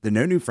The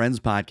No New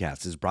Friends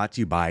podcast is brought to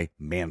you by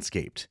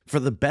Manscaped. For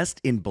the best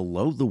in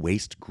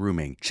below-the-waist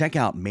grooming, check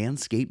out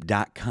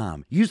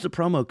manscaped.com. Use the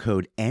promo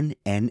code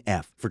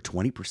NNF for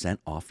 20%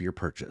 off your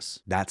purchase.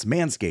 That's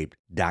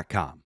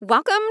manscaped.com.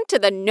 Welcome to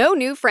the No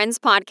New Friends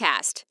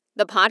podcast,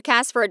 the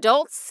podcast for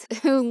adults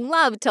who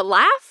love to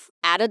laugh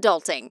at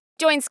adulting.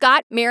 Join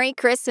Scott, Mary,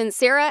 Chris, and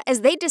Sarah as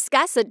they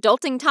discuss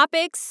adulting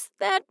topics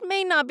that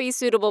may not be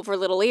suitable for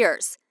little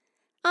ears.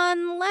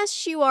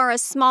 Unless you are a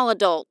small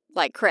adult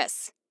like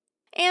Chris.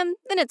 And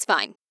then it's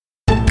fine.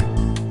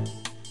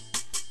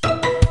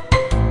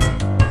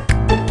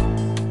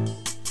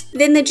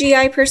 Then the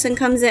GI person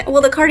comes in.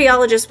 Well, the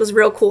cardiologist was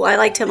real cool. I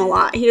liked him a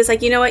lot. He was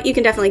like, you know what? You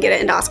can definitely get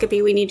an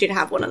endoscopy. We need you to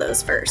have one of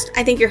those first.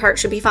 I think your heart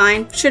should be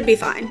fine. Should be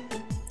fine.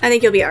 I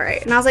think you'll be all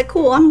right. And I was like,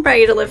 cool, I'm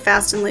ready to live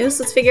fast and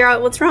loose. Let's figure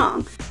out what's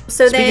wrong.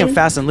 So Speaking of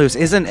fast and loose,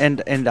 isn't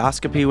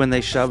endoscopy when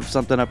they shove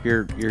something up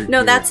your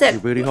that's it.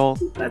 Your booty hole?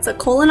 That's a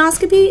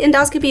colonoscopy.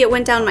 Endoscopy, it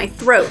went down my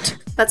throat.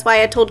 That's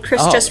why I told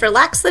Chris, just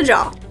relax the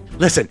jaw.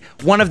 Listen,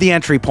 one of the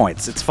entry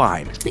points. It's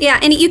fine. Yeah,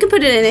 and you can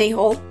put it in any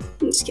hole.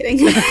 I'm just kidding.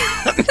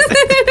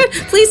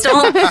 Please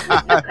don't.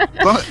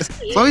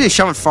 As long as you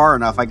shove it far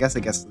enough, I guess,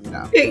 you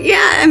know.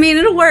 Yeah, I mean,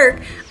 it'll work.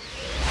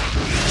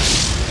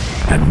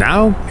 And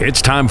now it's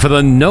time for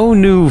the No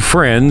New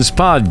Friends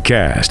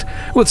podcast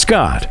with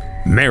Scott,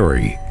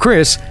 Mary,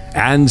 Chris,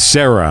 and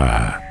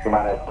Sarah. Come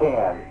on, at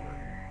 10,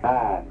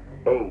 9,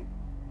 8,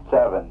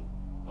 7,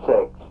 6,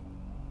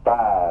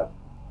 5,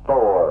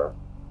 4,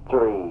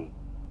 3,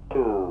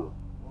 2,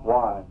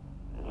 1,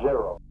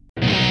 0.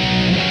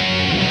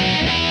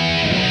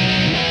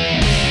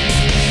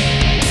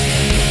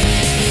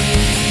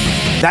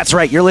 That's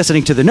right. You're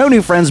listening to the No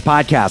New Friends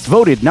podcast,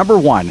 voted number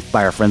 1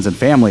 by our friends and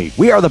family.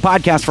 We are the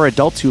podcast for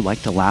adults who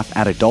like to laugh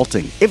at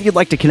adulting. If you'd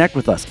like to connect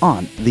with us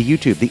on the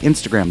YouTube, the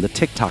Instagram, the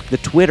TikTok, the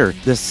Twitter,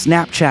 the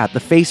Snapchat, the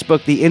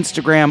Facebook, the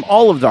Instagram,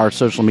 all of our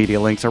social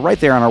media links are right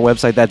there on our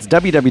website. That's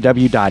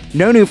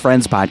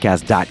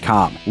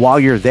www.nonewfriendspodcast.com. While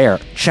you're there,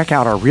 check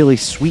out our really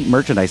sweet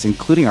merchandise,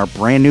 including our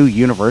brand new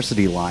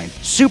university line.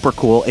 Super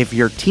cool. If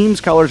your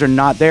team's colors are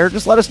not there,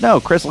 just let us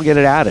know. Chris will get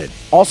it added.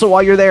 Also,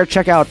 while you're there,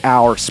 check out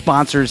our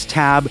sponsors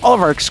tab. All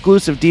of our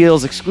exclusive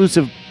deals,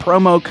 exclusive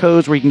promo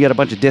codes where you can get a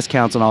bunch of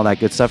discounts and all that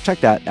good stuff. Check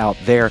that out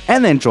there.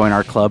 And then join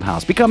our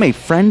clubhouse. Become a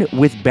friend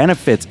with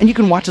benefits. And you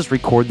can watch us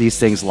record these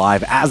things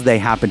live as they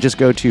happen. Just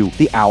go to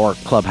the Our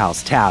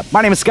Clubhouse tab.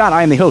 My name is Scott.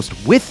 I am the host.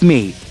 With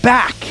me,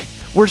 back.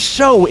 We're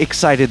so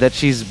excited that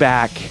she's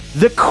back.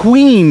 The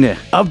queen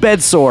of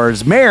bed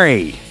sores,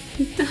 Mary.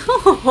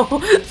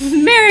 Oh,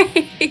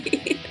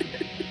 Mary.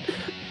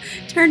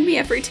 Turn me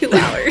every 2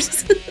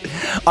 hours.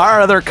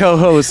 Our other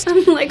co-host.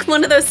 I'm like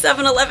one of those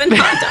 7-Eleven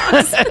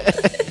hot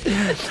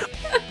dogs.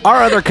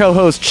 Our other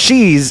co-host,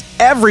 she's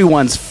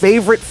everyone's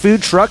favorite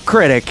food truck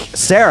critic,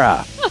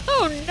 Sarah.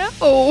 Oh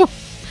no,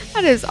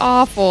 that is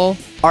awful.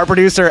 Our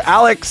producer,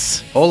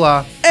 Alex.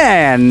 Hola.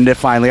 And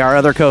finally, our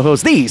other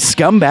co-host, the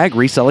scumbag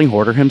reselling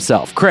hoarder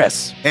himself,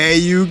 Chris. Hey,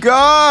 you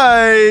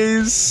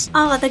guys.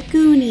 Oh, the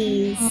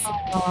Goonies.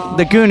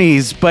 The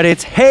Goonies, but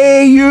it's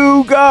Hey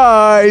You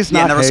Guys,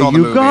 Yeah, not never Hey saw the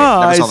You movie.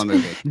 Guys. Never saw the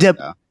movie.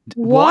 Yeah.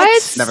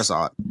 What? Never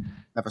saw it.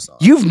 Never saw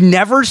it. You've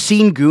never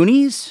seen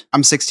Goonies?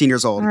 I'm 16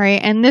 years old. All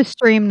right, end this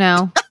stream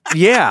now.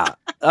 Yeah.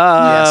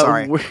 Yeah,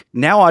 sorry. We're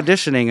now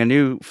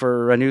auditioning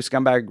for a new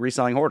scumbag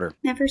reselling hoarder.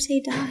 Never say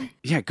die.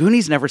 Yeah,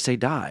 Goonies never say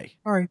die.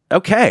 Sorry.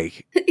 Okay.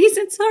 He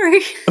said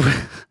sorry.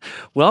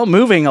 Well,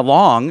 moving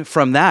along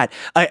from that,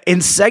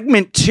 in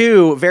segment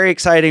 2, very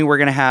exciting, we're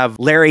going to have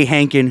Larry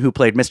Hankin, who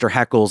played Mr.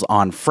 Heckles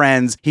on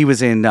Friends. He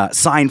was in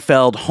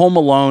Seinfeld, Home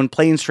Alone,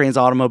 Planes, Trains,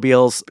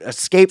 Automobiles,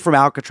 Escape from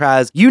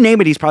Alcatraz. You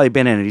name it, he's probably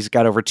been in it. He's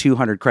got over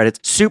 200 credits.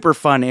 Super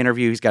fun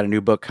interview. He's got a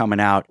new book coming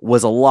out.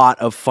 Was a lot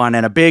of fun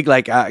and a big,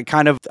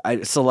 kind of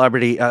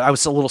celebrity. I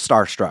was a little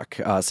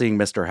starstruck seeing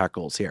Mr.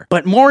 Heckles here.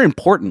 But more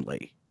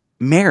importantly,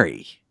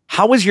 Mary,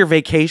 how was your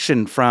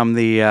vacation from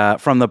the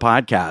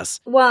podcast?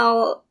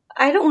 Well,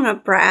 I don't want to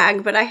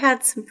brag, but I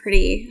had some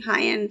pretty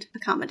high-end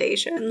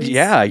accommodations.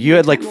 Yeah, you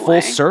had like time full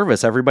away.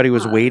 service. Everybody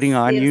was waiting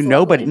on it you. was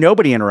Nobody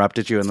lovely.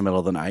 interrupted you in the middle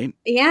of the night.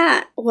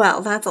 Yeah,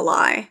 well, that's a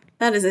lie.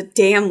 That is a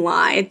damn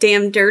lie. A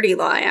damn dirty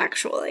lie,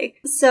 actually.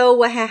 So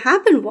what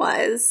happened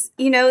was,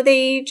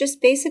 they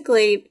just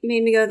basically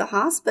made me go to the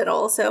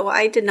hospital, so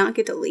I did not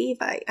get to leave.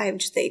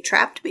 They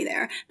trapped me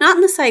there. Not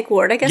in the psych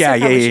ward. I guess I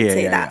probably should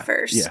say that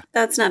first. Yeah.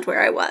 That's not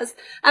where I was.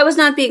 I was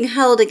not being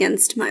held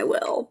against my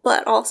will,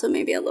 but also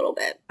maybe a little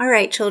bit. All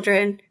right,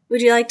 children.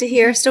 Would you like to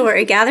hear a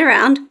story? Gather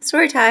around.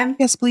 Story time.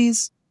 Yes,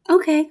 please.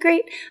 Okay,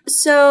 great.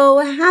 So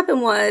what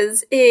happened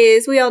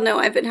is we all know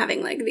I've been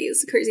having like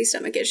these crazy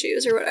stomach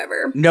issues or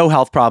whatever. No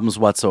health problems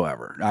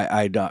whatsoever.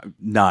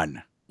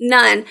 None.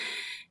 None.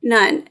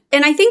 And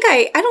I think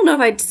I don't know if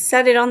I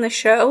said it on the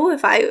show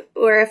if I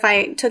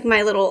took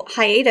my little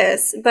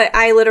hiatus, but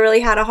I literally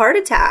had a heart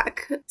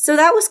attack. So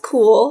that was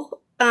cool.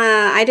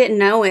 I didn't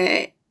know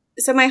it.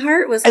 So my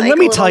heart was And like, let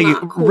me a tell little you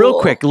not cool. real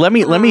quick. Let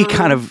me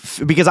kind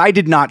of, because I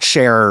did not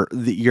share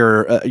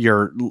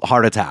your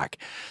heart attack.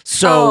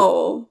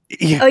 So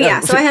yeah.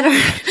 So I had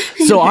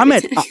a. So I'm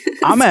at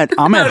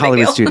How'd it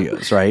Hollywood go?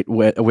 Studios, right,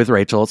 with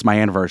Rachel. It's my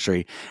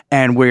anniversary,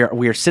 and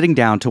we're sitting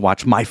down to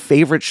watch my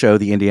favorite show,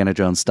 the Indiana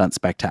Jones Stunt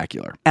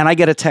Spectacular. And I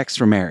get a text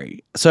from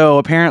Mary. So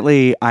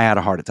apparently, I had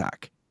a heart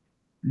attack.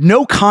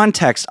 No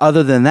context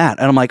other than that,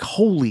 and I'm like,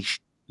 holy,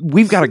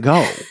 we've got to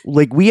go.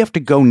 Like, we have to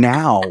go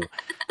now.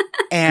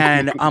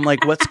 And I'm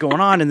like, what's going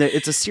on? And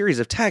it's a series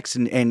of texts,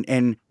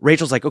 and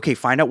Rachel's like, okay,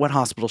 find out what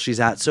hospital she's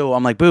at. So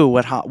I'm like, Boo,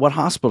 what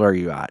hospital are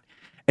you at?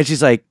 And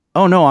she's like,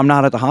 oh no, I'm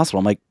not at the hospital.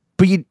 I'm like,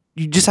 but you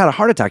just had a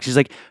heart attack. She's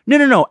like,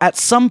 no. At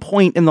some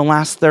point in the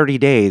last 30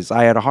 days,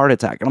 I had a heart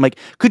attack. And I'm like,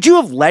 could you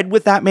have led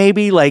with that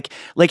maybe? Like,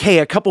 hey,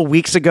 a couple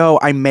weeks ago,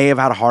 I may have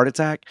had a heart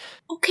attack.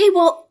 Okay,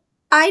 well,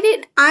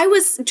 I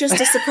was just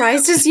as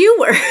surprised as you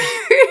were.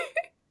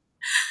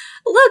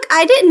 Look,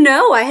 I didn't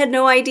know. I had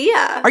no idea.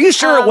 Are you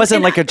sure it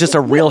wasn't like just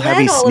a real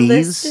heavy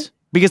sneeze?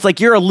 Because like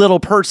you're a little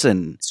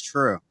person. It's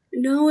true.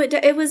 No,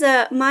 it was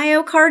a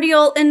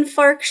myocardial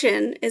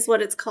infarction is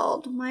what it's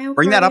called. Myocardial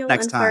Bring that up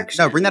next time. infarction.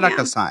 No, bring that up Yeah.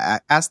 next time.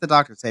 Ask the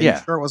doctor. Say, Yeah.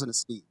 you sure it wasn't a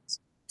sneeze?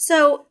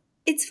 So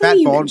it's That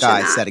funny you bald mention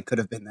guy that. said it could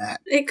have been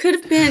that. It could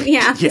have been,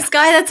 yeah, Yeah. this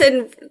guy that's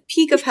in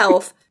peak of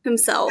health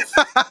himself.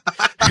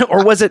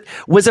 Or was it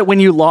when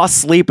you lost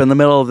sleep in the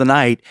middle of the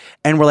night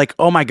and we're like,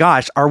 oh my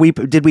gosh,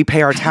 did we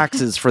pay our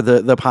taxes for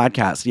the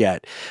podcast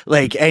yet?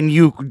 Like, and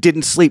you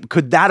didn't sleep.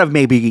 Could that have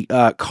maybe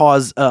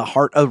caused a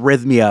heart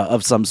arrhythmia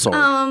of some sort?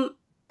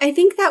 I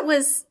think that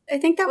was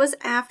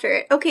after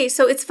it. Okay,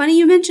 so it's funny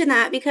you mentioned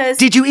that because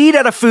Did you eat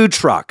at a food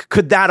truck?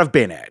 Could that have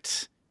been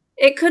it?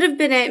 it could have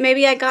been it.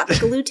 Maybe I got the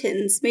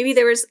glutens. Maybe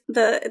there was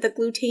the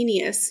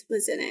glutaneous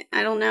was in it.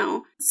 I don't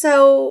know.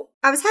 So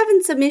I was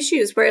having some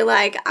issues where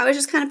like I was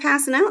just kind of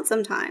passing out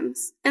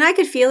sometimes, and I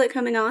could feel it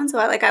coming on. So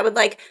I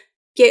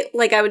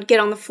would get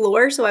on the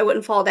floor so I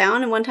wouldn't fall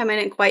down. And one time I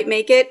didn't quite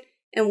make it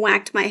and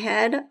whacked my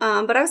head,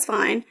 but I was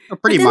fine.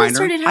 Pretty But then minor.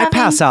 started I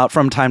pass out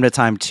from time to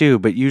time too,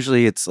 but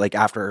usually it's like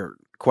after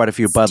quite a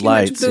few Bud too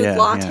much Lights. Bud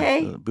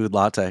Latte? Bud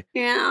Latte.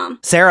 Yeah.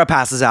 Sarah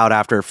passes out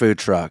after food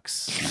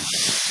trucks.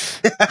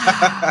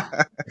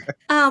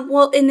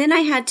 Well, and then I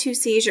had 2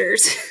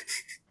 seizures.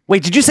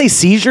 Wait, did you say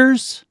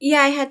seizures? Yeah,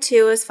 I had 2.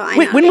 It was fine.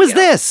 Wait, Not when a big was deal.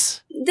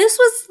 this? This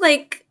was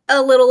like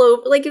a little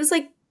over, like it was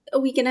like a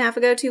week and a half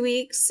ago, 2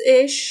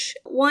 weeks-ish.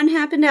 One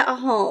happened at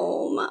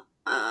home.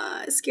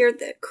 Scared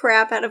the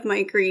crap out of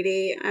my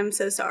greedy. I'm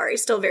so sorry.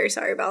 Still very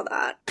sorry about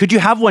that. Could you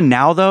have one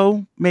now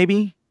though,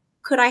 maybe?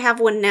 Could I have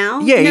one now?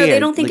 Yeah, No, yeah, they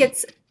don't think like-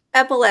 it's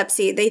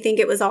epilepsy. They think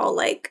it was all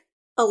like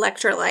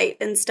electrolyte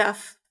and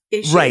stuff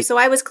issues. Right. So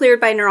I was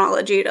cleared by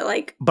neurology to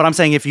like, But I'm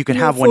saying if you could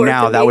Move have one forward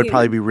now, from that would being-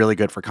 probably be really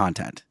good for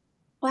content.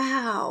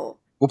 wow.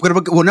 We'll put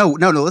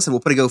listen, we'll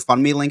put a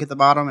GoFundMe link at the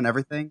bottom and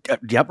everything.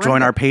 Yep,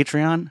 join our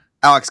Patreon.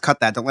 Alex, cut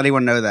that. Don't let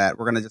anyone know that.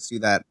 We're going to just do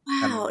that.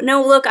 Wow.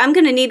 No, look, I'm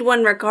going to need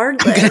one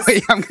regardless.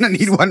 I'm going to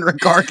need one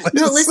regardless.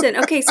 No, listen.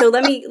 Okay, so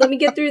let me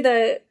get through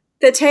the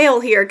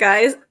tale here,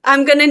 guys.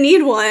 I'm gonna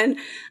need one.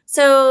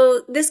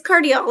 So this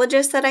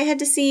cardiologist that I had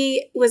to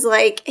see was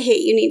like, "Hey,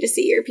 you need to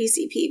see your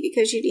PCP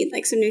because you need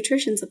like some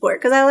nutrition support."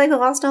 Because I like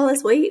lost all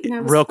this weight and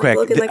I was Real quick,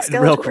 looking like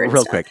Skeletor and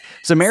real stuff. quick.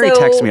 So Mary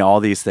texts me all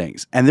these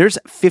things, and there's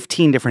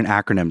 15 different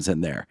acronyms in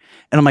there,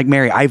 and I'm like,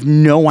 Mary, I have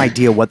no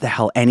idea what the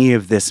hell any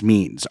of this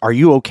means. Are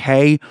you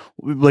okay?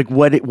 Like,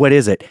 what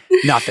is it?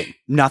 Nothing.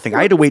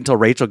 I had to wait until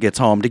Rachel gets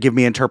home to give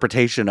me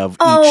interpretation of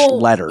each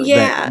letter yeah.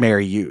 that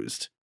Mary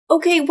used.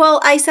 Okay, well,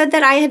 I said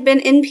that I had been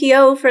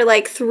NPO for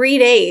like 3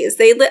 days.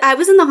 I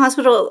was in the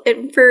hospital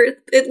for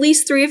at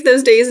least 3 of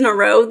those days in a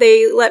row.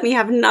 They let me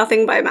have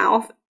nothing by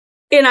mouth.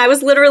 And I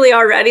was literally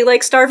already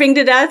like starving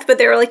to death, but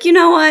they were like, you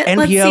know what?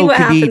 Let's see NPO what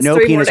could be happens no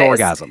 3 more penis days.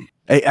 orgasm.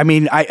 I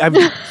mean, I've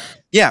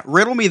Yeah,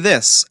 riddle me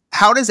this.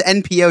 How does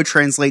NPO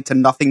translate to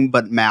nothing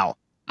but mouth?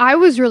 I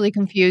was really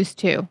confused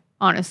too,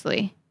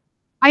 honestly.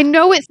 I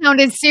know it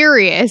sounded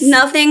serious.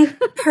 Nothing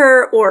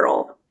per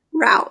oral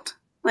route.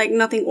 Like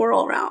nothing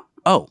oral route.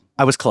 Oh,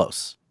 I was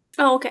close.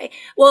 Oh, okay.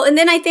 Well, and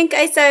then I think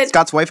I said,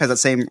 Scott's wife has that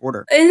same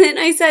order. and then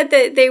I said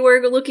that they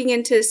were looking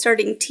into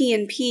starting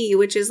TNP,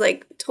 which is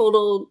like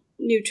total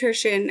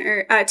nutrition,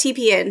 or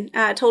TPN,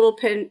 total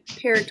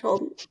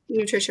parental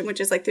nutrition, which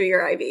is like through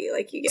your IV,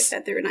 like you get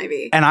that through an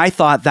IV. And I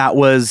thought that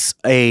was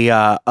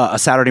a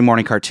Saturday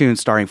morning cartoon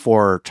starring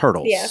 4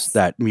 turtles Yes.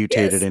 that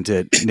mutated Yes.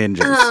 into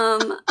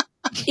ninjas.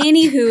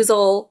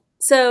 Anywhoozle.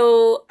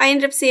 So I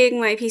ended up seeing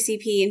my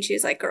PCP, and she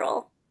was like,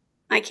 "Girl,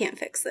 I can't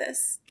fix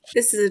this.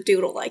 This is a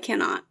doodle. I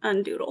cannot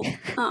undoodle."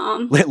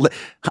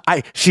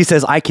 She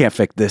says, I can't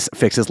fix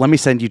this. Let me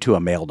send you to a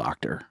male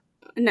doctor.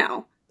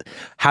 No.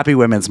 Happy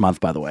Women's Month,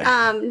 by the way.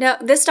 No,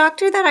 this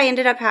doctor that I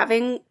ended up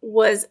having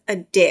was a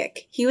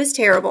dick. He was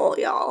terrible,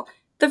 y'all.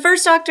 The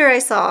first doctor I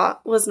saw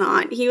was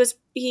not.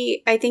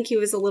 I think he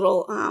was a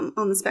little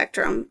on the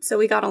spectrum, so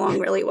we got along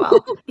really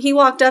well. He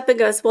walked up and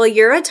goes, "Well,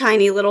 you're a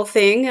tiny little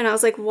thing." And I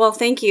was like, "Well,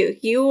 thank you.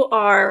 You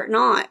are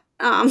not."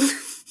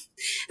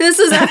 This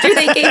was after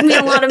they gave me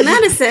a lot of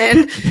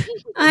medicine.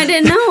 I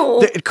didn't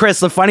know. Chris,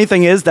 the funny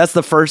thing is, that's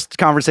the first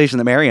conversation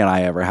that Mary and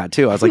I ever had,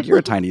 too. I was like, you're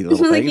a tiny little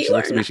Like, thing. you She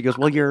looks are at me. She goes,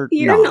 well, you're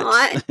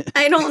not.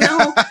 I don't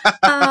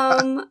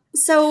know.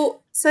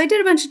 So I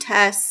did a bunch of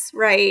tests,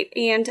 right?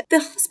 And the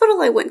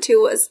hospital I went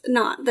to was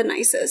not the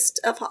nicest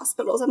of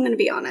hospitals. I'm going to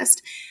be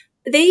honest.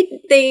 They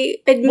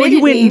admitted Well,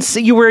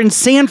 you were in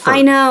Sanford.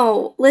 I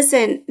know.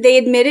 Listen, they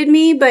admitted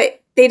me,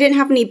 but they didn't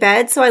have any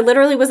beds, so I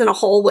literally was in a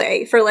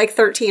hallway for like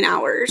 13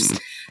 hours.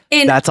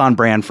 And that's on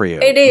brand for you.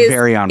 It is.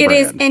 Very on brand. It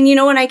is. And you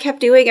know what I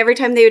kept doing? Every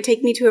time they would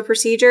take me to a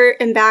procedure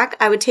and back,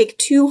 I would take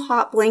 2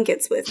 hot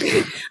blankets with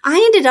me. I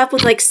ended up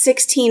with like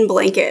 16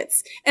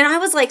 blankets. And I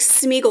was like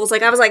Smeagol's.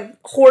 Like I was like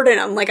hoarding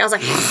them. Like I was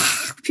like,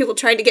 people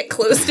tried to get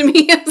close to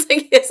me. I was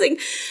like hissing.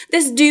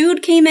 This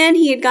dude came in.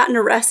 He had gotten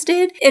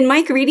arrested. And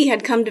Mike Reedy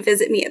had come to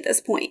visit me at this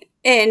point.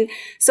 And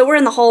so we're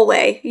in the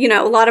hallway, you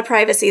know, a lot of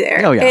privacy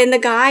there. Oh, yeah. And the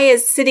guy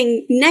is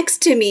sitting next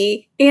to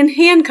me in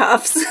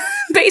handcuffs.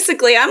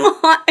 Basically, I'm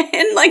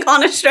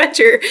on a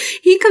stretcher.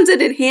 He comes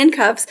in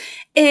handcuffs,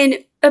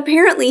 and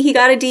apparently he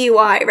got a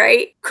DUI,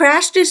 right?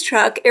 Crashed his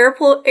truck,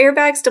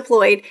 airbags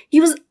deployed. He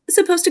was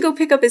supposed to go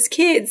pick up his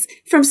kids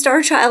from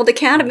Star Child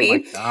Academy. Oh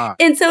my God.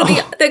 And so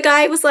the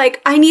guy was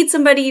like, I need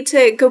somebody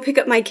to go pick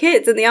up my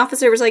kids. And the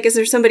officer was like, is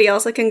there somebody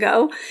else that can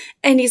go?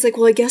 And he's like,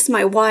 well, I guess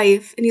my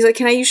wife. And he's like,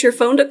 can I use your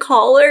phone to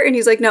call her? And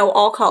he's like, no,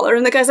 I'll call her.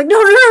 And the guy's like, no.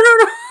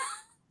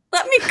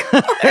 Let me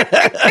call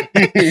her.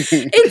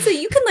 And so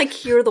you can like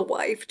hear the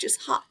wife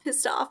just hot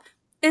pissed off.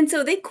 And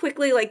so they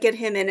quickly like get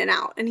him in and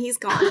out, and he's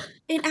gone.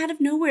 And out of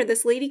nowhere,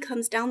 this lady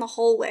comes down the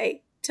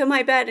hallway to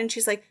my bed, and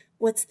she's like,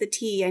 what's the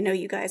tea? I know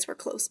you guys were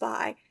close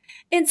by.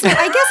 And so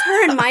I guess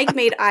her and Mike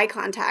made eye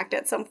contact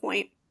at some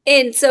point.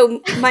 And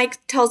so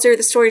Mike tells her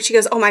the story. She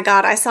goes, oh my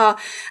God, I saw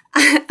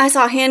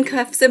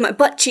handcuffs and my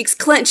butt cheeks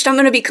clenched. I'm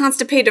going to be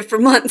constipated for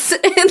months.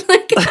 And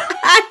like,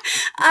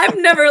 I've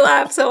never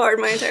laughed so hard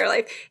my entire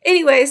life.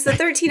 Anyway, so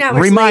 13 hours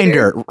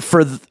Reminder,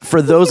 later,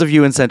 for those of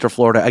you in Central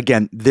Florida,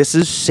 again, this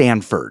is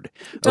Sanford.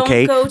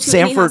 Okay? Don't go to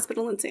any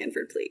hospital in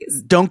Sanford,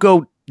 please. Don't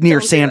go near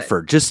Don't do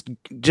Sanford.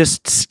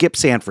 Just skip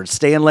Sanford.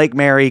 Stay in Lake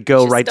Mary.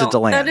 Go Just right to don't.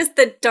 DeLand. That is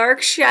the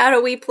dark,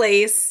 shadowy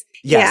place.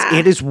 Yes, Yeah.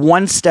 it is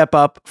one step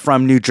up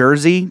from New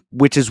Jersey,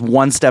 which is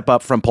one step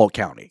up from Polk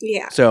County.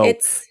 Yeah, So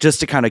it's- just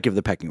to kind of give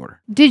the pecking order.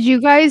 Did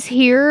you guys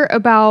hear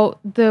about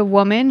the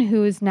woman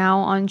who is now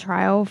on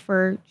trial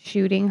for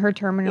shooting her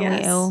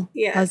terminally ill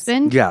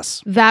husband?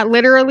 Yes. That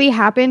literally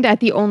happened at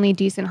the only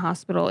decent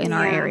hospital in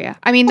our Yeah. area.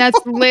 I mean, that's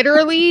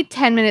literally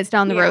 10 minutes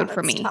down the Yeah, road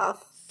from that's me.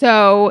 tough.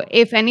 So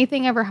if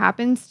anything ever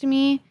happens to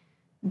me,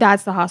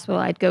 that's the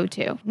hospital I'd go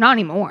to. Not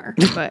anymore,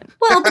 but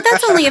Well, but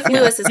that's only if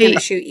Lewis is going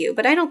to shoot you.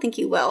 But I don't think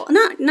you will. No,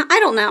 I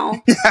don't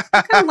know.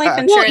 What kind of life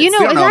insurance? well, you know,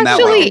 We don't it's know him that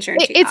well. actually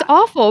Insurance you it's got.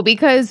 awful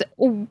because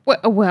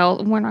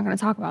well, we're not going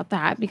to talk about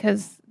that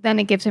because then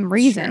it gives him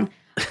reason.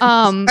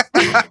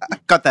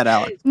 Cut that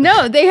out.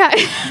 No, they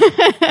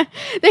had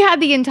they had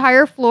the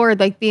entire floor,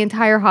 like the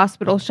entire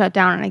hospital shut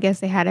down, and I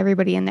guess they had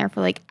everybody in there for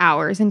like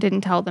hours and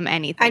didn't tell them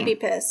anything. I'd be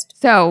pissed.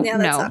 so Yeah,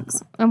 that no,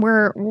 sucks. and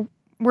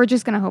we're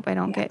just gonna hope I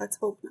don't Yeah, get. let's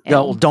hope.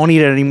 ill. Don't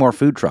eat at any more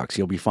food trucks.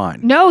 You'll be fine.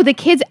 No, the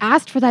kids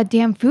asked for that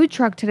damn food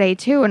truck today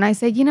too, and I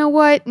said, you know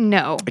what?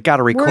 No. I got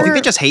to record. You think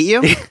they just hate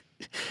you?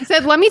 I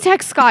said, let me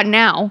text Scott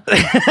now,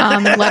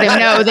 and let him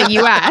know that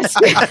you asked.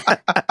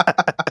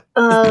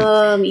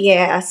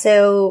 Yeah.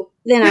 So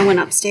then I went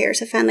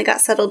upstairs. I finally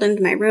got settled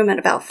into my room at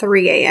about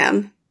 3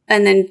 a.m.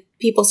 And then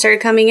people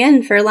started coming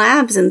in for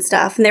labs and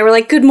stuff. And they were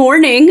like, good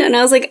morning. And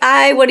I was like,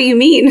 what do you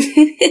mean?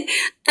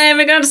 I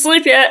haven't gone to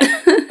sleep yet.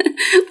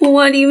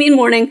 What do you mean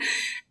morning?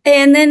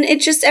 And then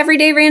it just every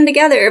day ran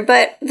together.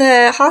 But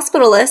the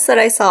hospitalist that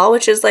I saw,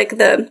 which is like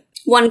the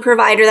one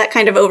provider that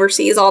kind of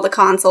oversees all the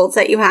consults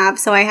that you have.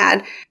 So I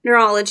had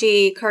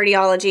neurology,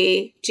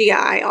 cardiology,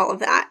 GI, all of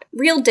that.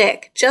 Real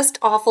dick, just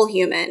awful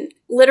human.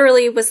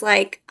 Literally was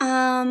like,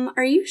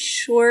 are you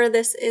sure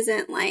this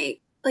isn't like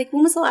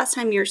when was the last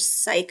time your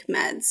psych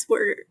meds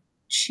were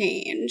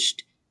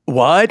changed?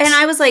 What? And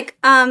I was like,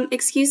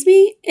 excuse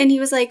me? And he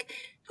was like,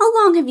 how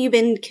long have you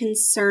been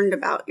concerned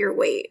about your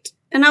weight?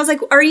 And I was like,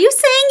 are you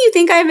saying you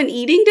think I have an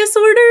eating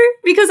disorder?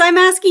 Because I'm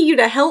asking you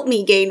to help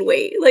me gain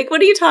weight. Like,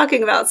 what are you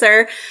talking about,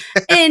 sir?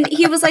 And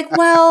he was like,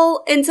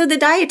 well, and so the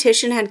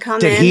dietitian had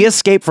come in. Did he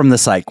escape from the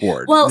psych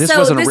ward? Well, this so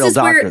wasn't a this real is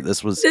where- doctor.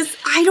 This was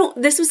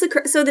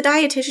so the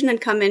dietitian had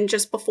come in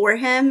just before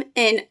him,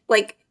 and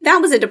like that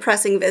was a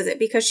depressing visit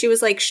because she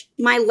was like,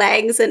 my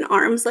legs and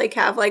arms like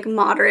have like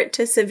moderate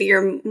to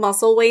severe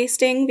muscle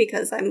wasting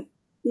because I'm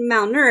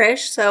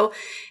malnourished. So,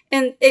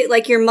 and it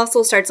like your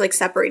muscle starts like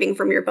separating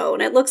from your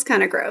bone. It looks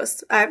kind of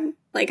gross. I'm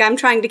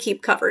trying to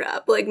keep covered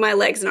up. Like my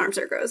legs and arms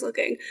are gross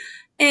looking.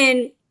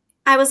 And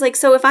I was like,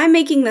 so if I'm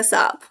making this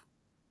up,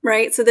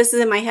 right? So this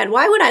is in my head.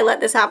 Why would I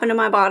let this happen to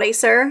my body,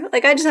 sir?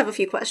 Like, I just have a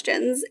few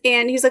questions.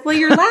 And he's like, well,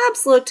 your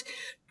labs looked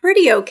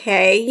pretty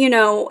okay, you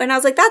know? And I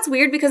was like, that's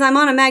weird because I'm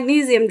on a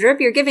magnesium drip.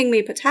 You're giving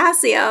me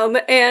potassium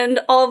and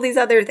all of these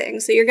other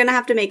things. So you're going to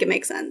have to make it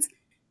make sense.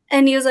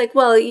 And he was like,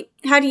 well,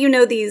 how do you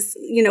know these,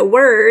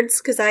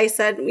 words? Because I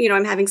said,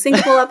 I'm having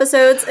syncopal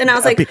episodes. And I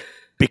was like,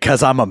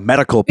 Because I'm a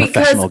medical Because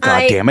professional,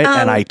 goddammit,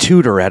 and I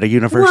tutor at a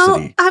university.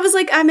 Well, I was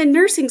like, I'm in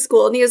nursing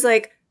school. And he was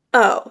like,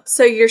 oh,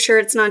 so you're sure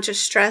it's not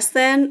just stress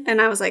then?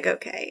 And I was like,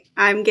 okay,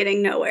 I'm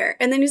getting nowhere.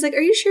 And then he's like,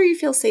 are you sure you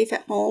feel safe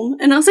at home?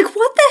 And I was like,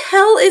 what the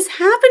hell is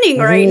happening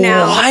right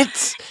now?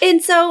 What?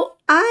 And so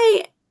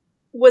I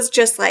was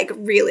just like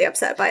really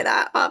upset by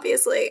that,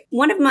 obviously.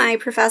 One of my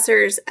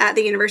professors at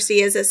the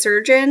university is a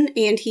surgeon,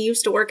 and he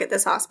used to work at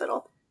this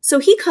hospital. So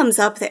he comes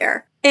up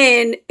there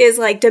and is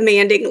like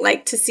demanding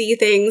like to see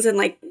things and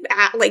like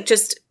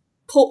just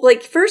pull,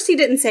 like first he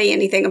didn't say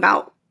anything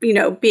about, you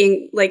know,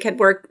 being like had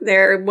worked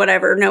there,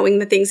 whatever, knowing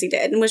the things he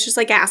did, and was just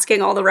like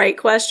asking all the right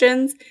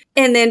questions.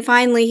 And then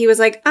finally he was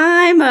like,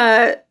 I'm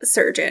a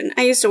surgeon.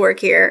 I used to work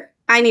here.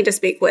 I need to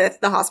speak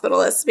with the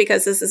hospitalist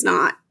because this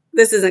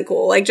isn't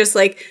cool. Like, just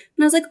like,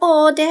 and I was like,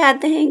 oh, Dad,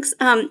 thanks.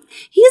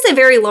 He's a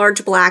very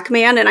large black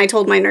man. And I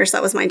told my nurse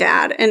that was my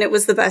dad. And it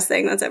was the best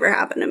thing that's ever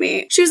happened to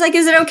me. She was like,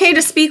 is it okay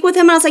to speak with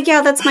him? And I was like,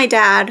 yeah, that's my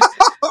dad,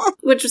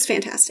 which was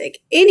fantastic.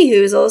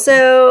 Anywhoozle.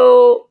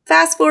 So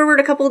fast forward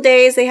a couple of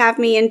days, they have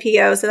me in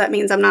PO. So that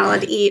means I'm not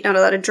allowed to eat, not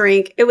allowed to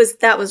drink.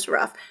 That was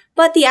rough.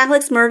 But the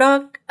Alex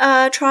Murdaugh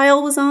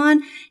trial was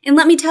on. And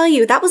let me tell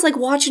you, that was like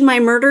watching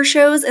my murder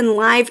shows in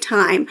live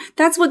time.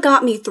 That's what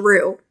got me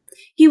through.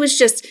 He was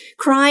just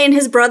crying.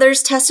 His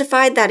brothers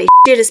testified that he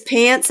shit his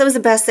pants. That was the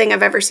best thing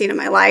I've ever seen in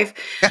my life.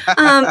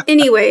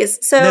 Anyways,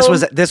 so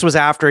this was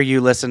after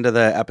you listened to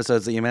the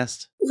episodes that you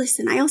missed?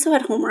 Listen, I also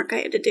had homework I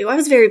had to do. I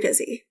was very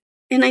busy.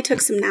 And I took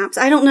some naps.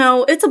 I don't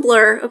know. It's a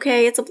blur.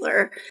 Okay, it's a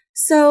blur.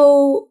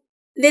 So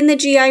then the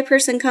GI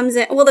person comes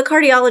in. Well, the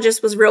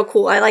cardiologist was real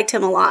cool. I liked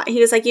him a lot. He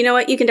was like, you know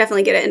what? You can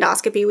definitely get an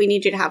endoscopy. We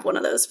need you to have one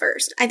of those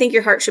first. I think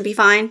your heart should be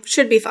fine.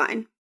 Should be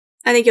fine.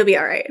 I think you'll be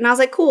all right. And I was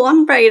like, cool,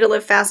 I'm ready to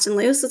live fast and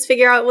loose. Let's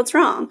figure out what's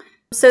wrong.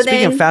 So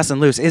Speaking of fast and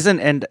loose, isn't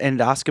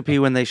endoscopy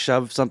when they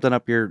shove something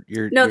up your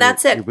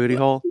that's it. Your booty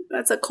hole?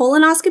 That's a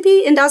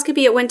colonoscopy.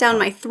 Endoscopy, it went down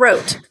my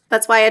throat.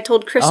 That's why I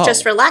told Chris,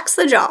 just relax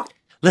the jaw.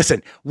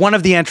 Listen, one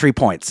of the entry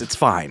points. It's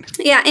fine.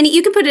 Yeah, and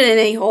you can put it in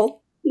any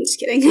hole. I'm just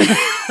kidding.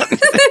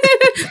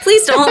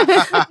 Please don't.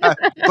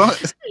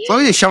 As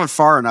long as you shove it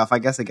far enough, I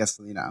guess,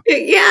 you know.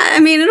 Yeah,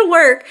 I mean, it'll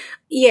work.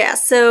 Yeah,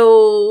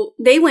 so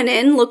they went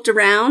in, looked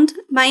around.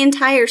 My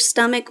entire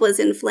stomach was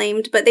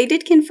inflamed, but they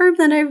did confirm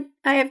that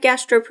I have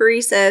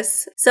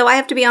gastroparesis. So I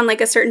have to be on like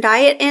a certain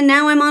diet, and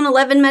now I'm on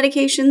 11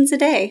 medications a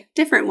day,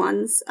 different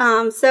ones.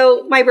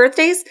 So my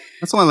birthdays.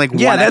 That's only like one.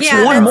 That's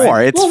one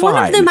more. It's fine.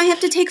 One of them I have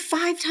to take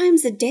 5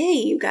 times a day,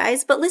 you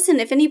guys. But listen,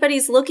 if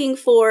anybody's looking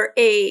for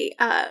a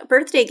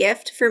birthday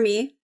gift for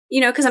me, you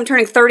know, because I'm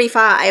turning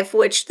 35,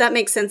 which that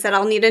makes sense that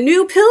I'll need a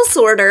new pill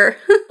sorter.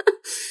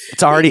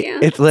 It's already,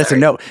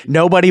 listen,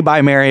 nobody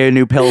buy Mary a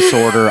new pill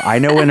sorter. I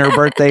know when her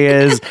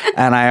birthday is,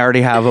 and I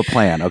already have a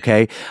plan,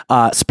 okay?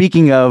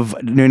 Speaking of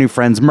new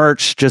friends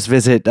merch, just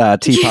visit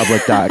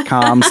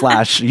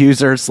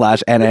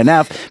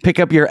tpublic.com/user/NNF. Pick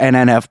up your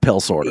NNF pill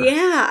sorter.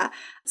 Yeah.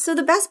 So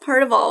the best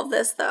part of all of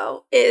this,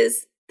 though,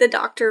 is the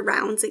doctor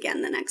rounds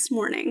again the next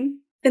morning.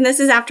 And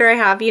this is after I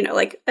have, you know,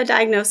 like a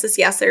diagnosis,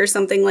 yes, there's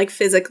something like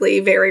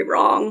physically very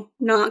wrong,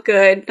 not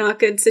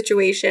good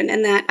situation.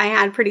 And that I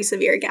had pretty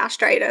severe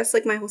gastritis,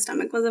 like my whole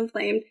stomach was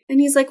inflamed.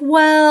 And he's like,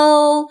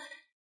 well,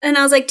 and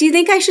I was like, do you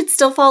think I should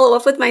still follow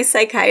up with my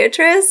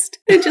psychiatrist?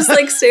 And just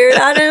like stared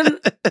at him.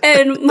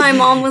 And my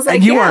mom was like,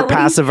 and you weren't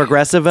passive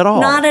aggressive at all.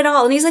 Not at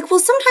all. And he's like,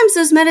 well, sometimes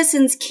those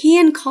medicines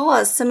can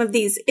cause some of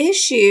these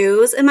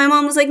issues. And my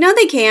mom was like, no,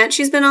 they can't.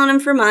 She's been on them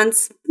for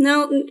months.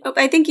 No,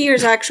 I think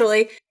years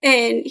actually.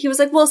 And he was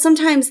like, well,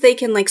 sometimes they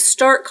can like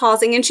start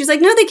causing. And she's like,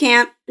 no, they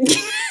can't.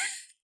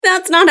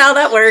 That's not how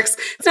that works.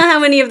 It's not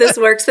how any of this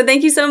works. But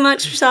thank you so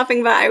much for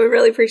stopping by. We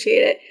really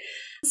appreciate it.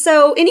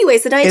 So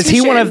anyways, the dietitian. Is he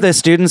one of the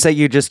students that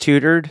you just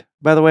tutored,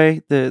 by the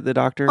way, the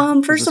doctor?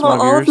 First of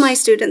all of my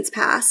students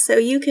passed, so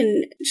you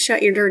can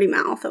shut your dirty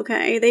mouth,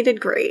 okay? They did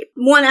great.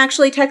 One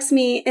actually texted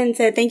me and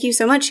said, thank you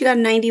so much. She got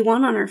a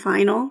 91 on her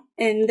final,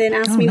 and then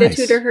asked me to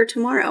tutor her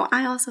tomorrow.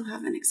 I also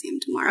have an exam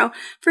tomorrow.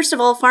 First of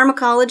all,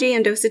 pharmacology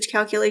and dosage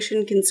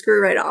calculation can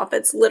screw right off.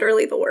 It's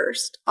literally the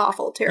worst.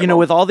 Awful, terrible. You know,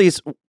 with all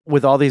these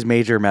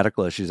major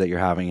medical issues that you're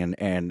having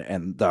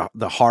and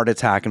the heart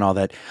attack and all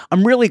that,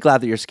 I'm really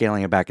glad that you're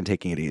scaling it back and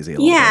taking it easy a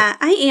little bit.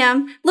 I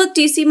am. Look,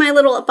 do you see my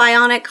little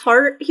bionic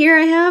heart here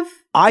I have?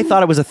 I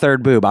thought it was a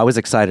third boob. I was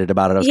excited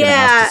about it. I was going to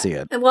ask to see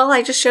it. Well,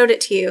 I just showed it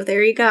to you.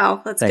 There you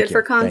go. That's good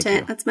for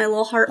content. That's my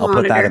little heart monitor.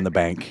 I'll put that in the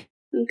bank.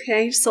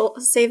 Okay, so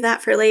save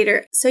that for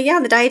later. So yeah,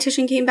 the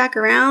dietitian came back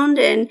around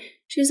and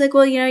she was like,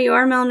 well, you know, you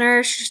are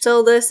malnourished, you're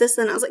still this.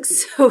 And I was like,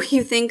 so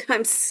you think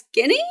I'm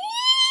skinny?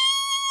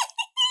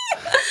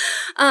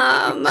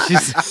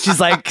 She's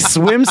like,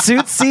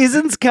 swimsuit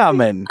season's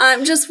coming.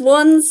 I'm just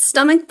one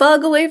stomach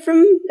bug away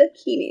from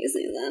bikini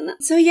season.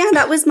 So yeah,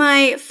 that was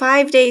my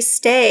 5-day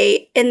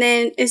stay. And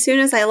then as soon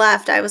as I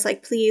left, I was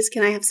like, please,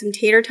 can I have some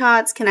tater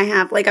tots? Can I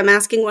have, like, I'm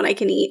asking what I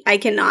can eat. I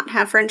cannot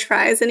have French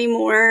fries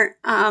anymore.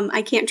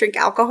 I can't drink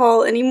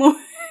alcohol anymore.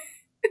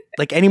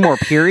 Like anymore,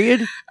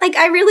 period? Like,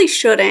 I really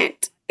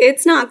shouldn't.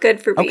 It's not good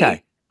for me.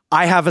 Okay.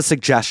 I have a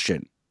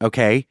suggestion.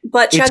 Okay.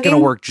 Butt It's going to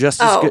chugging? work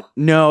just as Oh. good.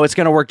 No, it's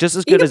going to work just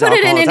as You good can as put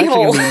it in alcohol. It's any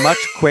actually going to be much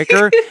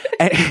quicker.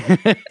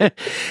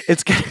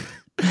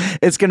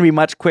 It's going to be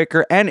much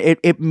quicker, and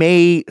it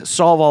may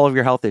solve all of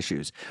your health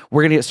issues.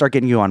 We're going to start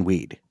getting you on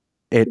weed.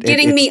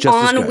 Getting it's me just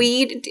as on good.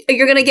 weed?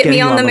 You're going to get Getting me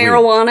you on the on the weed.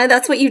 marijuana?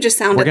 That's what you just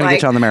sounded We're going to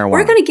like. get you on the marijuana.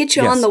 We're going to get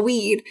you Yes. on the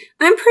weed.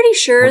 I'm pretty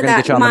sure We're gonna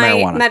that get you on the my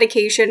marijuana.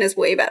 medication is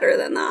way better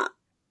than that.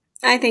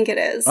 I think it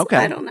is. Okay.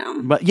 I don't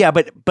know. But yeah,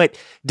 but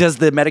does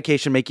the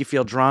medication make you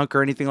feel drunk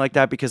or anything like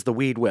that? Because the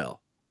weed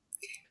will.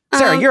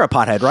 Sarah, you're a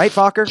pothead, right,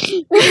 Fokker?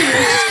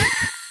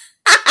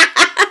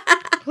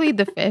 Plead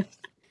the fifth.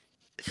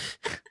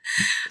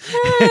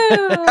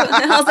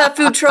 How's that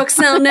food truck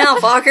sound now,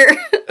 Fokker?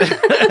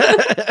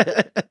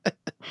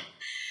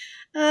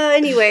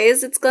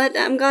 Anyways, I'm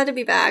glad to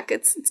be back.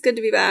 It's good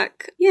to be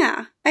back.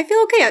 Yeah, I feel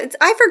okay.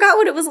 I forgot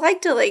what it was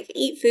like to like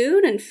eat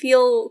food and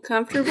feel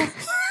comfortable.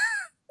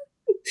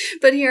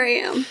 But here I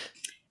am.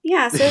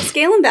 Yeah, so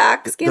scaling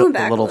back the a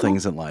little little.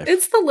 things in life.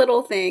 It's the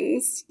little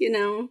things, you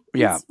know.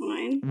 Yeah. It's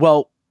fine.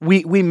 Well,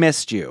 we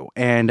missed you,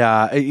 and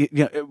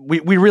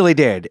we really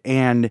did,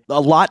 and a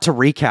lot to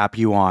recap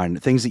you on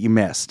things that you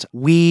missed.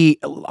 We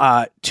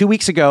 2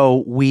 weeks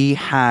ago we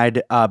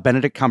had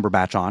Benedict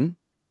Cumberbatch on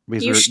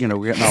because we're getting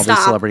all these Stop.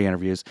 celebrity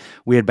interviews.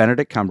 We had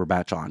Benedict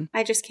Cumberbatch on.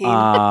 I just came.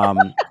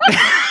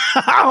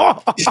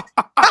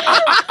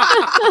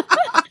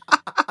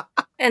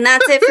 And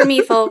that's it for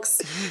me,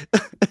 folks.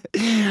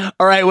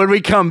 All right, when we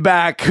come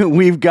back,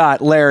 we've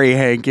got Larry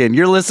Hankin.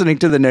 You're listening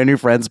to the No New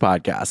Friends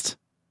podcast.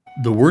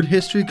 The word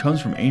history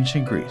comes from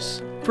ancient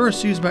Greece,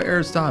 first used by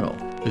Aristotle.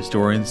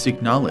 Historians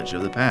seek knowledge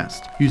of the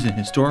past using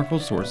historical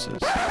sources.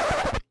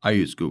 I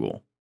use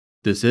Google.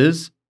 This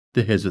is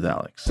The Hiz with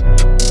Alex.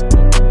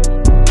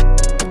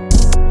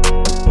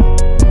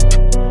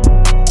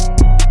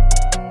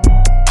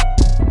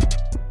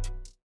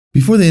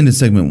 Before the end of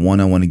segment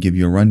 1, I want to give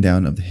you a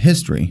rundown of the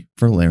history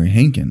for Larry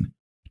Hankin.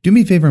 Do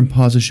me a favor and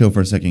pause the show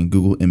for a second and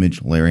Google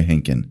image Larry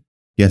Hankin.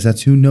 Yes,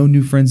 that's who No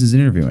New Friends is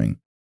interviewing.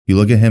 You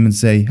look at him and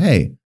say,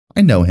 hey,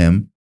 I know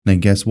him. And then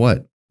guess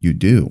what? You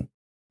do.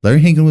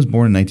 Larry Hankin was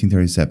born in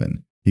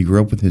 1937. He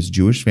grew up with his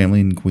Jewish family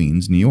in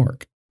Queens, New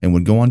York, and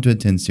would go on to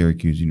attend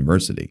Syracuse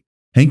University.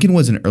 Hankin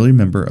was an early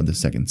member of the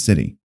Second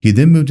City. He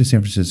then moved to San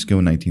Francisco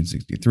in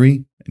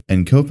 1963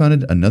 and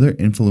co-founded another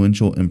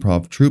influential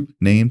improv troupe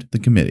named The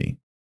Committee.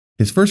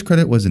 His first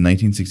credit was in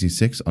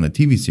 1966 on a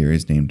TV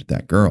series named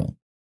That Girl.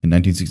 In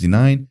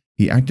 1969,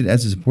 he acted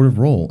as a supportive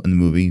role in the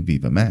movie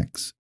Viva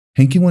Max.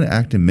 Hankin would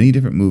act in many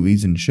different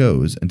movies and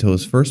shows until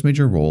his first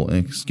major role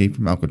in Escape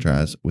from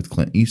Alcatraz with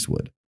Clint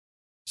Eastwood.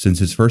 Since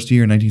his first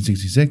year in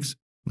 1966,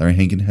 Larry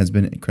Hankin has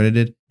been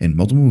credited in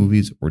multiple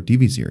movies or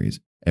TV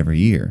series every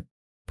year,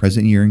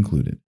 present year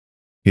included.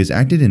 He has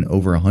acted in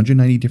over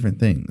 190 different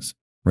things,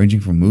 ranging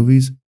from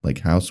movies like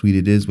How Sweet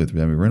It Is with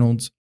Debbie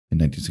Reynolds in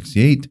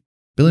 1968,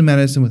 Billy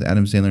Madison with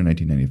Adam Sandler in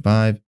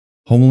 1995,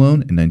 Home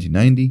Alone in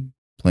 1990,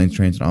 Planes,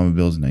 Trains, and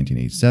Automobiles in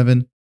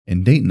 1987,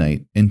 and Date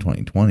Night in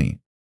 2020.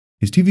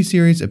 His TV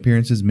series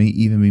appearances may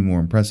even be more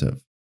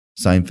impressive.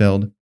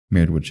 Seinfeld,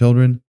 Married with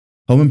Children,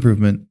 Home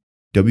Improvement,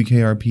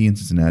 WKRP in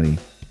Cincinnati,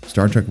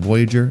 Star Trek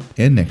Voyager,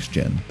 and Next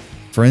Gen,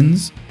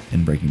 Friends,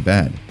 and Breaking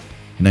Bad.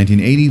 In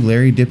 1980,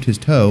 Larry dipped his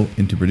toe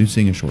into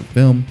producing a short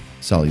film,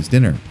 Sally's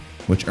Dinner,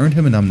 which earned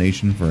him a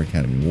nomination for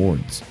Academy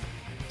Awards.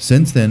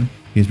 Since then,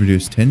 he has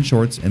produced 10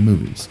 shorts and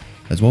movies,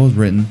 as well as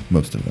written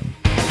most of them.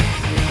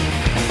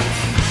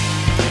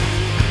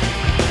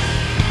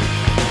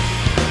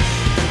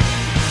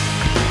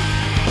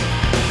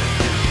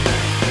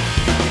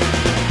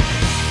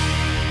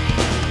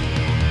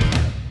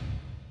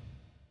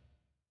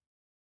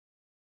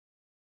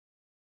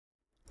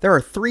 There are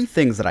 3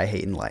 things that I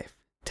hate in life: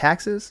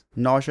 taxes,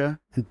 nausea,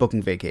 and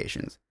booking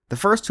vacations. The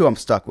first 2 I'm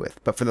stuck with,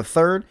 but for the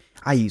third,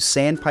 I use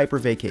Sandpiper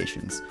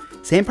Vacations.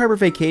 Sandpiper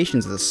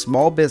Vacations is a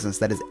small business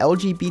that is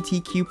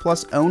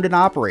LGBTQ+ owned and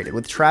operated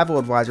with travel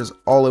advisors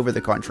all over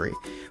the country.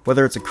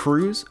 Whether it's a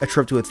cruise, a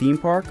trip to a theme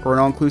park, or an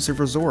all-inclusive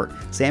resort,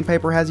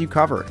 Sandpiper has you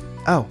covered.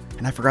 Oh,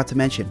 and I forgot to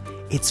mention,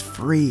 it's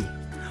free.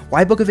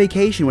 Why book a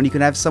vacation when you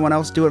can have someone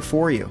else do it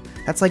for you?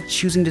 That's like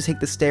choosing to take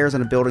the stairs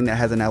in a building that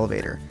has an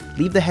elevator.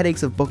 Leave the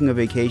headaches of booking a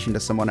vacation to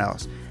someone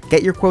else.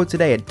 Get your quote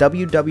today at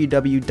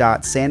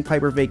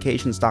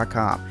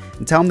www.sandpipervacations.com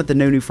and tell them that the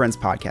No New Friends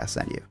podcast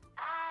sent you.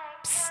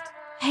 Psst.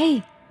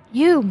 Hey,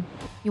 you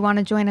want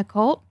to join a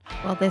cult?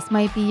 Well, this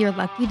might be your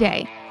lucky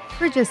day.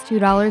 For just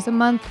 $2 a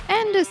month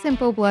and a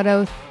simple blood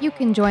oath, you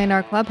can join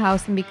our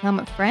clubhouse and become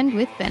a friend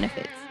with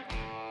benefits.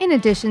 In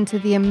addition to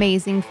the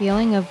amazing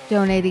feeling of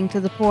donating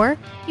to the poor,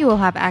 you will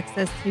have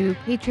access to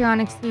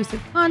Patreon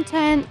exclusive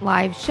content,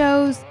 live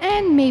shows,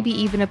 and maybe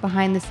even a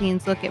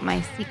behind-the-scenes look at my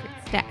secret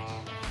stash.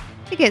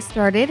 To get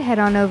started, head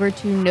on over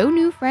to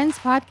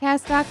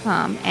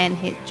nonewfriendspodcast.com and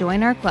hit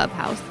join our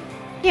clubhouse.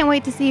 Can't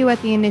wait to see you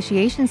at the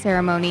initiation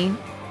ceremony.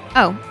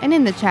 Oh, and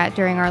in the chat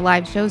during our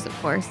live shows, of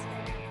course.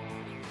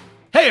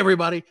 Hey,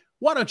 everybody.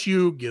 Why don't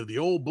you give the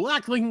old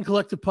Black Lincoln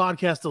Collective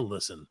podcast a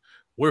listen?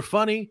 We're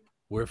funny,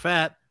 we're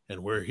fat,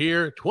 and we're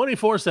here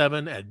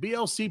 24/7 at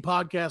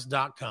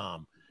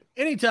blcpodcast.com.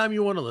 anytime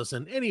you want to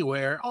listen,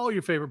 anywhere, all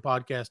your favorite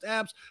podcast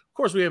apps. Of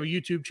course, we have a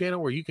YouTube channel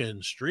where you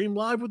can stream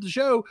live with the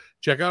show.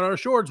 Check out our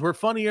shorts. We're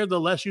funnier the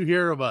less you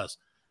hear of us.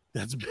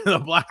 That's been a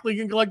Black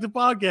Lincoln Collective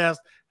podcast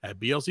at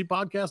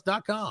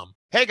blcpodcast.com.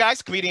 Hey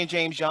guys, comedian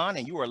James John,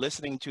 and you are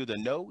listening to the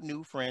No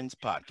New Friends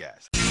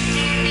podcast.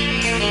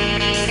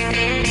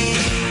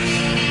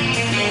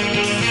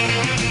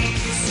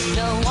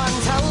 No one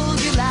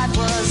told you life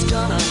was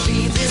gonna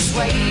be this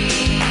way.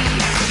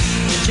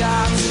 Your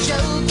job's a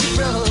joke you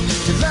broke,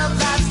 your love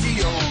life's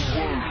the old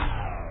world.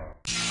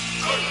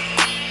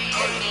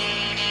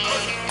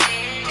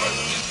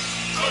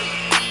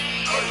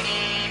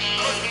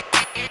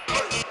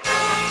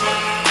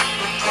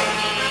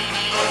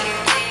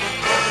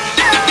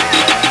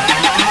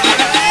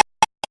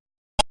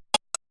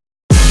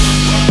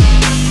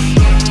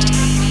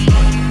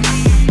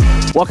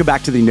 Welcome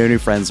back to the No New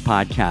Friends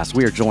podcast.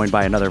 We are joined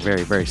by another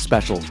very, very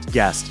special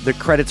guest. The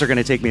credits are going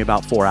to take me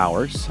about 4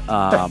 hours,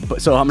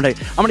 so I'm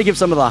gonna give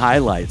some of the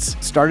highlights.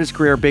 Started his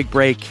career, big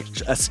break,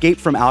 escaped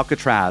from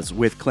Alcatraz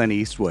with Clint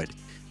Eastwood.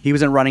 He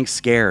was in Running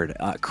Scared,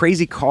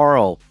 Crazy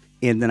Carl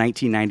in the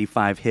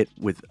 1995 hit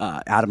with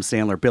Adam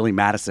Sandler, Billy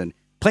Madison,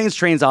 Planes,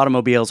 Trains,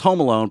 Automobiles, Home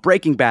Alone,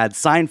 Breaking Bad,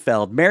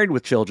 Seinfeld, Married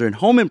with Children,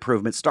 Home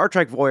Improvement, Star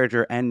Trek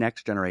Voyager, and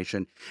Next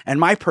Generation. And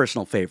my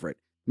personal favorite,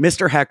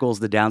 Mr. Heckles,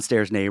 the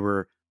downstairs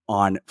neighbor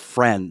on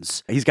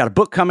Friends. He's got a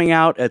book coming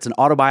out. It's an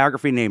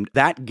autobiography named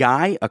That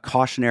Guy, a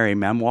Cautionary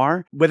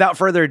Memoir. Without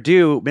further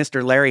ado,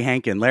 Mr. Larry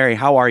Hankin. Larry,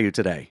 how are you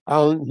today?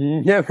 I'll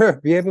never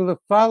be able to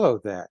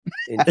follow that.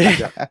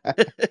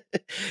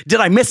 Did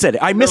I miss it?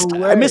 I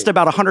missed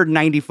about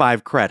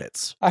 195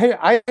 credits.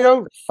 I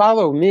don't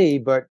follow me,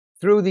 but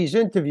through these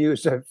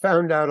interviews, I've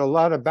found out a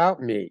lot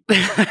about me.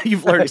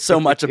 You've learned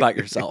so much about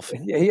yourself.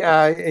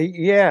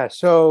 Yeah.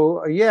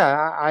 So,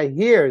 yeah, I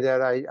hear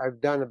that I've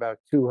done about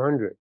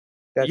 200.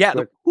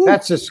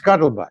 That's a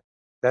scuttlebutt.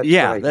 That's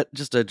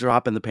just a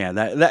drop in the pan.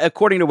 That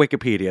according to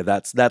Wikipedia,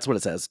 that's what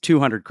it says.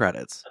 200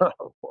 credits.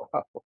 Oh,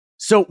 wow.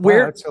 So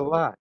that's a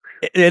lot.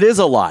 It is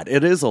a lot.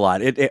 It is a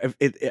lot.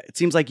 It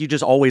seems like you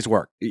just always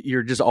work.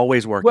 You're just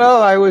always working.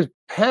 Well, I was,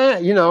 I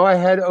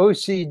had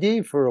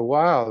OCD for a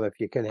while, if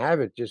you can have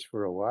it just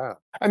for a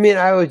while. I mean,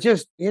 I was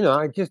just,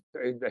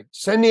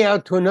 send me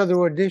out to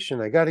another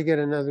audition. I got to get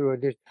another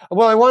audition.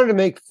 Well, I wanted to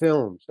make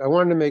films. I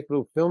wanted to make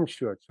little film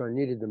shorts, so I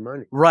needed the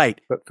money.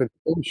 Right. But for the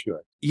film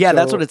short. Yeah, so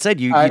that's what it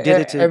said. You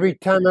did it to... Every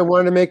time I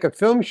wanted to make a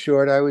film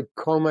short, I would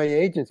call my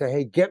agent and say,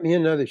 hey, get me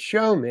another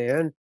show,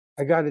 man.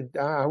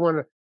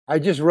 I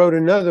just wrote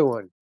another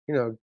one,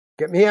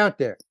 get me out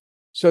there.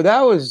 So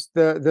that was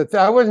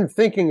I wasn't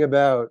thinking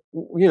about,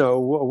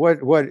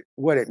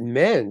 what it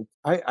meant.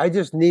 I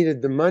just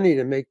needed the money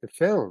to make the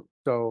film.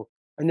 So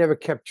I never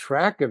kept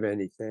track of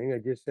anything. I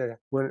just said,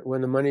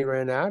 when the money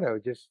ran out, I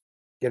would just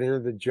get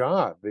another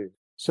job.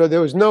 So there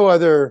was no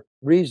other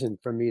reason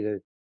for me to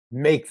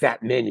make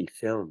that many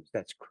films.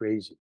 That's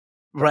crazy.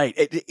 Right.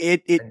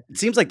 It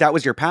seems like that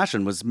was your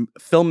passion, was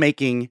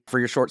filmmaking for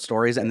your short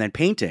stories and then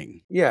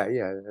painting. Yeah.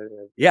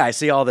 Yeah, I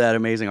see all that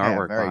amazing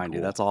artwork behind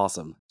you. That's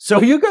awesome.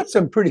 So you got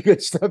some pretty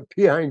good stuff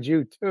behind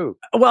you too.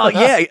 Well,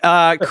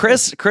 yeah.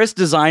 Chris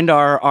designed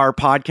our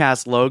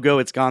podcast logo.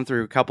 It's gone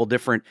through a couple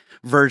different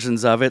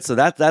versions of it. So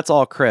that's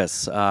all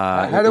Chris.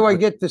 How do I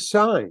get the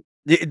sign?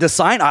 The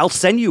sign? I'll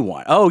send you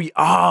one. Oh, the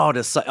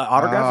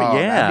autograph.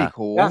 Yeah, that'd be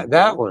cool.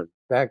 That one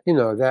back.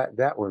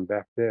 That one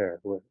back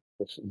there.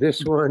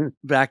 This one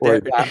back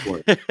there, that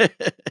one.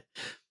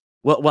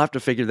 We'll have to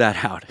figure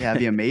that out. Yeah, that'd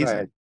be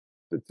amazing.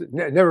 Right.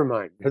 Never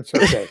mind. That's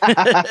okay.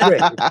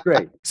 It's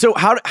great. So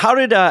how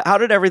did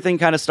everything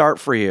kind of start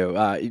for you?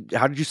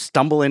 How did you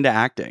stumble into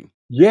acting?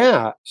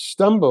 Yeah,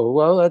 stumble.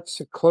 Well, that's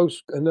a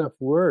close enough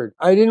word.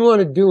 I didn't want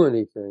to do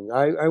anything.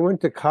 I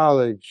went to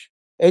college.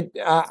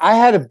 I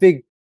had a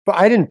big.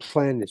 I didn't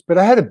plan this, but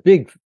I had a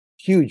big,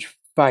 huge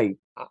fight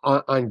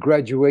on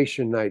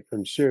graduation night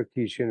from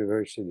Syracuse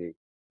University.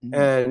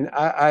 And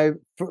I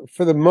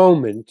for that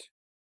moment,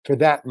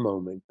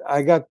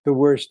 I got the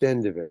worst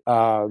end of it.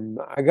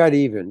 I got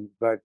even,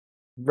 but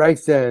right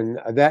then,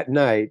 that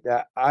night,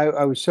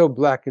 I was so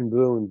black and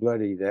blue and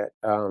bloody that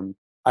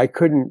I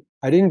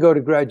didn't go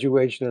to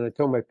graduation, and I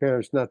told my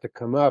parents not to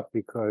come up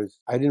because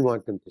I didn't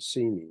want them to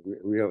see me,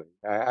 really.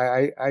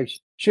 I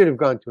should have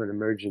gone to an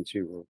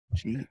emergency room.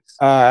 Jeez.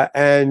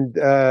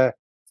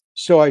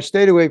 So I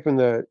stayed away from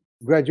the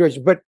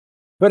graduation, but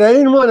I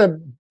didn't want to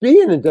be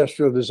an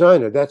industrial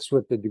designer. That's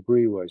what the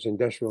degree was,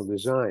 industrial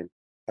design.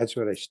 That's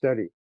what I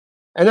studied.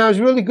 And I was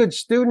a really good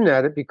student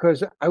at it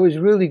because I was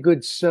a really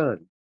good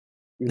son,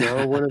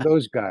 one of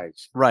those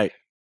guys. Right.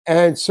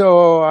 And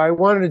so I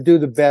wanted to do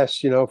the best,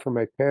 for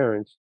my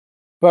parents.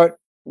 But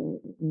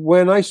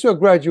when I saw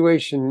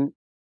graduation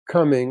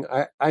coming,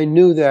 I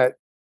knew that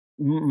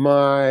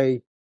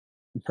my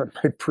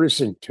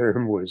prison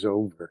term was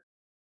over.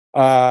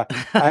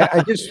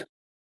 I just...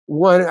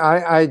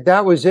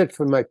 that was it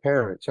for my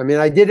parents. I mean,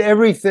 I did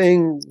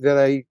everything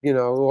that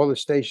all the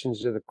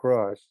Stations of the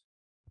Cross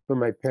for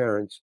my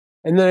parents.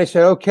 And then I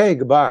said, okay,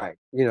 goodbye.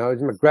 You know, it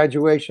was my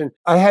graduation.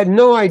 I had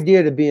no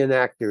idea to be an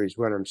actor, is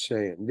what I'm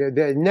saying.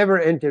 That never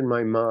entered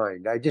my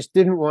mind. I just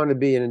didn't want to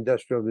be an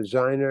industrial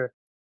designer.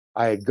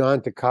 I had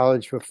gone to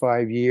college for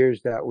 5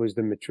 years. That was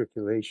the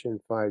matriculation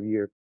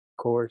 5-year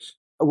course.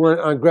 When,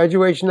 on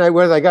graduation night,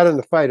 whether I got in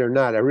the fight or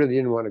not, I really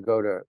didn't want to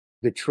go to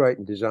Detroit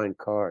and design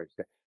cars.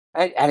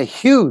 At a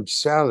huge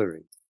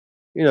salary,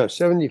 you know,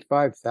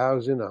 $75,000,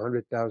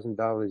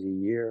 $100,000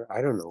 a year.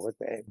 I don't know what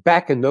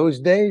back in those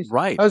days,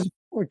 Right. I was a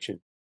fortune.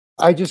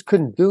 I just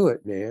couldn't do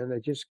it, man. I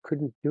just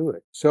couldn't do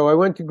it. So I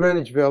went to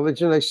Greenwich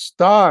Village and I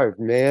starved,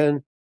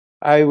 man.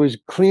 I was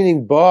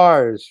cleaning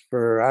bars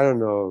for, I don't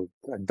know,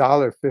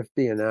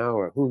 $1.50 an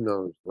hour. Who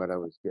knows what I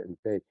was getting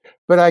paid.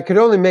 But I could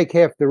only make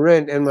half the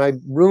rent. And my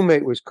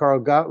roommate was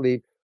Carl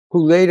Gottlieb,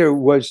 who later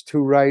was to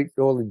write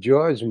all the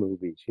Jaws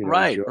movies. You know,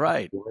 Right, Jaws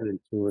right. 1 and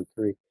 2 and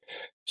 3.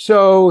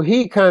 So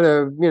he kind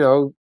of, you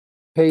know,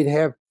 paid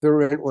half the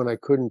rent when I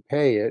couldn't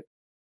pay it.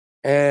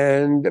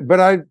 But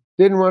I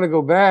didn't want to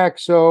go back.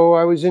 So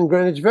I was in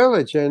Greenwich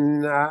Village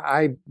and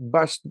I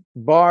bussed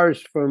bars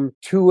from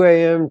 2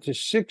 a.m. to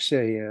 6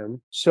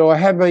 a.m. So I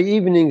had my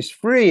evenings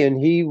free,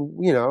 and he,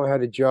 you know,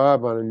 had a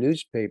job on a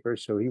newspaper.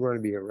 So he wanted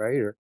to be a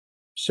writer.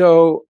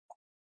 So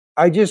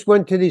I just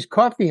went to these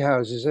coffee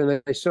houses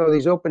and I saw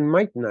these open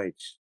mic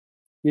nights.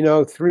 You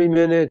know, 3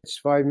 minutes,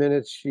 5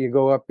 minutes, you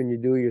go up and you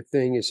do your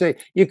thing. You say,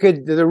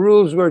 the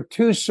rules were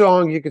 2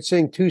 songs. You could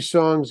sing 2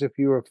 songs if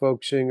you were a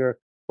folk singer,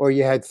 or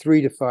you had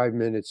 3 to 5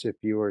 minutes if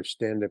you were a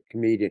stand-up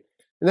comedian.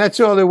 And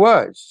that's all there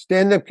was,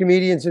 stand-up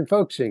comedians and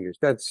folk singers.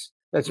 That's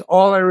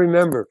all I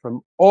remember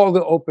from all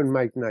the open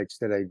mic nights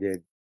that I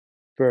did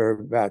for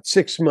about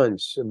 6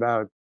 months,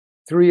 about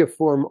 3 or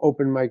 4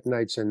 open mic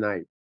nights a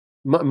night.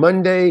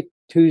 Monday,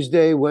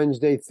 Tuesday,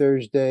 Wednesday,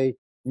 Thursday,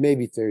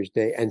 maybe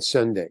Thursday, and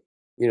Sunday.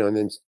 You know, and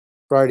then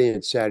Friday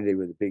and Saturday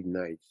were the big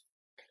nights.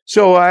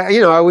 So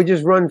I would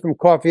just run from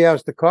coffee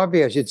house to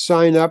coffee house. You'd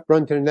sign up,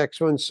 run to the next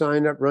one,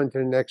 sign up, run to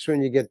the next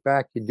one. You get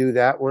back, you do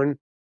that one.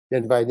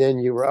 Then by then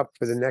you were up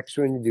for the next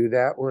one, you do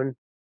that one.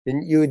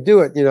 And you would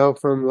do it, you know,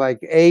 from like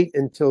 8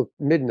 until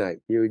midnight.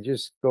 You would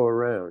just go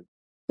around.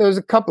 There was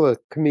a couple of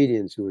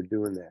comedians who were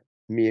doing that,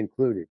 me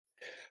included.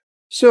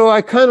 So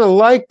I kind of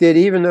liked it,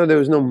 even though there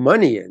was no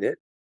money in it.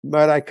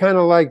 But I kind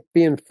of liked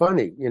being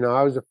funny. You know,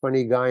 I was a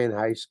funny guy in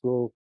high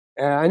school.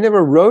 I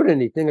never wrote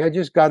anything. I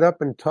just got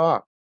up and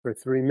talked for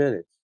 3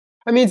 minutes.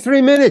 I mean,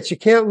 3 minutes, you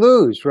can't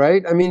lose,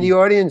 right? I mean, the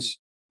audience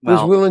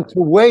was willing to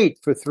wait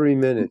for 3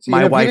 minutes.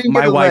 My wife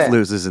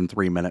loses in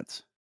 3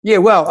 minutes. Yeah,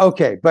 well,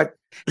 okay, but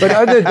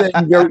other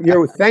than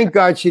your thank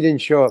God she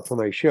didn't show up for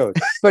my shows.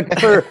 But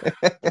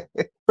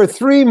for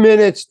 3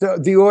 minutes,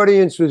 the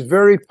audience was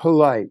very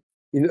polite.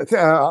 You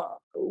know,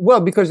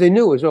 well, because they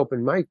knew it was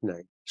open mic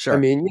night. Sure. I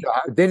mean, you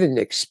know, they didn't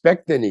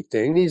expect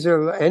anything.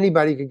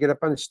 Anybody could get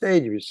up on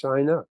stage if you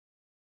sign up.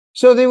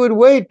 So they would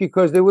wait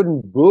because they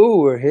wouldn't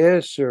boo or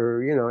hiss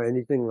or, you know,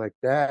 anything like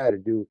that,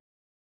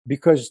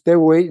 because they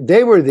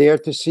were there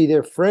to see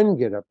their friend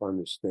get up on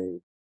the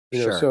stage. You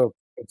know, Sure. so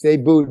if they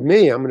booed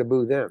me, I'm going to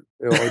boo them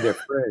or their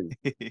friend.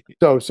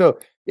 So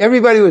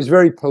everybody was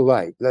very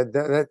polite.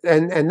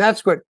 And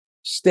that's what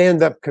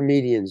stand-up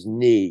comedians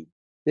need.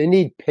 They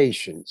need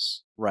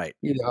patience. Right.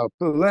 You know,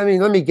 let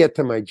me get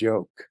to my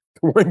joke.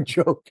 One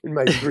joke in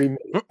my 3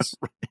 minutes.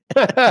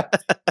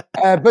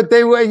 But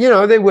they were, you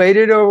know, they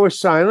waited or were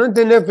silent,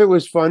 and if it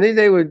was funny,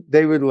 they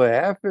would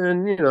laugh,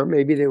 and you know,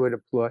 maybe they would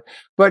applaud.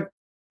 But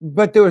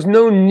there was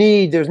no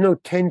need, there's no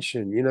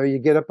tension. You know, you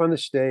get up on the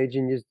stage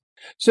and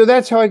so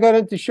that's how I got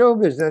into show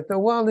business. I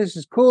thought, wow, this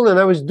is cool, and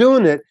I was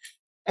doing it,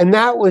 and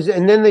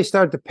then they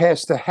started to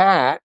pass the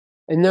hat,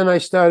 and then I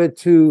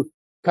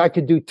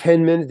could do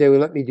 10 minutes. They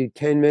would let me do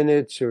 10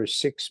 minutes or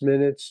 6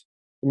 minutes.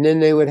 And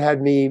then they would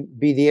have me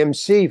be the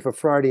MC for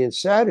Friday and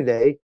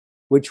Saturday,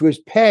 which was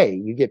pay.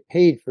 You get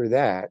paid for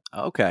that.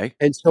 Okay.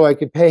 And so I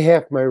could pay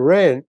half my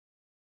rent.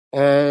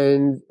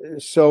 And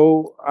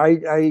so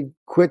I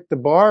quit the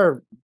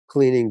bar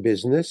cleaning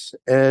business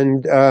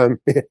and I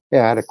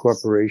had a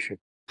corporation.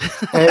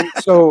 And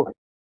so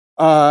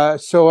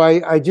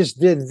I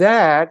just did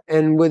that.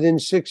 And within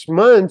 6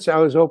 months, I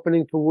was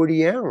opening for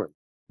Woody Allen.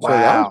 So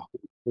that was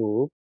pretty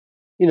cool.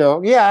 You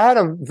know, yeah, I had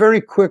a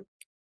very quick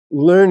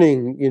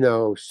learning, you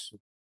know,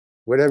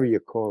 whatever you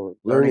call it,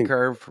 Learning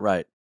curve,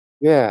 right?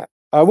 Yeah.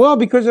 Well,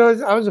 because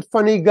I was a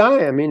funny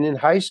guy. I mean, in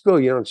high school,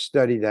 you don't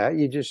study that.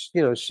 You just,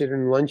 you know, sit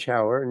in lunch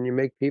hour and you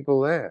make people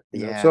laugh.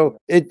 You know? So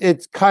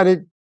it's kind of,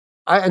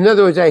 in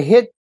other words, I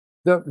hit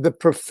the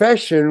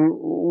profession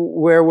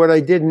where what I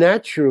did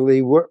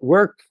naturally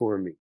worked for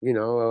me, you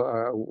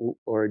know,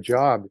 or a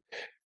job.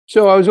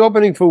 So I was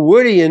opening for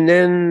Woody, and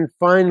then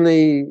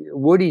finally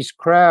Woody's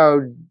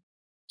crowd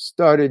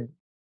started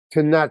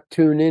to not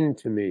tune in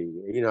to me.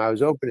 You know, I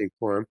was opening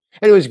for him,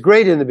 and it was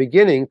great in the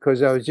beginning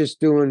because I was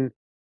just doing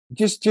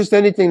just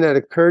anything that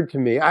occurred to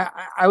me.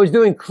 I was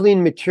doing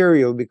clean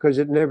material because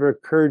it never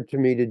occurred to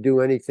me to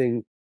do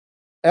anything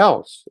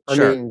else.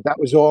 Sure. I mean, that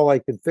was all I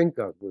could think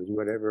of, was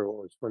whatever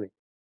was funny.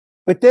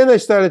 But then I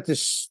started to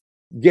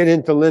get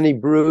into Lenny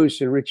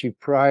Bruce and Richie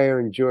Pryor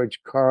and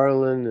George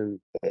Carlin,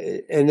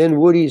 and then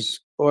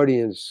Woody's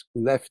audience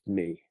left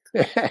me.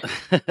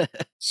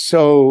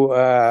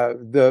 So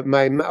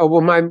my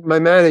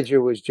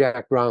manager was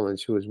Jack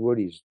Rollins, who was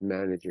Woody's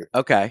manager.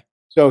 Okay.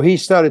 So he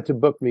started to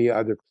book me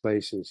other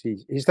places.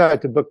 He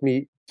started to book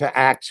me to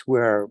acts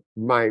where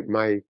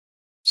my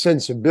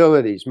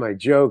sensibilities, my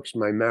jokes,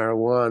 my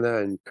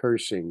marijuana and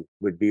cursing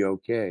would be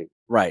okay.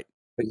 Right.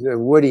 But,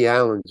 Woody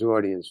Allen's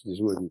audience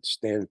just wouldn't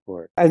stand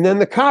for it. And then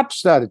the cops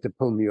started to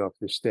pull me off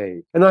the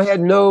stage, and I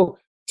had no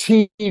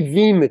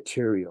TV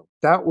material.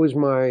 That was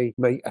my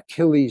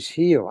Achilles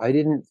heel. I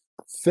didn't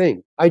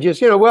think. I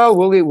just,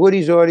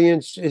 Woody's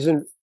audience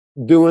isn't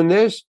doing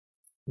this.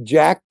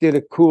 Jack did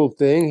a cool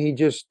thing. He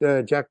just,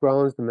 Jack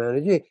Rollins, the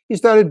manager, he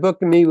started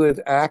booking me with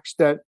acts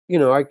that,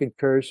 I could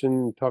curse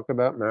and talk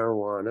about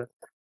marijuana,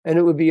 and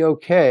it would be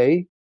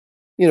okay.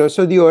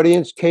 So the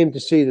audience came to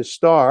see the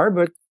star,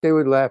 but they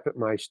would laugh at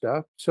my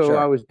stuff. So Sure.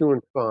 I was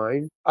doing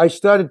fine. I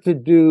started to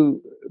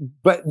do,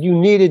 but you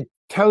needed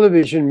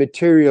television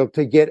material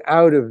to get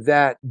out of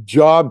that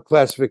job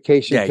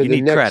classification to you the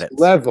need next credits.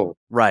 level.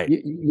 Right.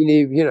 You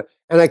need,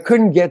 and I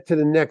couldn't get to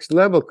the next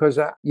level because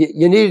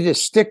you needed to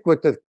stick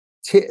with the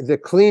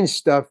clean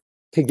stuff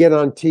to get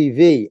on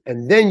TV,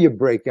 and then you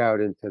break out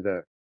into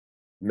the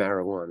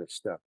marijuana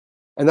stuff.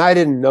 And I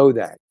didn't know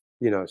that,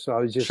 so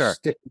I was just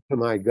sticking to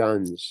my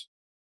guns.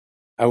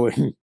 I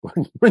wouldn't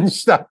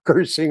stop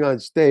cursing on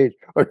stage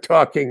or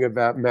talking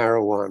about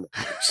marijuana.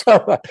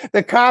 So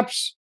the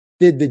cops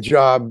did the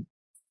job.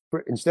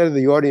 Instead of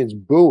the audience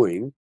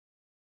booing,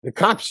 the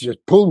cops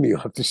just pulled me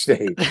off the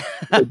stage,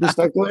 just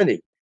like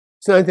Lenny.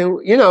 So I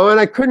think, and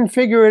I couldn't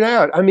figure it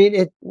out. I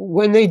mean,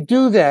 when they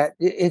do that,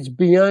 it's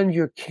beyond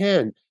your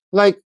ken.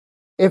 Like,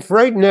 if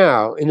right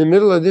now, in the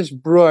middle of this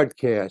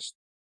broadcast,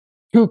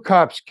 2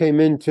 cops came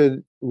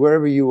into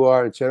wherever you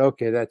are and said,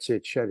 okay, that's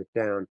it, shut it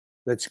down,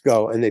 let's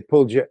go, and they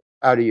pulled you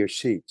out of your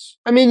seats,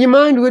 I mean, your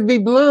mind would be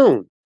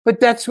blown.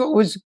 But that's what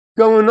was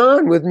going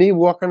on with me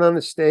walking on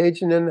the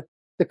stage, and then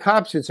the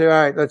cops would say, all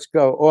right, let's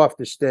go off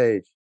the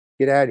stage,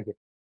 get out of here.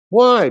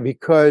 Why?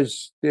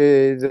 Because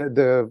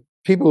the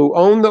people who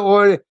own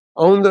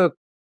the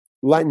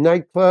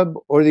nightclub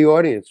or the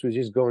audience was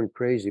just going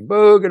crazy.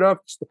 Boo, get off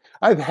the stage.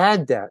 I've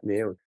had that,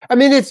 man. I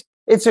mean,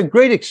 it's a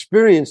great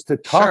experience to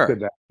talk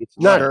about. It's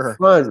not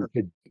fun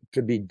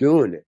to be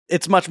doing it.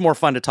 It's much more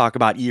fun to talk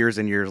about years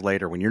and years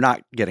later when you're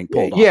not getting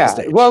pulled off the Yeah,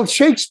 stage. well,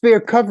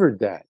 Shakespeare covered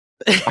that.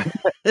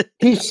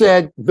 He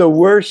said, the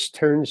worst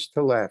turns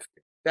to laughter.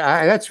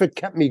 That's what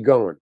kept me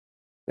going.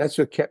 I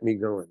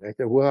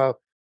said, well,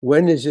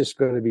 when is this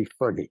going to be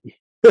funny?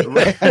 Come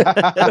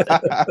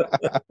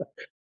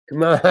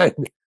on,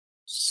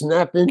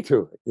 snap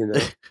into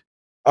it,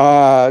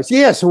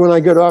 So when I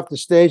got off the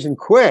stage and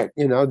quit,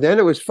 then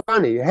it was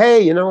funny.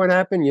 Hey, you know what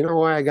happened? You know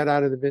why I got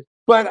out of the bit?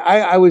 But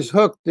I was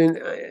hooked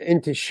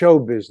into show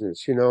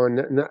business,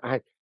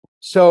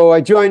 so I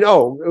joined.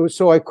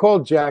 So I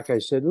called Jack. I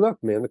said, look,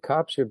 man, the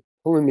cops are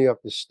pulling me off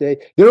the stage.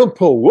 You don't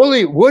pull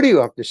Woody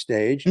off the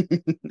stage.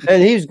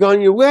 And he's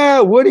going,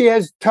 well, Woody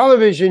has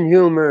television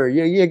humor.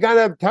 You got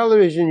to have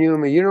television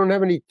humor. You don't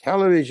have any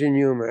television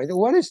humor. I said,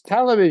 what is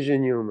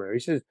television humor? He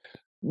says,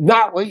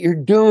 not what you're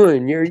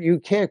doing. You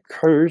can't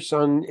curse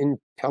in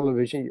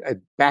television.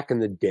 Back in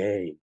the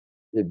day,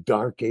 the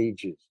dark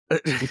ages,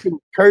 you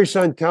couldn't curse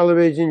on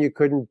television. You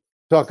couldn't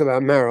talk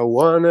about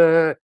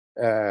marijuana.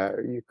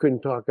 You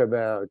couldn't talk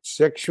about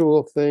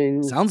sexual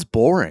things. Sounds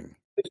boring.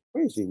 It's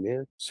crazy,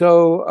 man.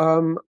 So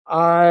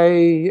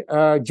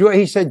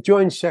he said,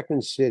 join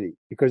Second City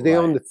because they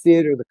own the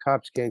theater. The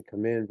cops can't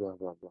come in, blah,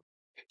 blah, blah.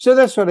 So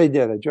that's what I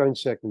did. I joined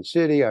Second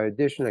City. I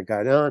auditioned. I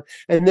got on.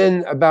 And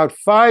then about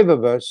 5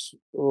 of us,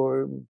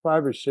 or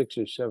 5 or 6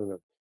 or 7 of us,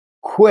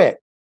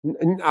 quit.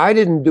 And I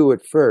didn't do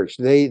it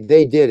first. They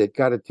did it,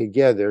 got it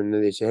together. And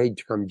then they said, hey,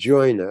 come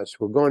join us.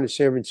 We're going to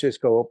San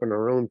Francisco, open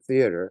our own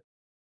theater.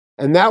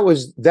 And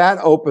that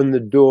opened the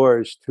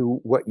doors to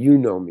what you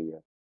know me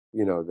as.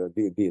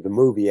 The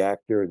movie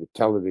actor, the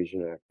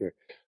television actor.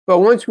 But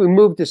once we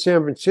moved to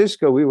San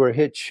Francisco, we were a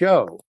hit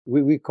show.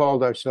 We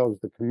called ourselves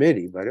The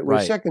Committee, but it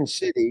was Second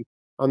City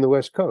on the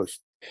West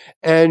Coast.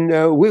 And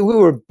we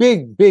were a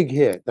big, big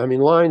hit. I mean,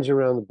 lines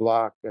around the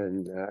block.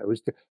 And it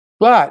was.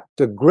 But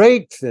the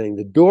great thing,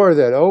 the door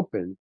that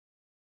opened,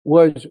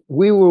 was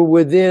we were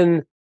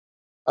within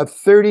a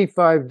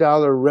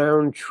 $35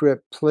 round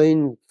trip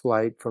plane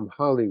flight from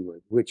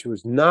Hollywood, which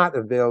was not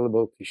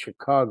available to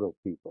Chicago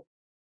people.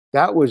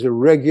 That was a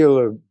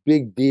regular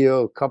big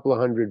deal, a couple of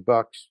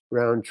 $100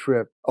 round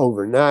trip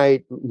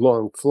overnight,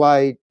 long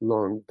flight,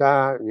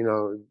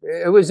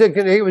 it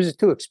was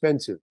too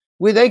expensive.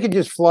 They could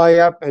just fly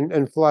up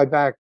and fly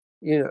back,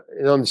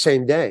 on the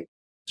same day.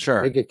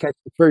 Sure. They could catch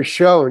the first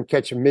show and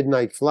catch a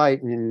midnight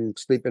flight and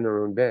sleep in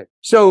their own bed.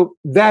 So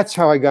that's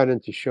how I got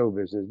into show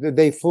business.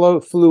 They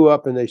flew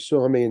up and they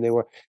saw me, and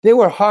they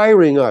were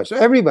hiring us,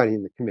 everybody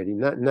in the committee,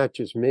 not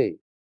just me.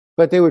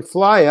 But they would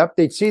fly up,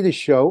 they'd see the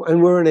show,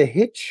 and we're in a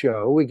hit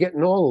show. We're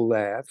getting all the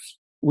laughs.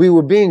 We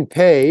were being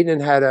paid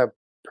and had a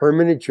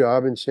permanent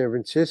job in San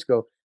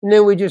Francisco. And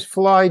then we just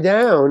fly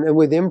down, and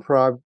with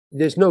improv,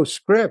 there's no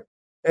script.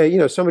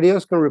 Somebody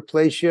else can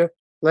replace you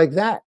like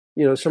that.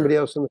 Somebody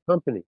else in the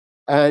company.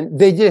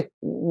 And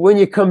when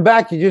you come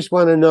back, you just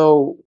want to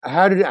know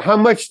how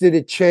much did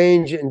it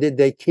change, and did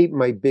they keep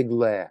my big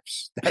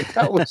laughs?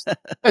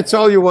 That's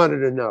all you wanted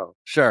to know.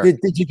 Sure.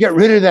 Did you get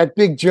rid of that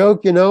big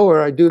joke,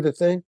 where I do the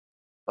thing?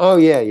 Oh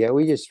yeah,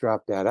 we just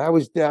dropped that. I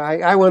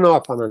went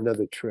off on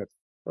another trip.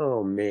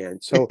 Oh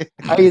man. So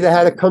I either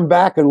had to come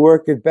back and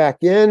work it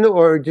back in,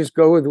 or just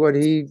go with what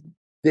he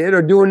did,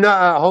 or do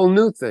a whole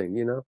new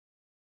thing,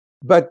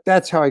 But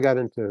that's how I got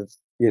into,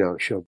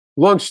 show.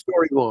 Long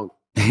story long.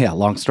 Yeah,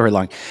 long story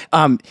long.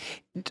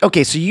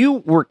 Okay, so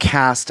you were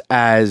cast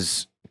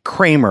as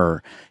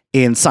Kramer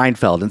in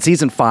Seinfeld in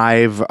season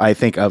 5, I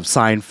think, of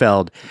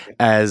Seinfeld,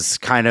 as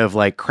kind of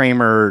like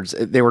Kramer's.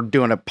 They were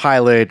doing a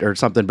pilot or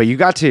something, but you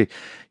got to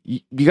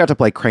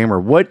play Kramer.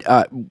 What?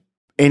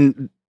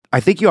 And I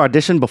think you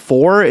auditioned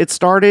before it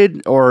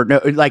started, or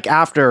no, like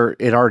after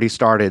it already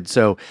started.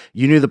 So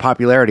you knew the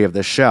popularity of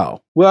this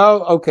show.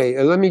 Well,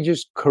 okay. Let me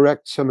just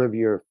correct some of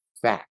your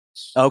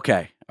facts.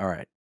 Okay, all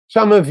right.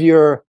 Some of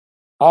your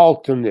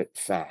alternate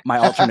facts. My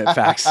alternate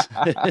facts.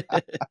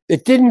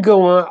 It didn't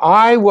go on.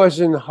 I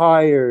wasn't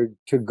hired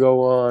to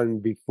go on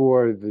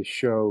before the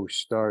show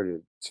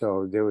started.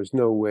 So there was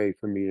no way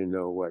for me to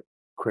know what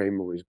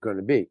Kramer was going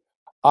to be.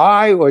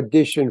 I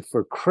auditioned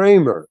for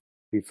Kramer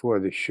before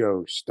the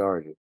show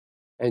started.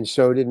 And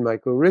so did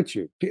Michael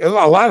Richards. A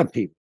lot of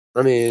people.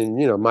 I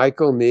mean,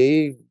 Michael,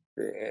 me,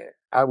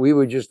 we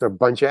were just a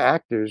bunch of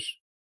actors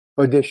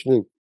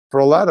auditioning for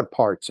a lot of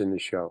parts in the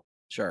show.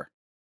 Sure.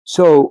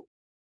 So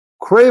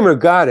Kramer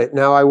got it.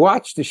 Now, I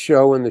watched the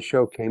show when the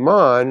show came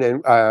on,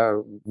 and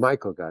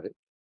Michael got it.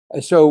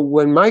 And so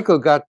when Michael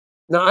got,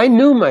 now I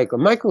knew Michael.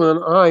 Michael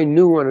and I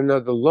knew one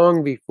another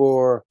long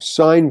before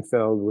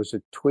Seinfeld was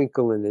a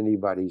twinkle in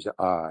anybody's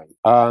eye.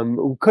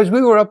 Because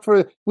we were up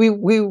for, we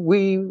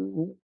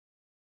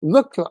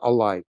looked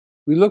alike.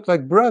 We looked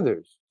like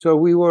brothers. So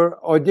we were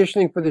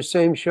auditioning for the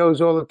same shows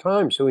all the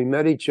time. So we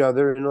met each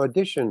other in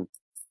audition.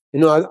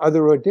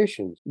 Other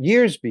auditions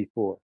years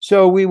before.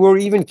 So we were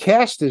even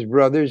cast as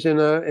brothers in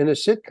a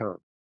sitcom.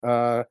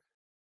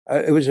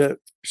 It was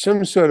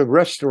some sort of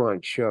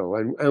restaurant show,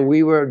 and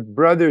we were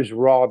brothers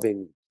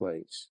robbing the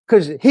place,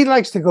 because he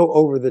likes to go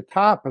over the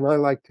top and I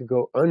like to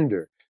go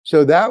under.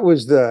 So that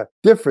was the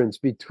difference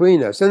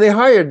between us. And they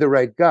hired the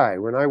right guy.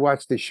 When I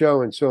watched the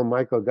show and saw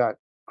Michael got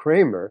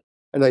Kramer,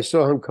 and I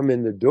saw him come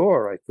in the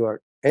door, I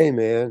thought, hey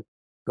man,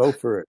 go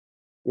for it,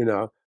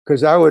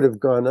 because I would have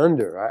gone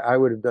under. I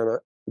would have done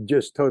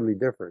just totally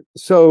different.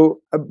 So,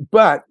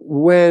 but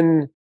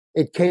when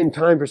it came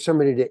time for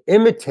somebody to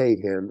imitate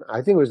him,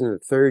 I think it was in the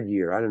third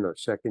year, I don't know,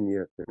 second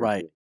year.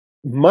 Right.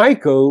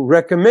 Michael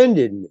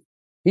recommended me.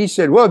 He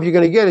said, well, if you're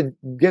going to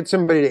get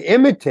somebody to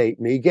imitate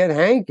me, get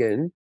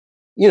Hankin.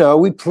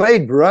 We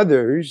played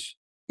brothers.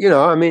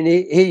 I mean,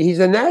 he's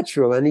a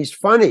natural and he's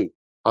funny.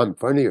 I'm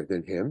funnier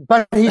than him,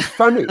 but he's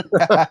funny.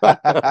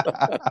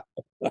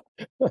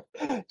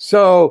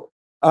 So,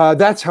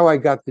 that's how I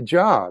got the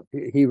job.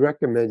 He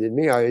recommended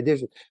me. I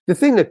auditioned. The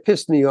thing that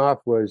pissed me off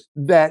was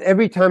that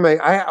every time I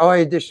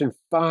auditioned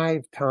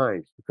 5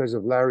 times because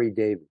of Larry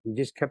David.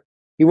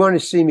 He wanted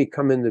to see me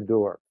come in the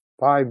door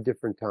 5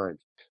 different times.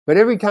 But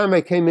every time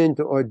I came in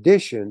to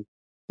audition,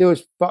 there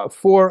was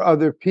 4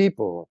 other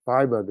people,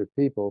 5 other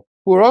people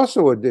who were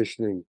also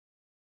auditioning.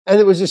 And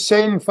it was the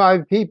same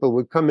 5 people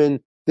would come in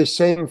the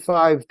same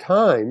 5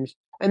 times,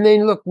 and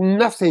they looked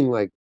nothing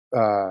like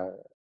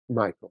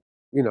Michael.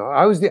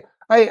 I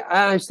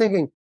was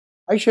thinking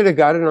I should have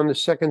got it on the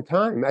second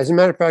time. As a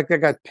matter of fact, I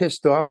got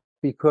pissed off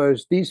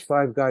because these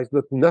 5 guys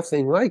looked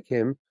nothing like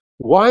him.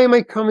 Why am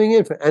I coming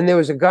in? And there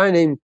was a guy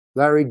named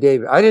Larry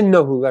David. I didn't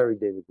know who Larry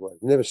David was.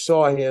 Never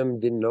saw him,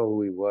 didn't know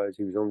who he was.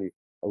 He was only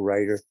a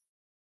writer.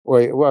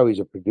 Well, he's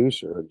a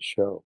producer of the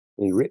show.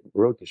 He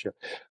wrote the show.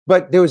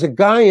 But there was a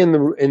guy in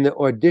the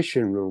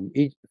audition room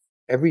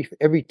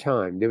every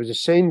time. There was the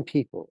same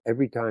people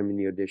every time in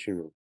the audition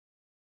room.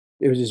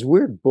 There was this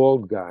weird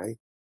bald guy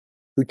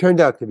who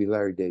turned out to be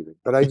Larry David.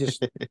 But I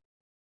just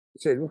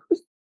said, who's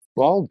this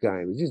bald guy?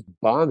 It was just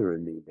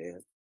bothering me,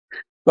 man.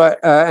 But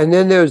and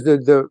then there's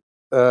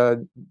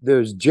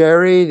there's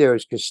Jerry, there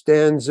was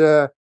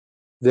Costanza,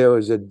 there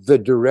was the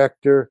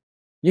director.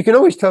 You can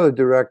always tell the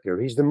director.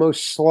 He's the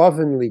most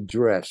slovenly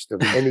dressed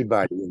of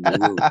anybody in the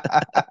room.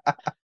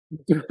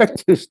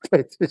 Director's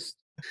just,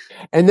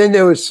 and then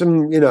there was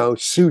some,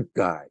 suit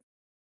guy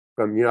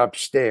from,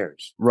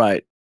 upstairs.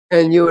 Right.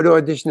 And you would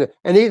audition,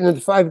 and even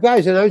the 5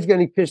 guys, and I was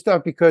getting pissed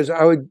off because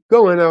I would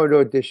go in, I would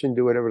audition,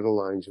 do whatever the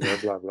lines were,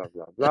 blah, blah,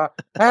 blah, blah.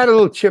 I had a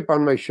little chip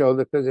on my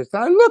shoulder because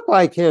I look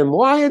like him.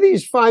 Why are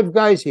these 5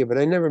 guys here? But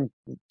I never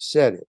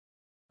said it.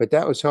 But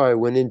that was how I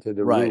went into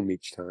the room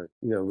each time,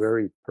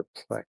 very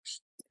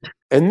perplexed.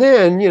 And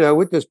then,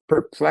 with this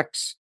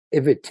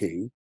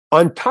perplexivity,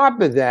 on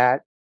top of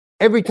that,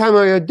 every time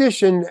I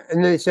audition,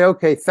 and they say,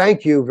 okay,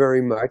 thank you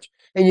very much.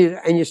 And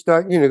you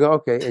start, go,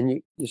 okay,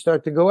 and you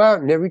start to go out,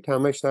 and every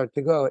time I start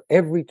to go,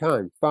 every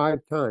time,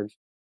 5 times,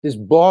 this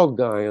bald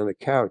guy on the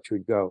couch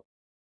would go,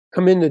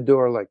 "Come in the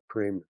door like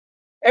Kramer."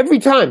 Every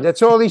time.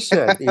 That's all he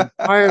said. The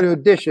entire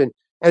audition.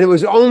 And it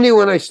was only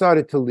when I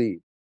started to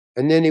leave.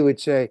 And then he would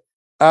say,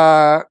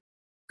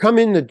 "Come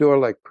in the door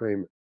like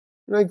Kramer."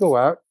 And I'd go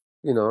out,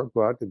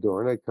 go out the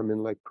door and I'd come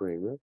in like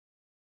Kramer.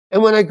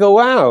 And when I go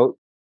out,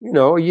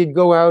 you'd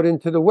go out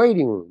into the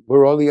waiting room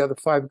where all the other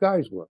 5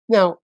 guys were.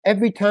 Now,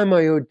 every time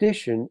I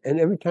auditioned and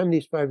every time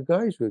these 5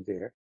 guys were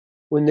there,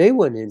 when they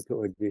went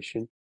into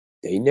audition,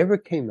 they never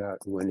came out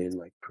and went in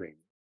like Kramer.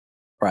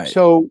 Right.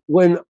 So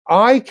when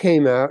I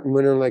came out and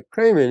went in like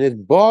Kramer, and this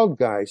bald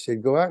guy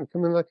said, "Go out and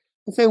come in like,"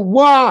 I say,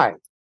 "Why?"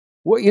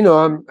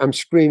 Well, I'm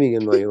screaming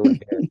in my own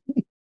head.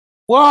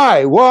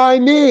 Why? Why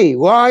me?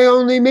 Why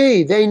only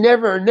me? They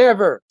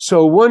never.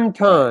 So one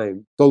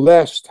time, the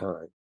last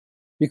time,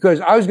 because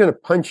I was going to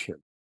punch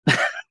him. I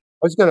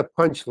was going to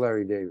punch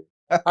Larry David.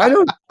 I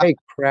don't take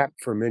crap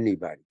from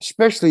anybody,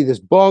 especially this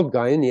bald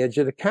guy on the edge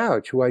of the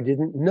couch who I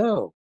didn't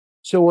know.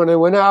 So when I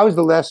went out, I was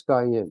the last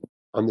guy in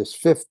on this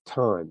 5th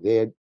time. They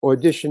had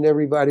auditioned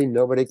everybody.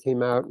 Nobody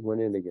came out and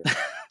went in again.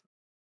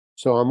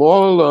 So I'm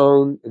all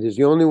alone. There's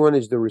the only one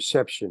is the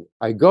reception.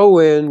 I go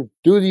in,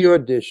 do the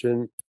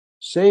audition.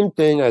 Same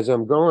thing as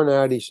I'm going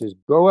out. He says,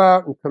 "Go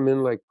out and come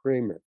in like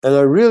Kramer." And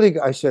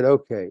I said,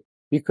 okay,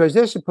 because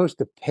they're supposed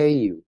to pay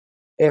you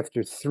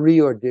after 3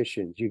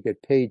 auditions. You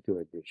get paid to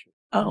audition.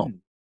 Oh.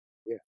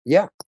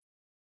 Yeah.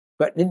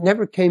 But it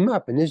never came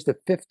up. And this is the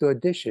 5th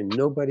audition.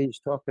 Nobody's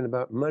talking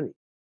about money.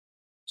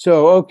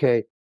 So,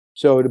 okay.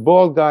 So the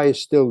bald guy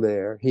is still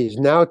there. He's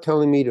now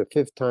telling me the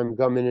 5th time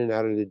come in and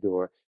out of the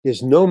door.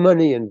 There's no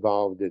money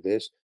involved in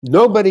this.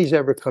 Nobody's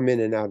ever come in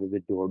and out of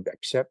the door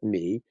except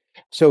me.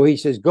 So he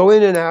says, "Go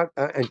in and out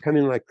and come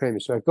in like Kramer."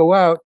 So I go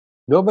out,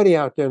 nobody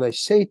out there, and I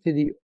say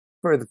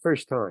for the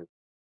first time,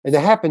 and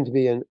there happened to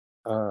be a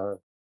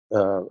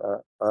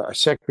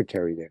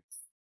secretary there.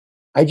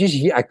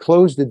 I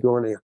closed the door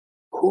and I go,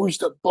 "Who's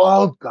the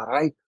bald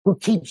guy who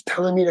keeps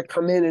telling me to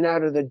come in and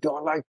out of the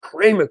door like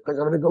Kramer because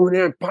I'm going to go in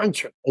there and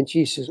punch him?" And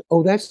she says,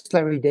 "Oh, that's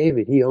Larry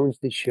David. He owns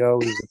the show.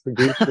 He's a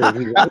producer."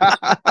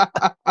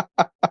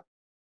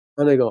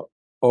 And I go,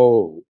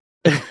 "Oh."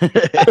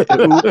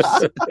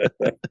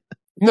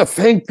 No,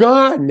 thank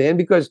God, man,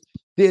 because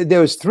there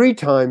was 3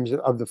 times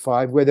of the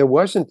 5 where there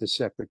wasn't the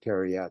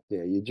secretary out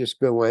there. You just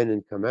go in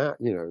and come out,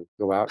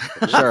 go out. And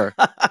come Sure.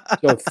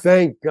 in. So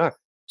thank God.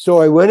 So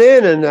I went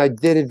in and I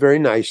did it very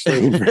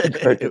nicely.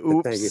 Thank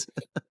you.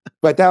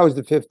 But that was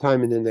the 5th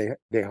time, and then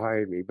they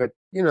hired me. But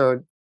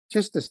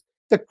just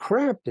the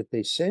crap that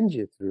they send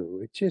you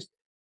through. It's just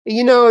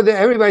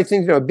everybody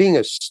thinks being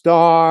a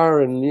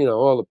star and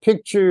all the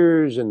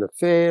pictures and the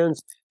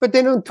fans, but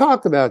they don't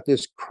talk about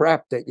this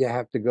crap that you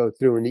have to go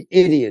through and the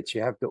idiots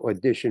you have to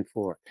audition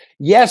for.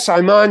 Yes,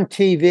 I'm on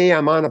TV,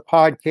 I'm on a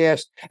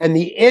podcast, and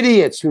the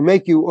idiots who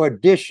make you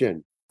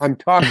audition, I'm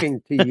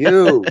talking to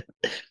you.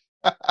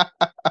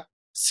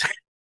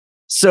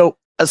 So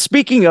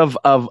speaking of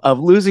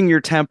losing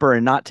your temper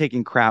and not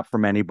taking crap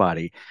from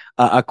anybody,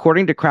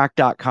 according to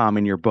crack.com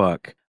in your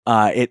book,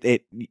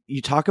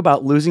 you talk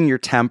about losing your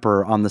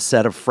temper on the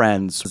set of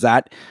Friends. Is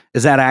that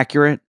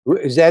accurate?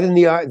 Is that in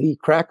the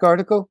Crack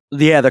article?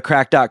 Yeah, the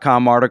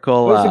crack.com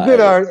article. Well,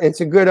 it's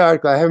a good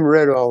article. I haven't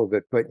read all of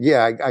it, but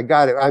yeah, I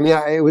got it. I mean,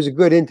 it was a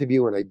good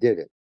interview when I did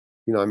it.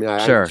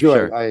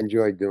 I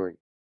enjoyed doing it.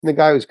 And the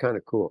guy was kind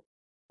of cool.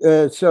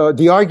 So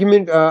the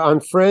argument on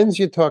Friends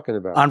you're talking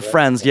about? On right?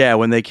 Friends, yeah,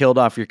 when they killed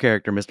off your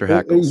character, Mr.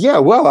 Heckles. Yeah,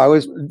 well, I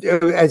was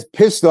as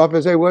pissed off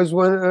as I was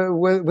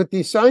with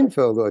the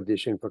Seinfeld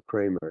audition for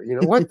Kramer.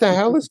 What the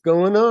hell is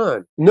going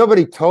on?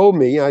 Nobody told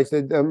me. I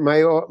said,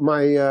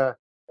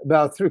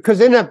 about 3, because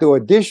they didn't have to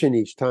audition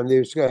each time. They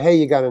would say, "Hey,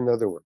 you got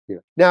another one."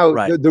 Now,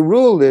 right. the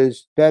rule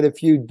is that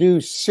if you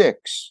do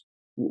 6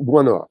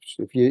 one-offs,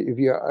 if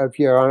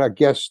you're on a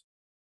guest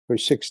for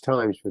 6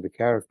 times for the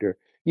character,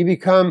 you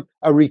become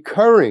a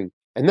recurring,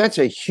 and that's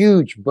a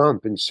huge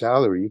bump in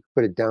salary. You can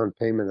put a down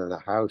payment on a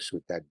house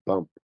with that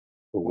bump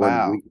for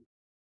 1 week.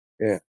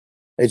 Yeah,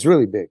 it's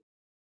really big.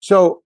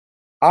 So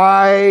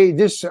I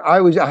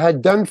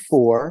had done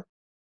 4,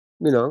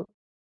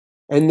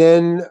 and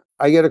then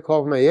I get a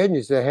call from my agent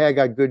and say, "Hey, I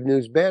got good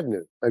news, bad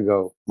news." I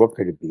go, "What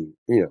could it be?"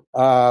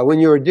 When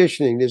you're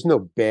auditioning, there's no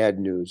bad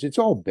news. It's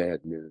all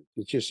bad news.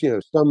 It's just,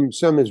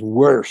 some is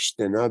worse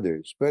than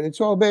others, but it's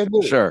all bad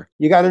news. Sure.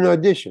 You got an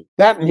audition.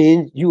 That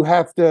means you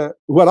have to,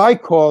 what I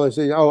call is,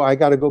 I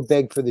got to go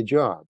beg for the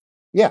job.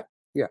 Yeah,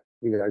 you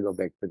got to go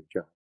beg for the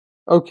job.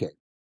 Okay.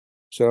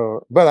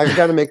 So, but I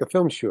got to make a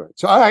film short.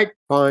 So, all right,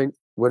 fine,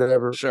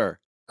 whatever. Sure.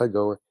 I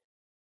go.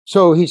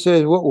 So he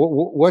says,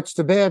 "What's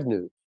the bad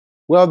news?"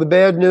 "Well, the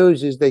bad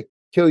news is they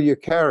kill your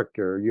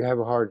character. You have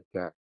a heart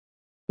attack."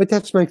 But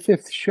that's my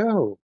 5th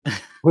show.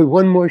 With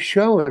one more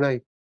show,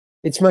 and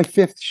it's my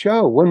 5th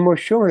show. One more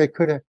show, and I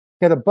could have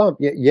got a bump.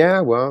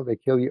 Yeah. Well, they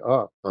kill you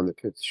off on the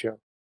 5th show.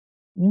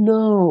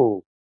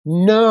 No,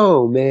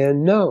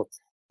 man, no.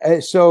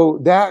 So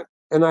that,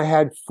 and I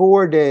had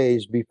 4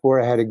 days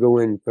before I had to go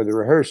in for the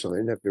rehearsal. I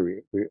didn't have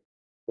to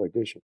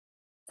audition.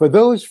 For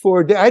those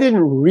 4 days, I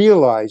didn't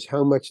realize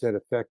how much that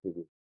affected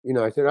me. You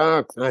know, I said,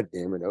 oh, God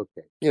damn it.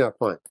 Okay. You know,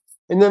 fine.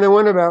 And then I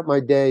went about my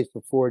days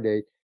for 4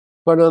 days.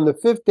 But on the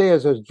 5th day,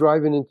 as I was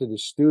driving into the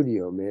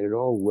studio, man, it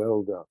all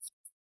welled up.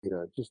 You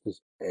know, just this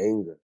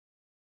anger.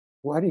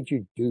 Why did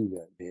you do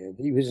that, man?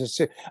 He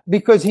was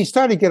because he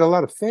started to get a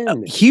lot of fan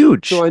mail.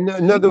 Huge. So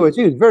in other words,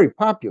 he was very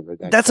popular.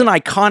 That's an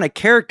iconic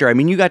character. I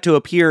mean, you got to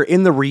appear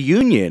in the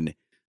reunion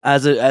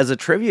as a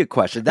trivia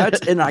question. That's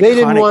an iconic character. They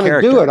didn't want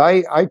to do it.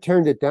 I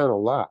turned it down a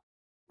lot.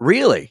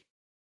 Really?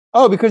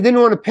 Oh, because they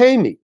didn't want to pay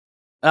me.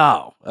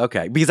 Oh,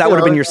 okay. Because that would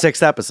have been your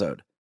 6th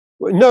episode.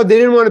 No, they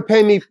didn't want to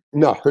pay me.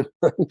 No.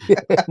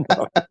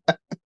 No.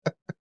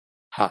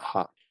 Ha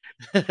ha.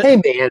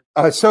 Hey, man.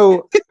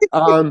 So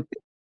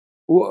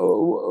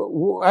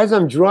as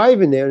I'm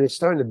driving there, and it's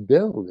starting to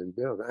build and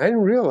build, I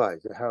didn't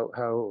realize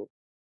how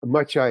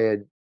much I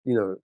had, you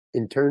know,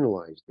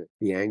 internalized it,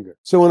 the anger.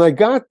 So when I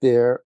got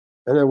there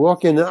and I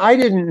walk in, and I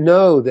didn't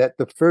know that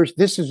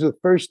this is the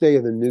first day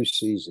of the new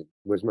season.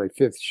 It was my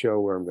 5th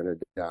show where I'm going to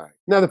die.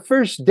 Now, the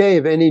first day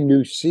of any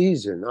new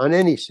season on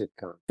any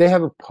sitcom, they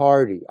have a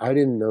party. I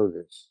didn't know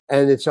this.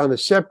 And it's on a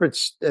separate,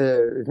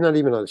 it's not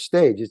even on a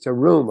stage. It's a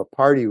room, a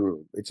party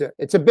room.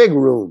 It's a big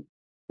room.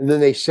 And then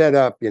they set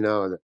up, you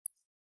know, the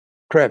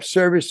craft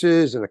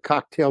services and the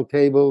cocktail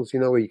tables, you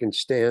know, where you can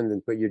stand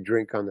and put your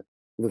drink on the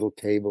little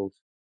tables.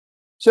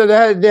 So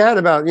they had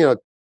about, you know,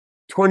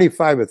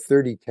 25 or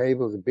 30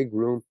 tables, a big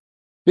room,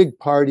 big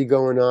party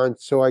going on.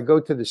 So I go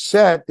to the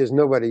set. There's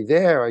nobody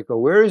there. I go,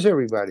 where is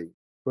everybody?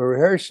 We're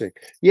rehearsing.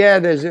 Yeah,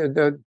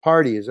 the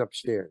party is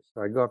upstairs.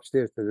 So I go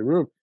upstairs to the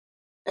room.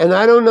 And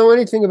I don't know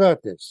anything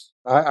about this.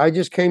 I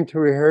just came to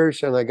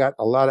rehearse, and I got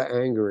a lot of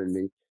anger in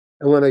me.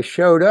 And when I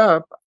showed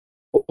up,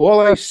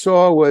 all I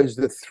saw was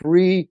the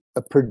 3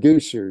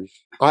 producers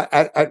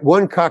at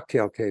one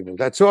cocktail table.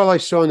 That's all I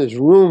saw in this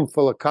room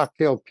full of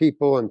cocktail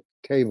people and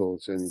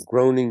tables and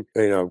groaning,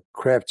 you know,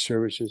 craft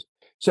services.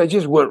 So I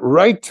just went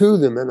right to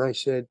them, and I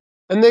said,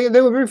 and they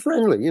were very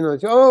friendly, you know.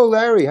 Said, oh,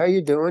 Larry, how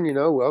you doing? You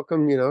know,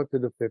 welcome, you know, to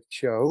the 5th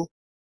show.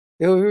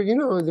 They were, you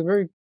know, they're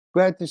very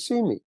glad to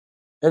see me.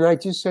 And I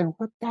just said,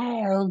 what the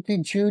hell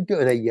did you do?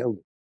 And I yelled.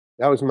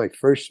 That was my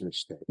first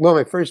mistake. Well,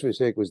 my first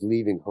mistake was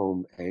leaving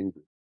home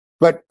angry.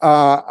 But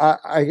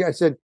I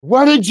said,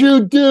 what did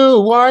you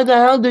do? Why the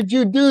hell did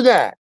you do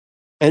that?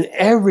 And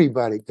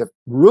everybody, the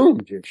room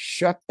just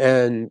shut,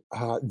 and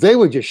they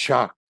were just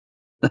shocked.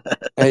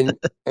 and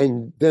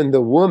then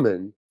the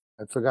woman,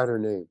 I forgot her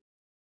name,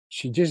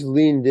 she just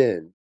leaned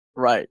in.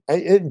 Right.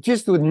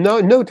 Just with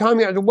no time.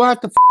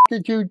 What the f***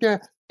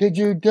 did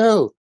you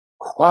do?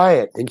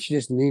 Quiet. And she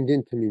just leaned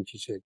into me and she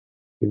said,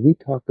 can we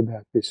talk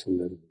about this a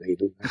little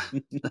later?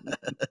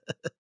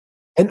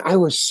 And I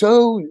was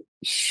so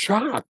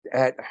shocked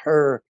at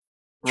her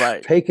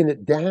taking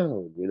it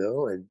down, you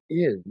know, and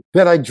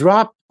that I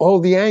dropped all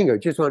the anger.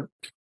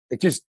 It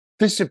just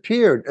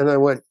disappeared. And I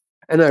went,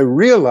 and I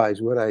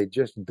realized what I had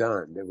just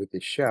done with the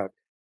shout.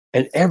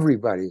 And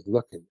everybody's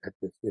looking at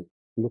this,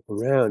 look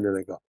around, and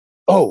I go,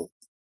 oh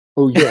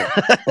yeah,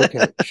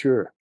 okay,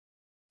 sure.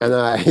 And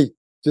I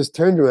just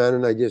turned around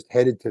and I just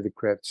headed to the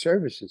craft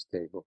services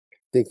table,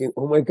 thinking,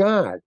 oh my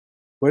God,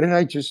 what did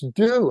I just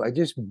do? I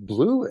just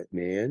blew it,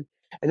 man.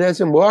 And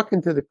as I'm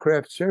walking to the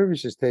craft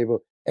services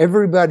table,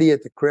 everybody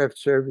at the craft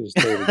services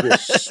table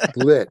just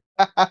split.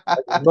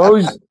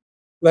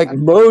 Like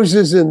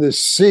Moses in the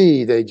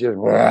sea, they just,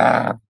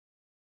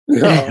 you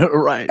know?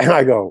 Right. And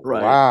I go,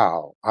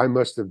 wow, I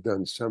must have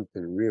done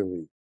something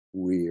really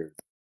weird.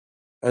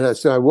 And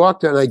so I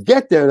walked and I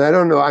get there, and I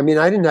don't know. I mean,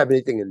 I didn't have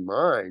anything in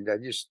mind. I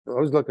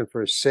was looking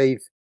for a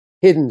safe,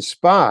 hidden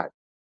spot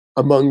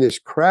among this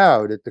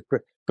crowd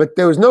but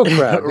there was no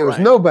crowd. There was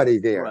nobody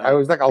there. I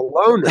was like a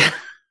loner.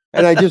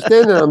 And I just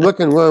stand there, I'm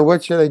looking, well,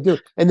 what should I do?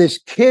 And this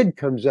kid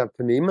comes up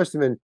to me. He must have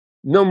been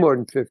no more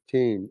than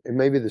 15, and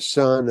maybe the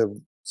son of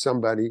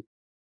somebody.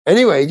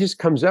 Anyway, he just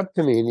comes up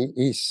to me, and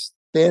he's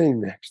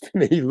standing next to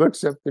me. He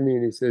looks up to me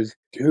and he says,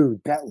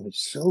 dude, that was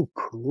so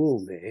cool,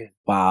 man.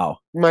 Wow.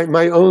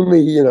 My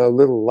only, you know,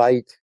 little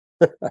light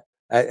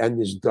and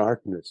this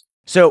darkness.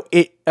 So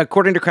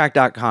according to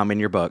crack.com in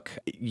your book,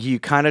 you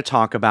kind of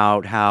talk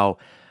about how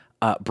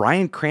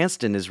Bryan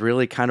Cranston is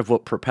really kind of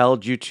what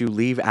propelled you to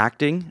leave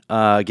acting,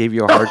 gave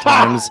you a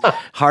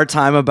hard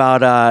time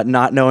about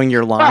not knowing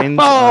your lines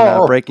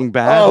on Breaking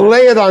Bad. Oh,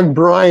 lay it on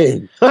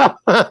Bryan.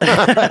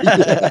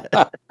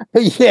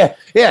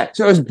 Yeah.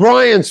 So it's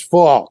Bryan's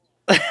fault.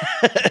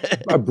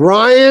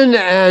 Bryan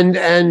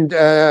and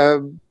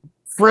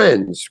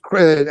friends.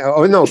 Mr.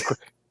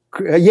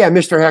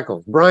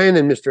 Heckles. Bryan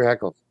and Mr.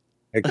 Heckles.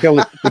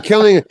 The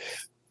killing.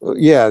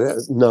 Yeah,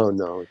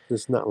 no,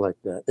 it's not like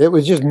that. It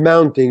was just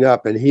mounting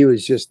up, and he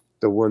was just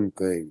the one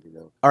thing, you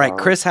know. All right,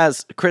 Chris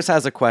has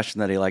a question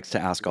that he likes to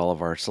ask all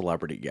of our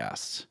celebrity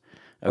guests.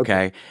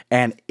 Okay.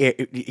 And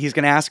he's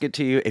going to ask it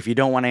to you. If you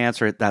don't want to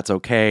answer it, that's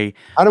okay.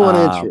 I don't want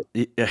to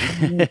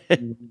answer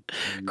it.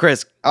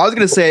 Chris, I was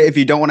going to say, if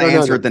you don't want to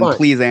answer it, then fine,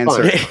 please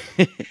answer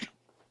it.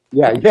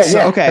 Yeah.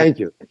 Okay. Thank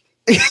you.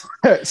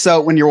 So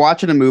when you're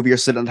watching a movie, you're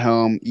sitting at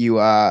home,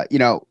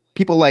 people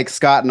people like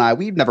Scott and I,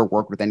 we've never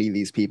worked with any of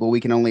these people. We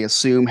can only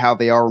assume how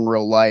they are in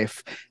real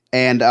life.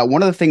 And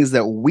one of the things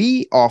that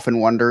we often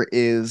wonder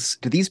is,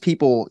 do these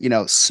people,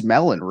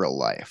 smell in real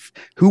life?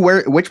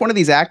 Which one of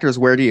these actors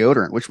wear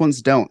deodorant? Which ones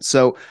don't?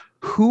 So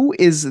who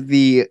is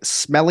the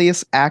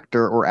smelliest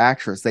actor or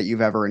actress that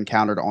you've ever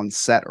encountered on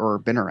set or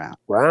been around?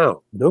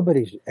 Wow.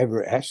 Nobody's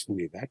ever asked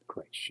me that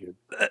question.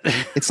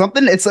 It's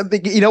something,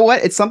 you know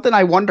what? It's something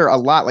I wonder a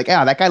lot. Like,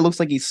 that guy looks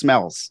like he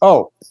smells.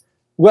 Oh,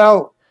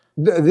 well,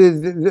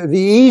 the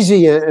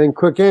easy and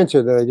quick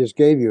answer that I just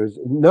gave you is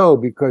no,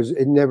 because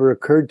it never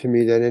occurred to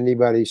me that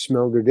anybody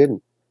smelled or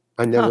didn't.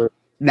 I never. Huh.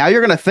 Now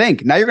you're gonna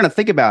think. Now you're gonna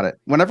think about it.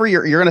 Whenever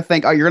you're gonna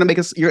think, you're gonna make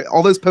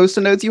all those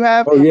post-it notes you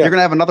have. Oh, yeah. You're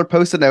gonna have another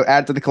post-it note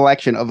added to the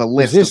collection of a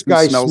list Does this of who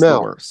guy smells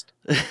smell? the worst.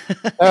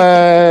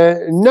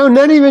 No,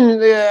 not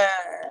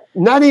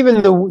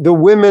even the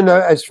women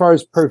as far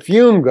as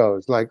perfume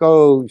goes. Like,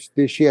 oh,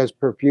 she has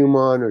perfume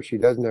on or she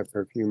doesn't have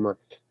perfume on.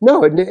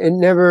 No, it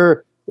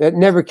never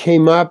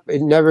came up.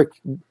 It never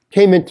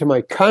came into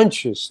my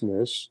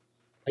consciousness,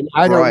 and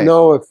I don't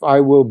know if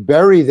I will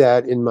bury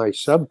that in my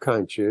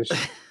subconscious.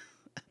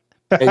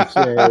 And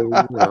say,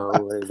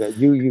 that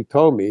you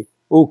told me,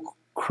 oh,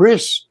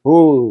 Chris,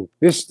 oh,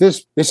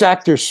 this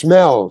actor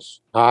smells.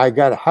 How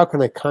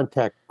can I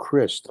contact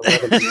Chris? To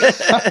let him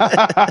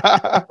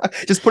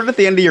Just put it at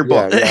the end of your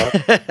book.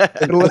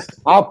 Yeah.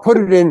 I'll put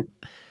it in,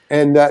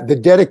 and the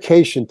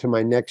dedication to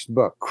my next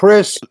book.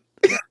 Chris,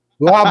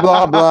 blah,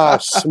 blah, blah,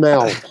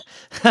 smells.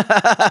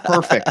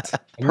 Perfect.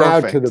 Now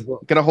to the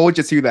book. Gonna hold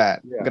you to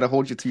that. Yeah. Gonna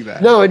hold you to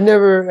that. No, it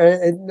never,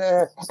 and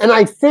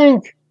I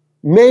think,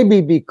 maybe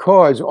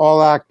because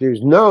all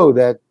actors know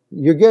that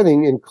you're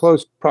getting in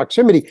close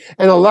proximity.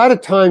 And a lot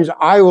of times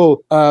I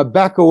will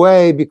back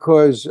away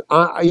because,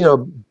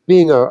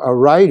 being a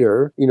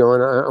writer, and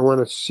I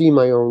want to see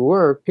my own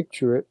work,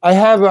 picture it.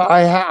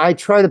 I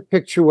try to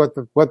picture what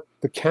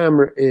the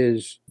camera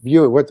is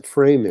viewing, what the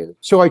frame is.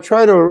 So I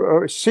try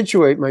to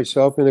situate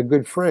myself in a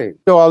good frame.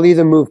 So I'll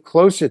either move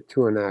closer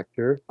to an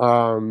actor,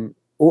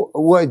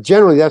 well,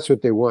 generally, that's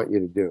what they want you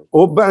to do.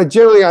 But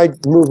generally, I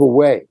move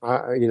away.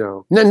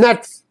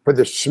 Not for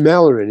the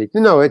smell or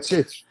anything. No, it's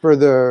for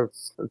the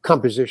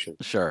composition.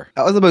 Sure.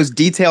 That was the most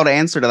detailed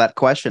answer to that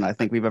question I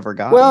think we've ever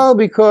gotten. Well,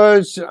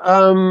 because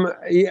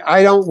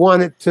I don't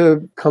want it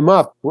to come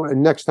up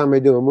next time I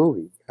do a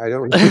movie. I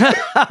don't. So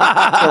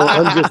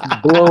I'm just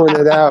blowing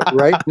it out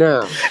right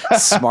now.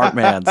 Smart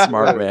man.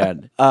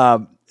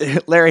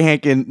 Larry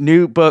Hankin,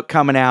 new book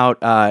coming out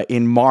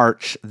in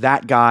March.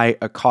 That Guy,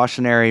 a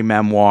cautionary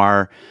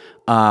memoir.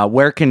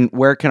 Where can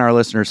our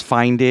listeners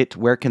find it?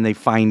 Where can they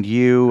find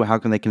you? How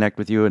can they connect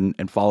with you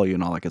and follow you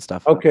and all that good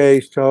stuff?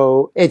 Okay,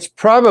 so it's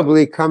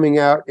probably coming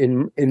out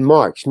in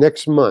March,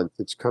 next month.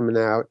 It's coming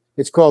out.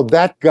 It's called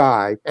That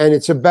Guy, and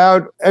it's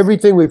about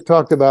everything we've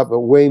talked about, but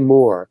way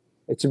more.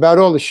 It's about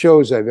all the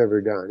shows I've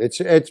ever done.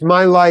 It's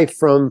my life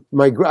from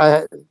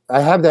I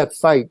have that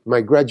fight,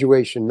 my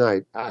graduation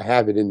night. I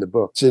have it in the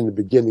book. It's in the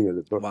beginning of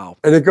the book. Wow.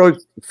 And it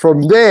goes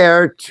from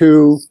there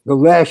to the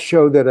last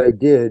show that I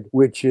did,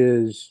 which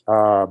is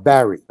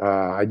Barry.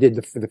 I did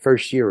the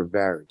first year of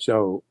Barry.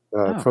 So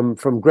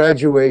from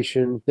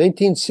graduation,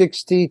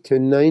 1960 to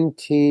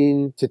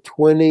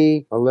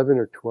 2011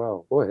 or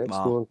 12. Boy, that's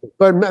long.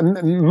 But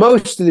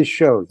most of the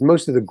shows,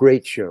 most of the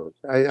great shows,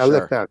 I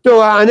left out.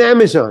 So on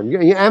Amazon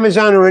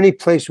or any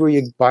place where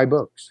you buy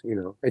books,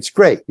 it's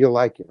great. You'll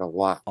like it a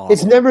lot. Awesome.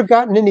 It's never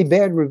gotten any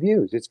bad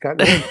reviews. It's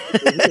gotten any bad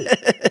reviews.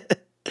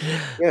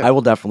 Yeah. I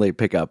will definitely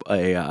pick up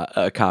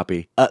a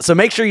copy. So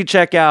make sure you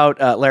check out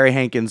Larry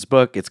Hankin's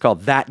book. It's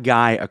called That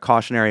Guy, a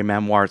Cautionary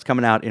Memoir. It's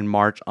coming out in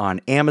March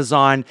on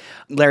Amazon.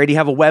 Larry, do you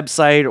have a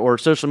website or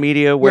social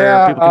media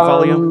where people can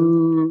follow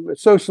you?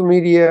 Social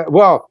media.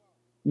 Well,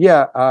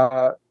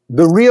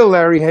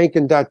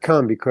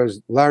 TheRealLarryHankin.com, because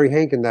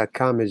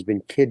LarryHankin.com has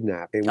been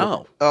kidnapped.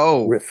 For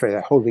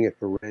holding it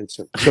for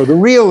ransom. So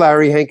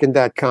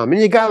TheRealLarryHankin.com. And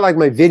you got like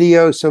my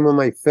videos, some of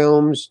my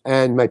films,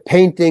 and my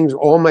paintings.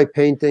 All my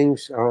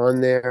paintings are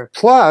on there.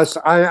 Plus,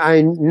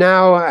 I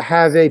now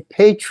have a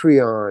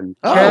Patreon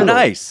channel.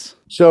 Nice.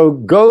 So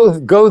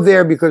go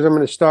there, because I'm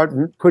going to start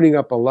putting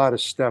up a lot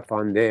of stuff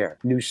on there,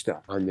 new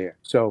stuff on there.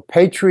 So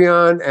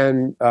Patreon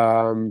and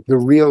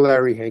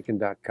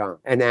TheRealLarryHankin.com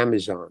and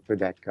Amazon for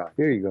That Guy.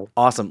 Here you go.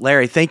 Awesome.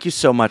 Larry, thank you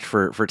so much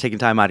for taking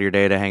time out of your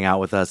day to hang out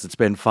with us. It's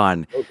been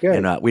fun. Okay.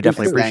 And we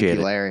definitely appreciate Thank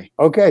you, it. Larry.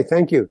 Okay,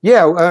 thank you.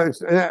 Yeah,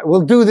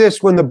 we'll do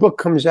this when the book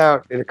comes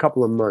out in a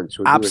couple of months.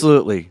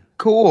 Absolutely.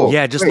 Cool.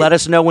 Yeah, just Great. let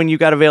us know when you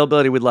got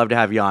availability. We'd love to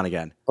have you on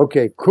again.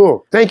 Okay,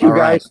 cool. Thank you, All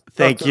right. guys.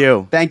 Thank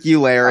you. Thank you,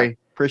 Larry.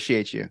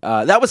 Appreciate you.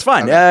 That was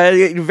fun.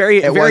 Okay.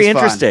 Very It was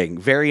interesting.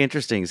 fun. Very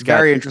interesting. He's got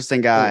Very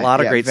interesting guy. a lot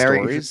of great very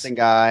stories. Interesting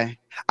guy.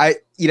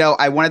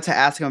 I wanted to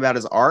ask him about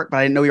his art, but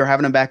I didn't know you were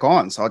having him back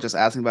on. So I'll just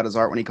ask him about his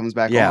art when he comes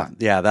back on.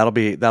 Yeah, that'll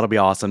be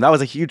awesome. That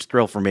was a huge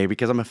thrill for me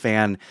because I'm a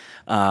fan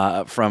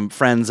from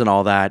Friends and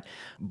all that.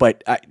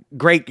 But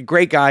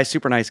great guy,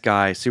 super nice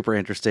guy, super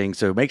interesting.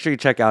 So make sure you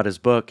check out his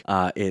book.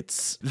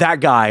 It's That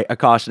Guy, A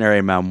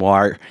Cautionary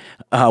Memoir.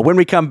 When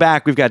we come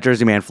back, we've got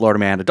Jersey Man, Florida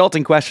Man,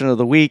 Adulting Question of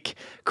the Week,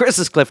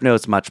 Chris's Cliff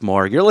Notes, much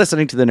more. You're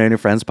listening to the No New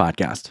Friends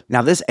podcast.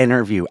 Now, this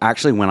interview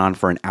actually went on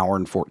for an hour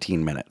and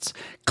 14 minutes.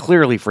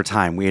 Clearly, for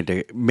time, we had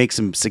to make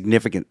some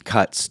significant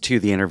cuts to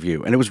the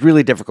interview. And it was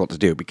really difficult to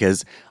do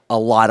because a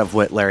lot of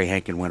what Larry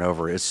Hankin went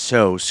over is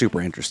so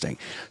super interesting.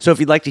 So if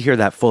you'd like to hear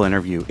that full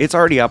interview, it's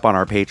already up on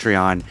our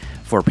Patreon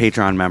for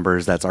Patreon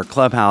members. That's our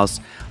Clubhouse.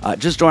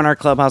 Just join our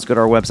Clubhouse. Go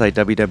to our website,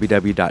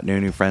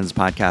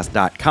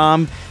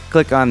 www.nonewfriendspodcast.com.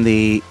 Click on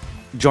the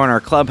Join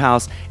Our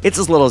Clubhouse. It's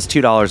as little as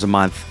 $2 a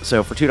month.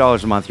 So for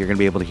 $2 a month, you're going to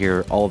be able to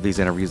hear all of these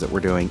interviews that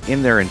we're doing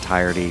in their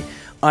entirety,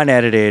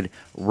 unedited,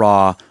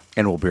 raw,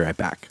 and we'll be right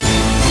back.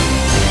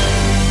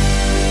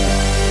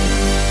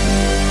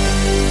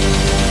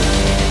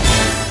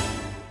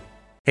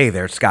 Hey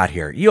there, Scott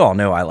here. You all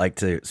know I like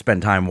to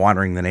spend time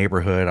wandering the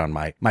neighborhood on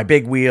my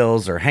big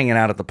wheels or hanging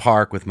out at the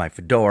park with my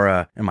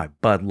fedora and my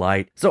Bud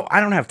Light. So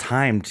I don't have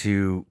time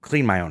to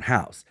clean my own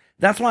house.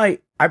 That's why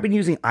I've been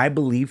using I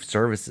Believe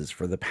services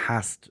for the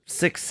past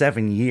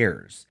 6-7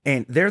 years,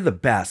 and they're the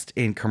best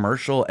in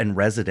commercial and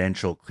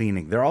residential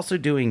cleaning. They're also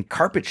doing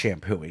carpet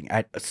shampooing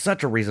at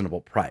such a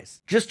reasonable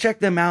price. Just check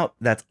them out.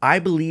 That's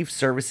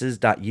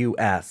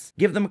ibelieveservices.us.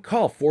 Give them a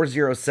call,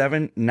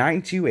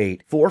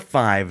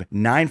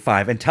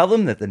 407-928-4595, and tell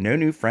them that the No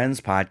New Friends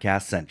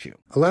podcast sent you.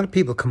 A lot of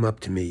people come up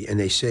to me and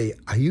they say,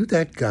 "Are you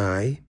that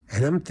guy?"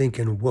 And I'm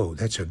thinking, whoa,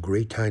 that's a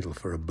great title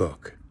for a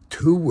book.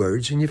 2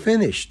 words and you're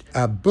finished.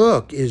 A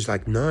book is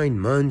like 9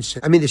 months.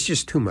 I mean, it's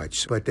just too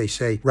much. But they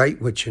say,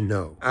 write what you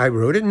know. I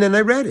wrote it and then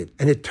I read it.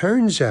 And it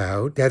turns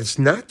out that it's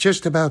not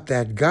just about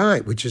that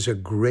guy, which is a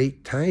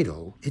great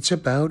title. It's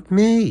about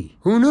me.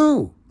 Who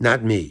knew?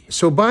 Not me.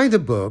 So buy the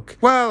book.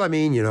 Well, I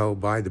mean,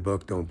 buy the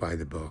book, don't buy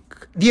the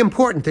book. The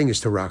important thing is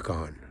to rock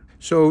on.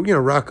 So,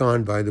 rock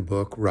on, buy the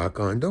book, rock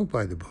on, don't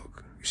buy the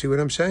book. You see what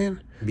I'm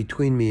saying?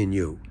 Between me and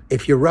you.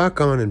 If you rock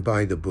on and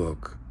buy the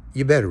book,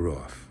 you're better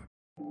off.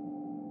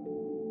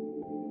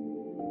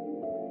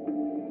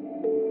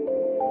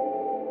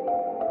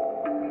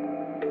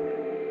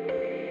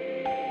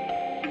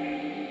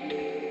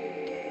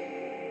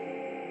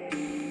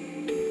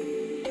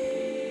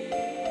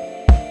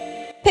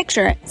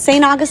 Picture it,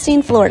 St.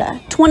 Augustine, Florida,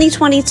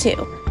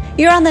 2022.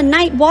 You're on the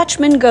Night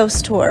Watchman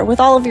Ghost Tour with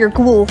all of your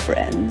ghoul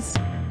friends.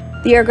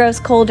 The air grows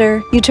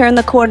colder, you turn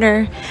the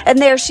corner, and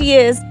there she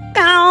is,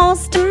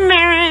 Ghost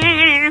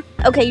Mary.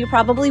 Okay, you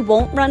probably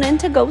won't run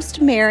into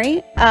Ghost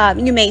Mary.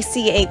 You may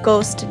see a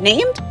ghost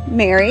named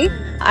Mary.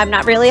 I'm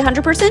not really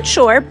 100%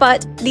 sure,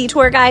 but the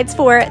tour guides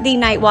for the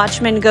Night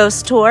Watchman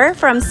Ghost Tour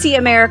from See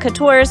America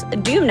Tours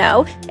do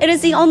know it is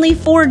the only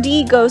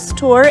 4D ghost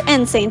tour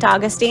in St.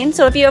 Augustine.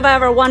 So if you have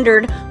ever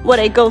wondered what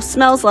a ghost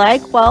smells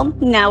like, well,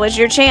 now is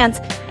your chance.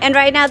 And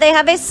right now they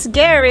have a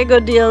scary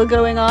good deal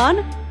going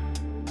on.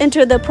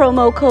 Enter the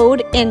promo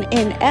code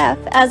NNF,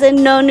 as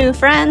in No New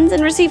Friends,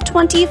 and receive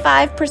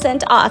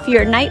 25% off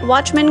your Night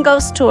Watchman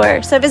Ghost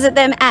Tour. So visit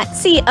them at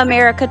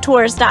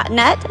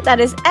seeamericatours.net. That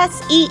is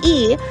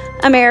SEE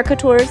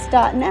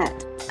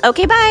americatours.net.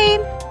 Okay,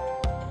 bye.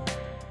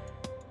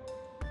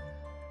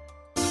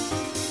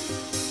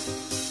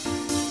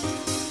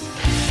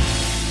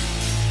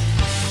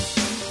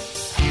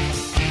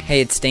 Hey,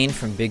 it's Dane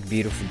from Big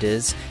Beautiful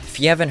Diz. If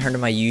you haven't heard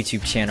of my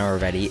YouTube channel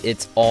already,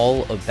 it's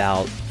all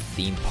about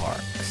theme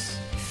parks,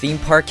 theme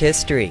park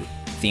history,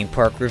 theme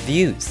park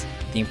reviews,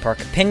 theme park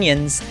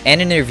opinions,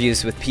 and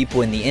interviews with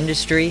people in the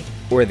industry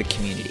or the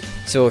community.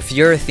 So if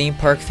you're a theme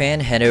park fan,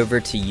 head over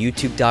to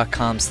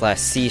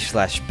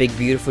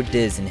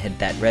youtube.com/c/bigbeautifuldiz and hit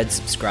that red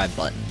subscribe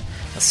button.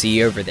 I'll see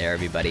you over there,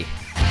 everybody.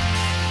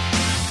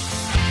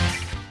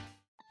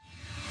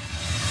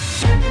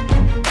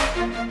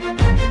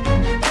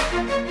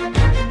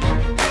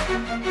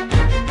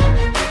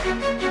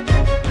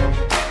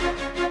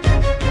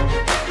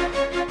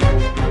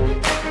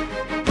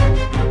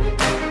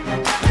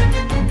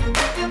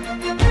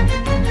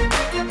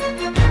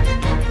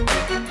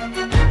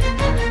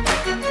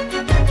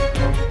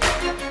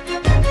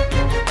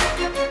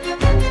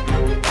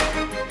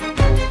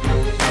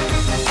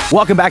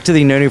 Welcome back to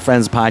the No New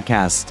Friends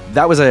podcast.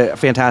 That was a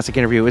fantastic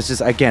interview. It was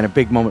just, again, a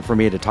big moment for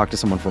me to talk to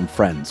someone from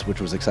Friends, which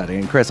was exciting.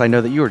 And Chris, I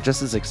know that you were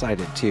just as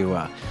excited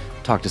to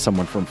talk to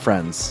someone from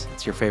Friends.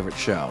 It's your favorite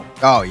show.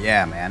 Oh,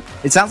 yeah, man.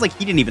 It sounds like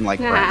he didn't even like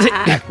Friends.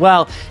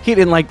 Well, he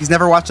didn't like... He's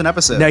never watched an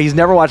episode. No, he's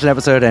never watched an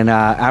episode. And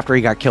after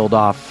he got killed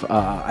off,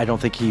 I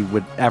don't think he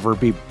would ever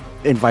be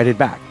invited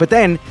back. But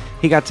then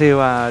he got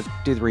to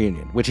do the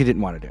reunion, which he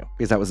didn't want to do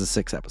because that was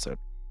the 6th episode.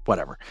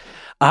 Whatever.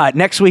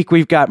 Next week,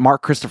 we've got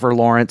Mark Christopher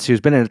Lawrence,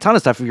 who's been in a ton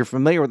of stuff. If you're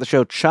familiar with the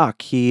show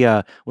Chuck, he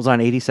was on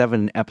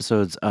 87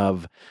 episodes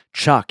of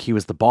Chuck. He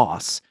was the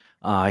boss.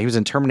 He was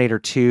in Terminator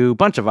 2, a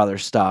bunch of other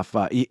stuff.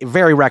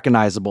 Very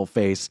recognizable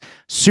face.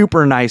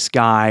 Super nice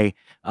guy.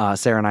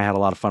 Sarah and I had a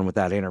lot of fun with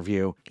that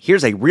interview.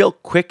 Here's a real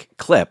quick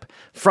clip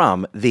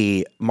from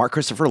the Mark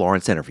Christopher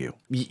Lawrence interview.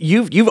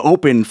 You've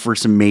opened for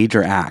some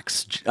major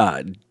acts.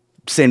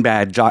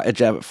 Sinbad, Jeff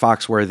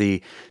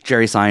Foxworthy,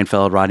 Jerry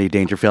Seinfeld, Rodney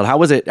Dangerfield. How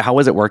was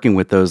it working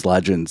with those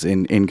legends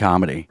in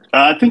comedy?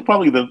 I think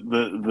probably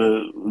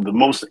the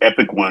most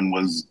epic one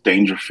was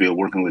Dangerfield.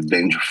 Working with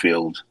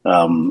Dangerfield,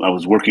 I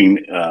was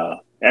working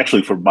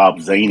actually for Bob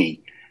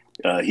Zaney.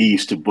 He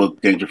used to book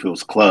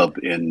Dangerfield's club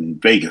in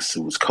Vegas.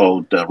 It was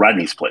called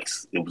Rodney's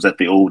Place. It was at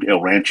the old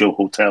El Rancho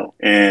Hotel,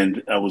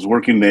 and I was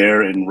working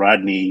there. And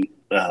Rodney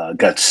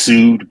got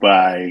sued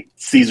by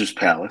Caesar's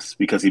Palace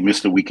because he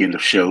missed a weekend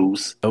of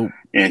shows. Oh.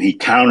 And he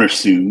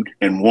countersued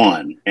and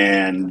won.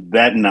 And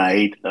that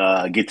night,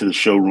 I get to the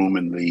showroom,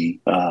 and the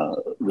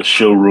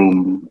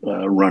showroom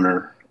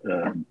runner,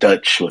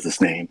 Dutch was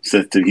his name,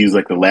 said he was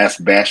like the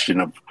last bastion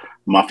of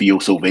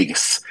mafioso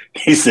Vegas.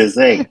 He says,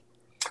 "Hey,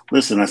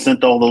 listen, I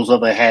sent all those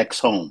other hacks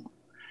home."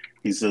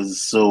 He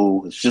says,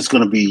 "So it's just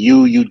going to be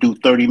you do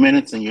 30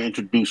 minutes and you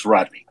introduce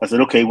Rodney." I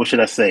said, "Okay, what should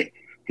I say?"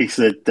 He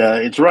said,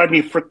 "It's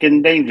Rodney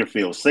frickin'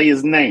 Dangerfield. Say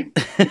his name."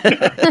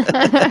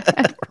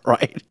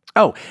 Right.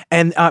 Oh,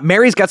 and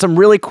Mary's got some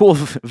really cool,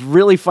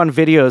 really fun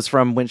videos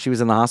from when she was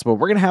in the hospital.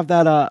 We're going to have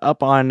that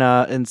up on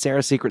in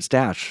Sarah's Secret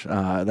Stash.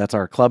 That's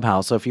our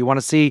clubhouse. So if you want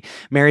to see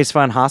Mary's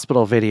fun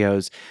hospital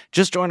videos,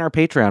 just join our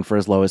Patreon for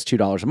as low as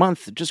 $2 a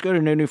month. Just go to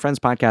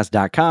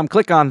nonewfriendspodcast.com,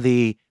 click on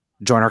the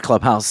Join Our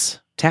Clubhouse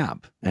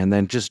tab, and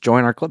then just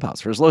join our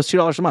clubhouse for as low as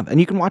 $2 a month. And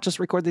you can watch us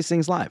record these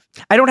things live.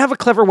 I don't have a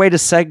clever way to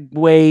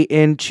segue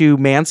into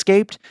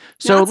Manscaped.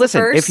 So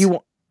listen, if you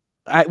want,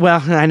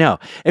 I know.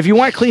 If you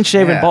want clean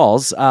shaven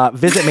balls,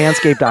 visit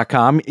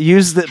manscaped.com.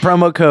 Use the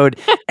promo code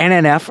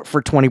NNF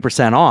for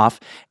 20% off.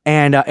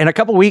 And in a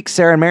couple weeks,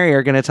 Sarah and Mary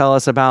are going to tell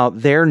us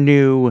about their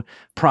new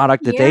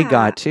product that they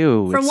got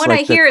too. From what I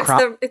hear,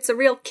 it's a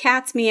real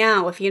cat's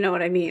meow, if you know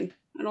what I mean.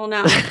 I don't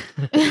know.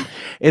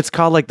 It's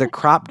called like the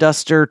Crop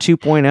Duster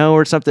 2.0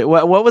 or something.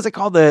 What was it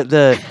called?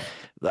 I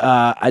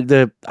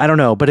don't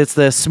know, but it's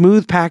the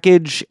smooth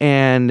package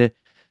and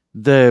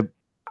the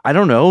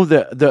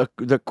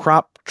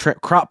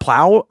crop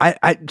plow.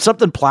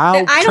 Something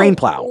plow, train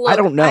plow. I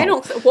don't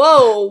know.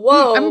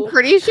 Whoa. I'm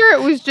pretty sure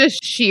it was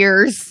just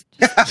shears.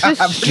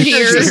 Just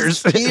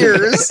shears.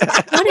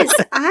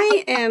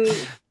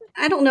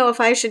 I don't know if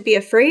I should be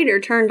afraid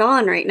or turned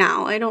on right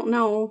now. I don't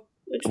know.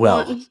 I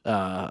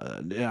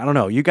don't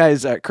know. You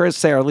guys, Chris,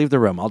 Sarah, leave the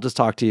room. I'll just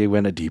talk to you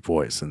in a deep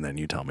voice, and then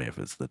you tell me if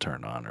it's the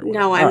turn on or whatever.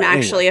 No, I'm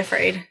actually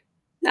afraid.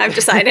 I've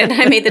decided.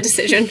 I made the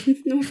decision.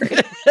 I'm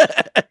afraid.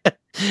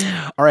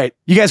 All right.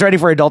 You guys ready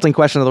for Adulting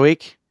Question of the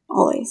Week?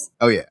 Always.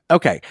 Oh, yeah.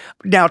 Okay.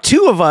 Now,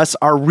 two of us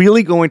are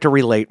really going to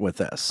relate with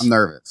this. I'm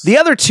nervous. The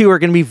other two are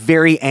going to be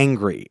very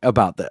angry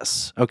about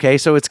this. Okay.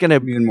 So it's going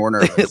to even more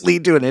nervous.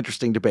 Lead to an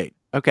interesting debate.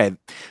 Okay.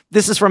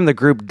 This is from the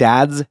group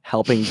Dads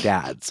Helping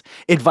Dads.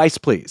 Advice,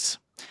 please.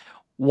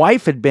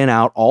 Wife had been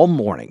out all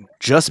morning,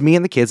 just me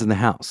and the kids in the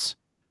house.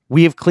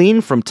 We have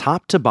cleaned from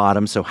top to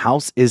bottom, so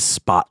house is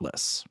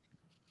spotless.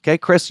 Okay,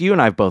 Chris, you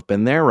and I have both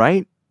been there,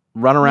 right?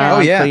 Run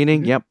around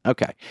cleaning. Yep.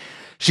 Okay.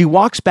 She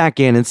walks back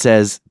in and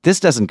says, "This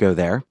doesn't go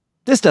there.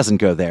 This doesn't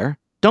go there.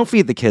 Don't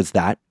feed the kids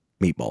that.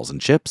 Meatballs and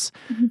chips."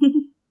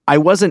 I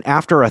wasn't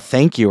after a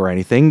thank you or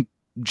anything,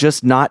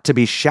 just not to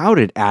be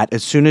shouted at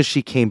as soon as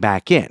she came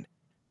back in.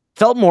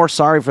 Felt more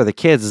sorry for the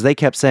kids as they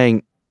kept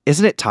saying,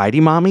 "Isn't it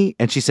tidy, Mommy?"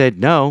 And she said,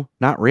 "No,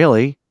 not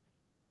really.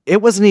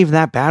 It wasn't even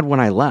that bad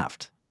when I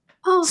left."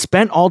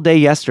 Spent all day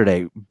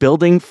yesterday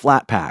building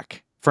flat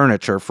pack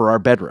furniture for our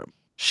bedroom.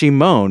 She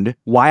moaned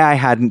why I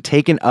hadn't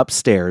taken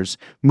upstairs,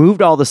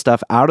 moved all the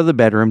stuff out of the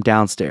bedroom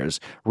downstairs,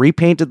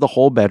 repainted the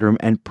whole bedroom,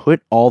 and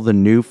put all the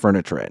new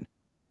furniture in.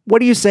 What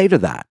do you say to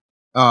that?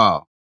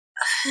 Oh.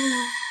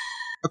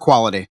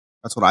 Equality.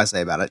 That's what I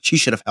say about it. She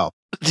should have helped.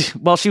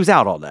 Well, she was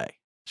out all day.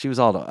 She was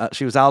out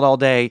all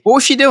day. What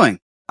was she doing?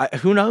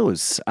 Who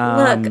knows?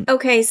 Look,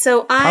 okay,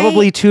 so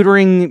probably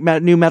tutoring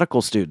new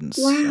medical students.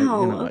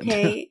 Wow,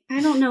 okay.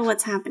 I don't know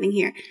what's happening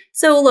here.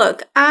 So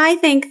look, I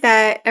think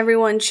that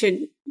everyone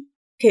should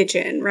pitch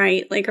in,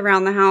 right? Like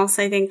around the house.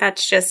 I think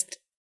that's just,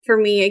 for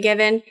me, a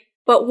given.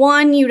 But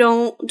one, you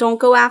don't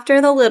go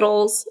after the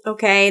littles,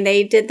 okay?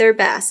 They did their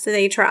best.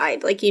 They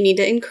tried. Like, you need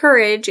to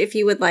encourage if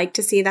you would like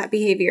to see that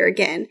behavior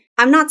again.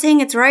 I'm not saying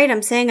it's right.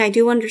 I'm saying I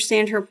do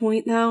understand her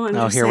point, though. I'm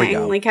just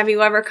saying, like, have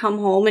you ever come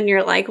home and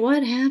you're like,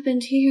 what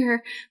happened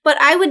here? But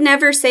I would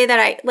never say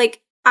that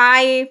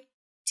I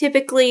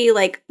typically,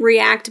 like,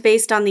 react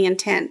based on the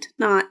intent,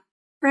 not,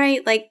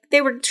 right? Like,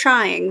 they were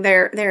trying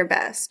their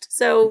best.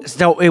 So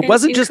it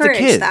wasn't just the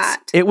kids.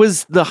 It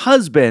was the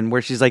husband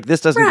where she's like,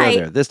 this doesn't go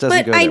there. This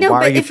doesn't go there.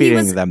 Why are you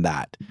feeding them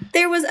that?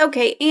 There was,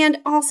 okay. And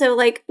also,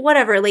 like,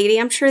 whatever, lady,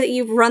 I'm sure that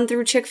you've run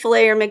through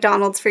Chick-fil-A or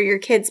McDonald's for your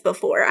kids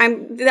before.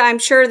 I'm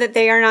sure that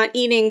they are not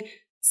eating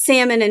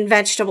salmon and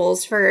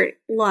vegetables for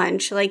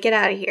lunch. Like, get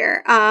out of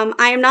here.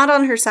 I am not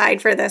on her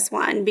side for this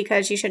one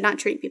because you should not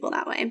treat people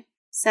that way.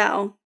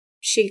 So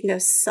she can go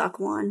suck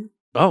one.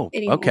 Oh,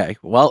 anymore. okay.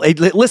 Well,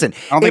 listen.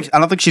 I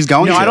don't think she's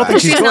going to. No, I don't think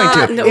she's going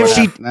not, to.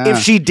 no. If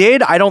she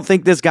did, I don't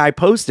think this guy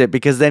posted it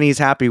because then he's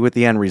happy with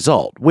the end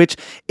result, which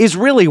is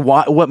really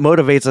what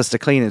motivates us to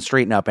clean and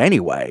straighten up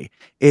anyway,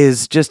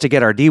 is just to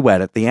get our D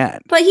wet at the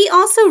end. But he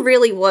also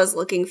really was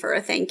looking for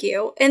a thank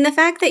you. And the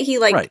fact that he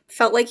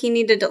felt like he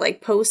needed to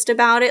post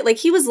about it,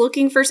 he was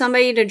looking for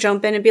somebody to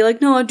jump in and be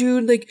like, no,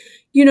 dude,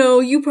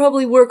 you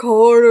probably work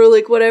hard or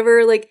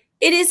whatever.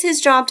 It is his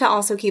job to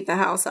also keep the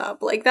house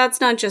up. That's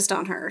not just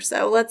on her.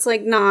 So let's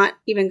not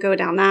even go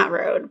down that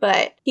road.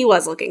 But he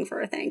was looking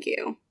for a thank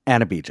you.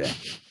 And a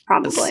BJ.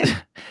 Probably.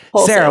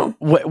 Sarah,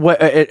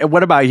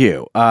 what about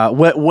you?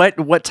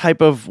 What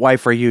type of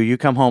wife are you? You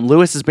come home.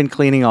 Lewis has been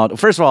cleaning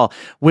First of all,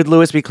 would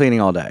Lewis be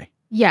cleaning all day?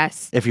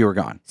 Yes. If you were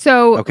gone?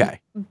 So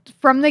okay.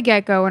 From the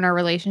get-go in our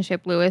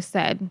relationship, Lewis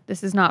said,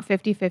 this is not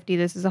 50-50.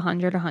 This is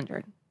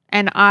 100-100.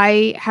 And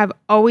I have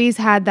always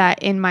had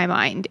that in my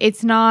mind.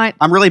 It's not...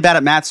 I'm really bad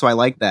at math, so I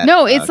like that.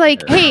 No, it's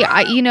hey,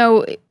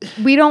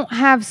 we don't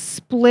have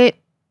split,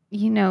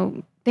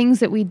 things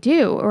that we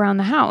do around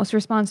the house,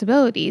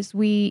 responsibilities.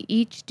 We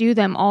each do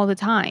them all the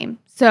time.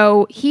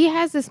 So he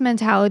has this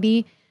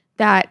mentality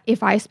that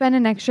if I spend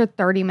an extra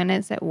 30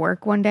 minutes at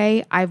work one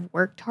day, I've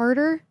worked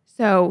harder.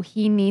 So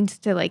he needs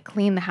to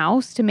clean the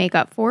house to make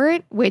up for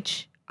it,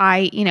 which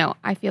I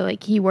feel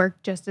like he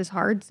worked just as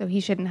hard, so he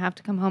shouldn't have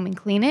to come home and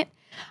clean it.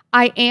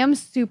 I am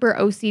super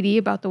OCD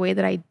about the way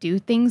that I do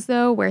things,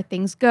 though, where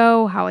things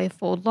go, how I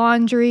fold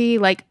laundry.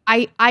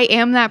 I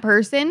am that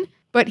person,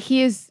 but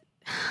he is,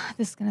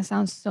 this is going to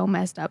sound so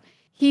messed up.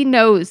 He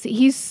knows,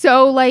 he's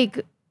so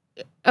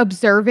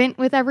observant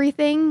with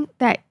everything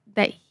that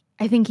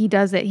I think he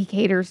does it. He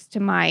caters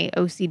to my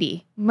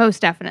OCD, most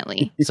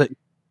definitely.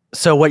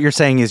 So what you're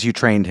saying is you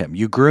trained him.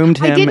 You groomed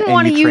him. I didn't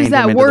want to use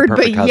that word,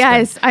 but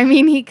yes. I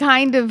mean, he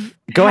kind of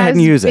Go ahead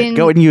and use it.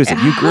 Go ahead and use it.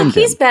 You groomed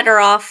him. He's better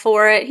off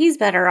for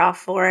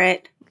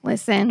it.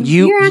 Listen.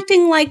 You're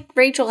acting like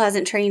Rachel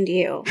hasn't trained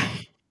you.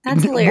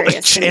 That's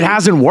hilarious. It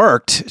hasn't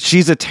worked.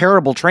 She's a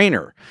terrible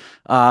trainer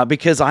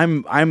because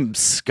I'm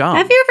scum.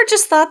 Have you ever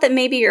just thought that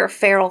maybe you're a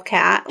feral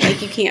cat?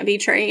 You can't be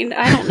trained?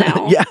 I don't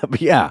know.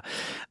 Yeah.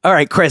 All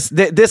right, Chris,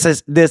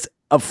 this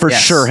for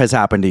sure has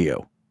happened to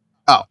you.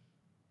 Oh,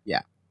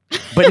 yeah.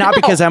 But not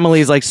because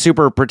Emily's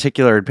super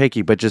particular and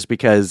picky, but just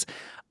because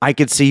I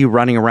could see you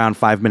running around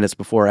 5 minutes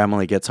before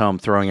Emily gets home,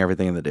 throwing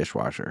everything in the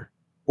dishwasher.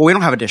 Well, we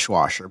don't have a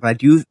dishwasher, but I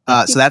do. So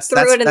that's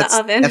the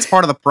oven. That's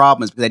part of the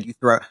problem is because I do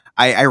throw.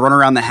 I run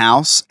around the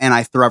house and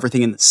I throw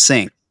everything in the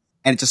sink,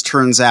 and it just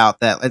turns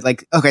out that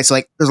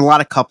there's a lot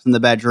of cups in the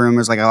bedroom.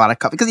 There's a lot of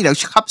cups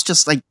because cups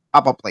just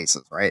pop up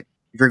places, right?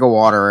 You drink a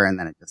water and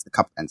then the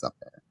cup ends up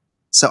there.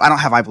 So I don't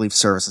have, I believe,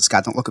 services.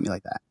 Scott, don't look at me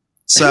like that.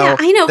 So yeah,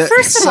 I know.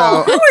 First of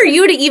all, who are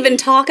you to even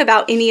talk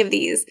about any of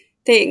these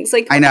things?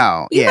 I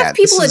know. You have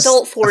people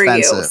adult for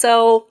offensive. You.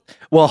 So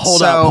well,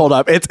 hold up.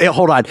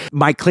 Hold on.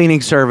 My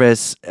cleaning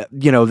service,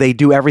 they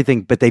do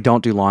everything, but they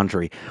don't do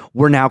laundry.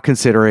 We're now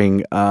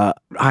considering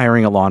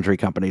hiring a laundry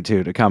company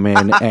too to come in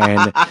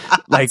and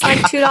it's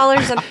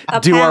 $2 a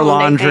do pound,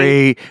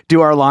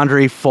 our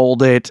laundry,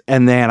 fold it,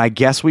 and then I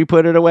guess we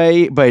put it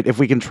away. But if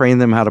we can train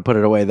them how to put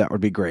it away, that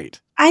would be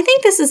great. I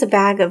think this is a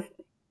bag of.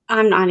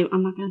 I'm not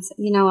going to say.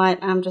 You know what?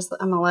 I'm going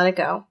to let it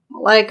go.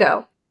 Let it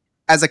go.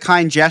 As a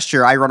kind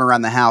gesture, I run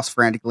around the house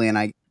frantically and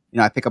I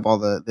pick up all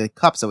the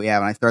cups that we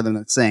have and I throw them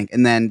in the sink.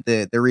 And then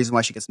the reason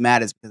why she gets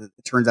mad is because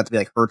it turns out to be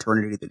her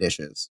turn to do the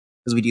dishes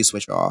because we do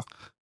switch off.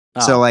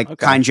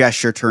 Kind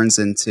gesture turns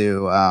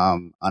into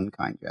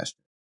unkind gesture.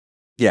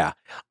 Yeah.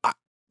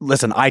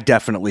 Listen, I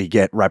definitely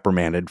get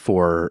reprimanded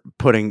for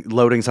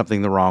loading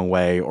something the wrong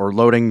way or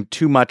loading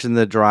too much in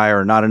the dryer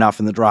or not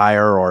enough in the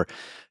dryer or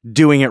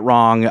doing it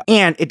wrong.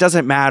 And it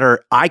doesn't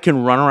matter. I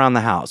can run around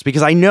the house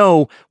because I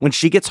know when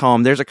she gets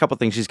home, there's a couple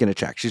things she's going to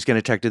check. She's going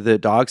to check, do the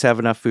dogs have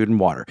enough food and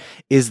water?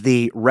 Is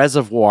the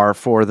reservoir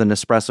for the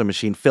Nespresso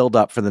machine filled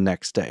up for the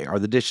next day? Are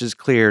the dishes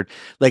cleared?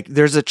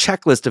 There's a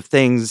checklist of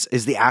things.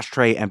 Is the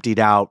ashtray emptied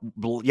out?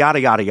 Yada,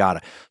 yada,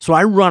 yada. So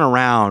I run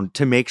around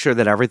to make sure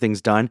that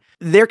everything's done.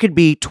 There could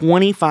be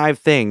 25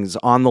 things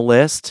on the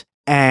list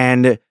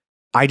and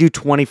I do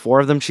 24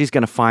 of them. She's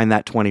going to find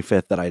that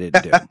 25th that I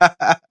didn't do.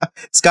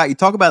 Scott, you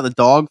talk about the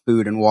dog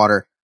food and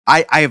water.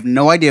 I have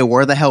no idea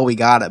where the hell we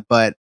got it,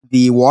 but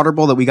the water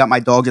bowl that we got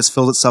my dog just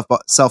filled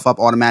itself up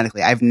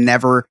automatically. I've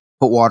never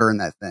put water in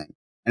that thing.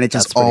 And it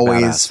just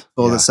always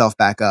fills itself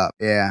back up.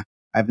 Yeah.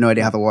 I have no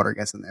idea how the water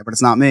gets in there, but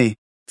it's not me.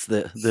 It's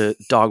the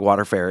dog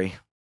water fairy.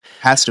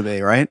 Has to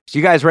be, right? So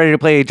you guys ready to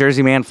play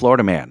Jersey Man,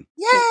 Florida Man?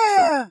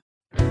 Yeah!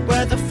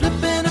 Whether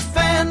flipping a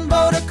fan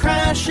boat or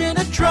crashing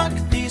a truck,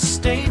 these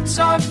states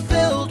are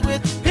filled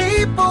with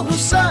people who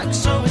suck.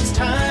 So it's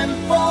time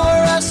for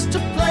us to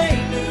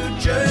play New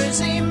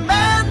Jersey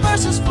Man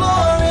versus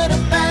Florida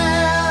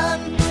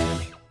Man.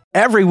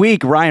 Every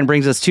week, Ryan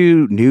brings us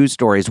two news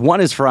stories. One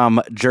is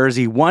from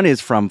Jersey, one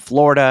is from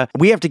Florida.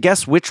 We have to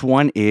guess which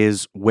one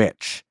is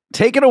which.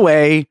 Take it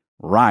away,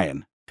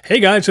 Ryan. Hey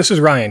guys, this is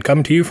Ryan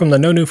coming to you from the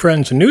No New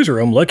Friends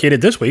newsroom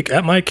located this week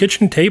at my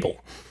kitchen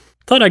table.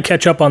 Thought I'd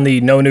catch up on the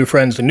No New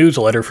Friends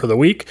newsletter for the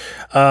week.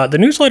 The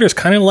newsletter is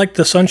kind of like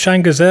the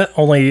Sunshine Gazette,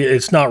 only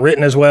it's not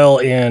written as well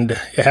and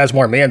it has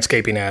more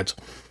manscaping ads.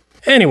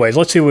 Anyways,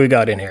 let's see what we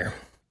got in here.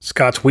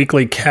 Scott's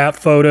weekly cat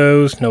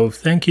photos, no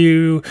thank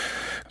you.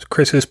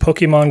 Chris's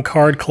Pokemon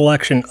card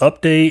collection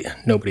update,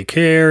 nobody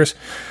cares.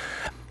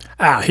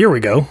 Here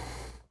we go.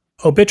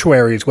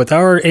 Obituaries with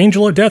our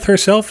angel of death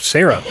herself,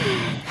 Sarah.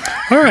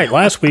 All right,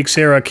 last week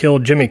Sarah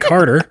killed Jimmy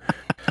Carter.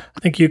 I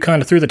think you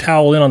kind of threw the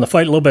towel in on the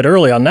fight a little bit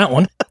early on that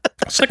one.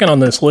 Second on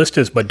this list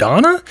is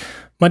Madonna.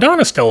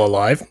 Madonna's still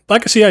alive. I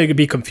can see how you could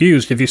be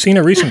confused. If you've seen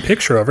a recent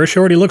picture of her, she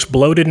already looks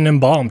bloated and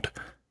embalmed.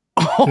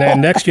 And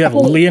then next you have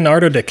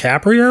Leonardo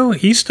DiCaprio.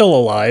 He's still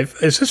alive.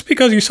 Is this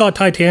because you saw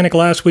Titanic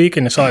last week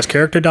and saw his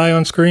character die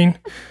on screen?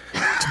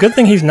 It's a good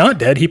thing he's not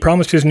dead. He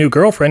promised his new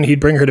girlfriend he'd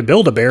bring her to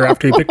Build-A-Bear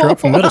after he picked her up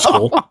from middle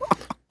school.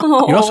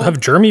 You also have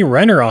Jeremy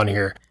Renner on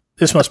here.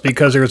 This must be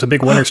because there was a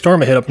big winter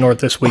storm hit up north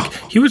this week.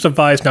 He was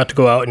advised not to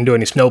go out and do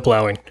any snow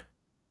plowing.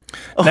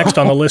 Next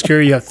on the list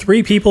here, you have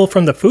 3 people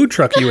from the food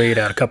truck you ate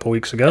at a couple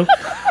weeks ago.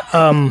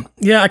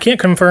 Yeah, I can't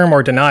confirm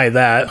or deny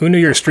that. Who knew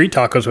your street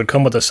tacos would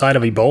come with a side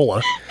of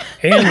Ebola?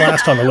 And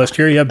last on the list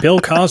here, you have Bill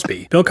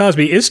Cosby. Bill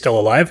Cosby is still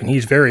alive, and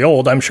he's very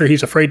old. I'm sure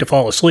he's afraid to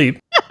fall asleep,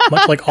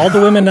 much like all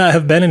the women that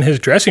have been in his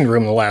dressing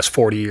room in the last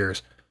 40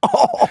 years.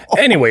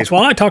 Anyways,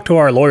 while I talk to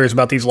our lawyers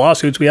about these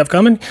lawsuits we have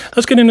coming,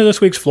 let's get into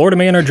this week's Florida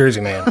Man or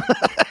Jersey Man.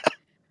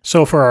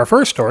 So for our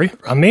first story,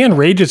 a man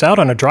rages out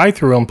on a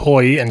drive-thru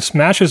employee and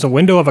smashes the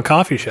window of a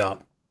coffee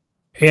shop.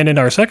 And in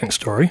our second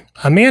story,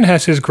 a man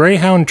has his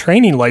Greyhound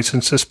training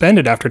license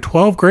suspended after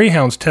 12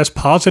 Greyhounds test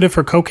positive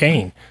for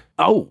cocaine.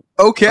 Oh,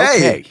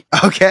 Okay.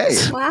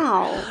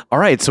 Wow. All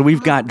right, so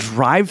we've got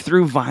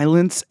drive-through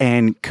violence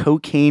and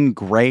cocaine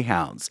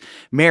greyhounds.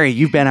 Mary,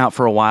 you've been out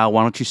for a while.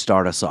 Why don't you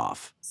start us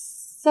off?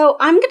 So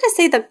I'm going to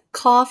say the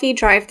coffee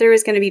drive-thru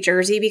is going to be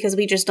Jersey because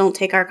we just don't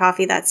take our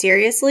coffee that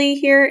seriously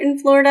here in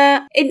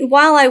Florida. And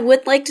while I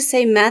would like to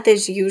say meth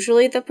is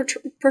usually the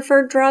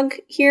preferred drug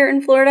here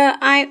in Florida,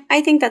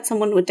 I think that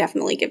someone would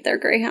definitely give their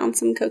Greyhound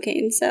some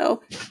cocaine.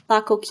 So La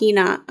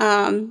Coquina.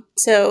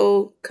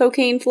 So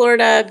cocaine,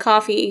 Florida,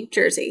 coffee,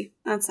 Jersey.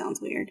 That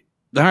sounds weird.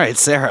 All right,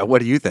 Sarah, what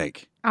do you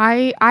think?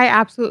 I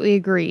absolutely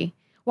agree.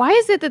 Why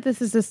is it that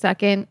this is the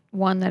second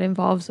one that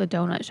involves a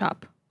donut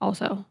shop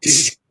also?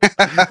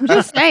 I'm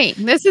just saying,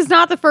 this is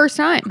not the first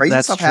time.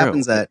 Crazy stuff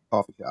happens at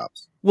coffee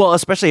shops. Well,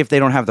 especially if they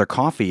don't have their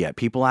coffee yet.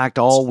 People act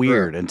all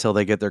weird until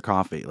they get their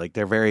coffee. Like,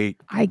 they're very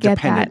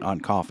dependent on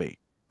coffee.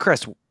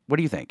 Chris, what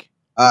do you think?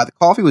 The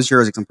coffee was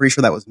Jersey, 'cause I'm pretty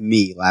sure that was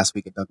me last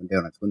week at Dunkin'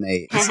 Donuts when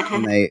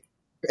they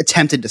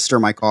attempted to stir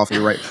my coffee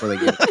right before they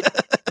gave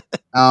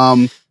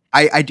it.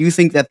 I do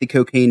think that the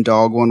cocaine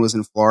dog one was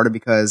in Florida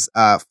because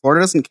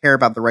Florida doesn't care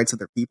about the rights of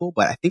their people,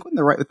 but I think when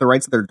they're right with the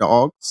rights of their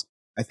dogs,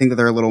 I think that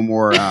they're a little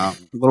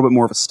bit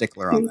more of a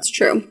stickler on that. It's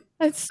true.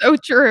 That's so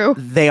true.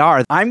 They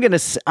are. I'm gonna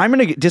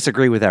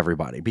disagree with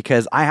everybody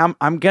because I'm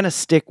gonna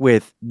stick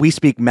with we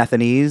speak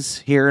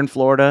Methanese here in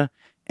Florida,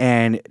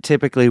 and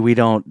typically we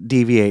don't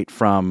deviate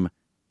from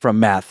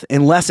meth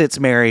unless it's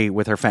Mary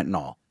with her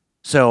fentanyl.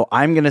 So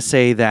I'm gonna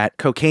say that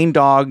cocaine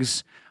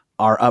dogs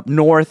are up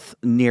north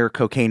near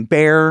Cocaine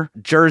Bear,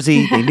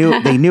 Jersey.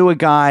 They knew a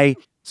guy.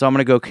 So I'm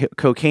going to go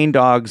cocaine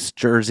dogs,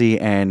 Jersey,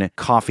 and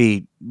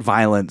coffee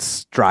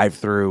violence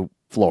drive-through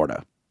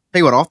Florida.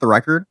 Tell you what, off the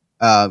record,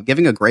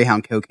 giving a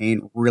Greyhound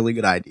cocaine, really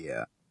good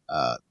idea.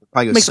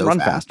 Probably goes Makes so it run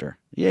fast. faster.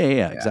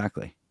 Yeah,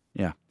 exactly.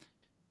 Yeah.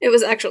 It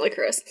was actually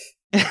Chris.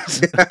 All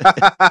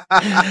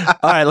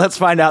right, let's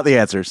find out the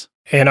answers.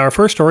 And our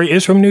first story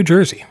is from New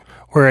Jersey,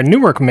 where a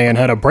Newark man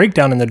had a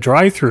breakdown in the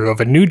drive-thru of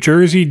a New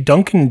Jersey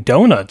Dunkin'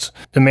 Donuts.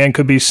 The man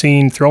could be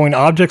seen throwing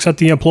objects at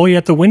the employee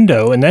at the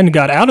window and then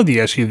got out of the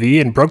SUV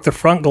and broke the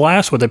front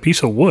glass with a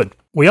piece of wood.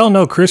 We all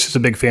know Chris is a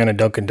big fan of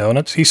Dunkin'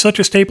 Donuts. He's such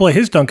a staple at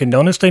his Dunkin'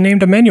 Donuts, they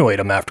named a menu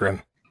item after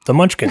him. The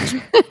Munchkins.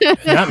 And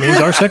that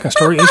means our second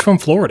story is from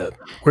Florida,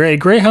 where a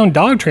Greyhound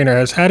dog trainer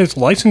has had his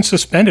license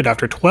suspended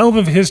after 12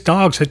 of his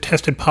dogs had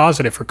tested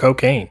positive for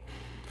cocaine.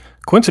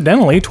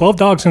 Coincidentally, 12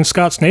 dogs in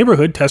Scott's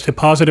neighborhood tested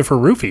positive for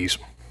roofies.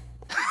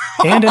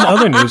 And in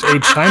other news, a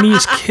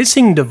Chinese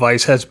kissing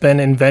device has been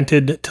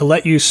invented to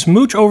let you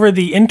smooch over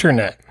the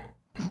internet.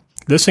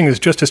 This thing is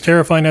just as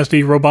terrifying as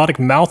the robotic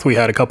mouth we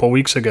had a couple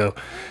weeks ago.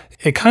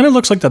 It kind of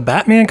looks like the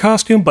Batman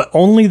costume, but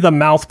only the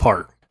mouth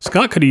part.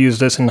 Scott could have used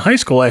this in high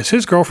school as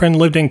his girlfriend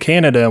lived in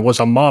Canada and was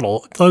a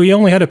model, though he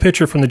only had a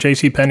picture from the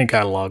JCPenney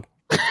catalog.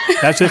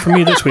 That's it for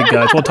me this week,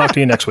 guys. We'll talk to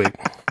you next week.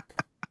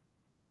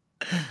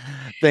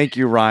 Thank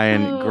you,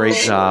 Ryan. Great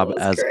job,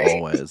 as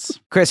always.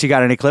 Chris, you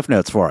got any Cliff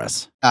Notes for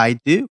us? I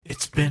do.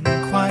 It's been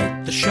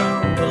quite the show.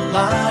 A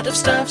lot of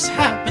stuff's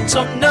happened,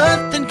 so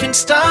nothing can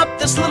stop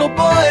this little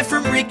boy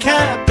from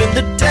recapping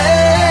the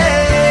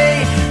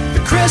day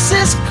the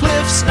Chris's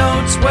Cliff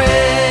Notes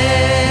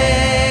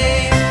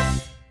way.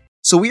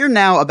 So we are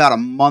now about a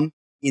month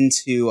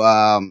into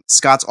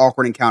Scott's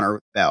awkward encounter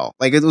with Belle.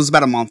 Like, it was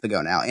about a month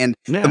ago now. And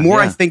the more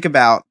I think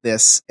about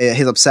this,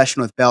 his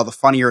obsession with Belle, the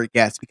funnier it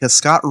gets, because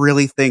Scott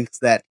really thinks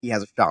that he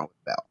has a shot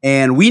with Belle.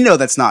 And we know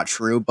that's not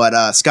true,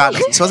 but Scott,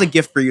 so as a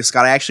gift for you,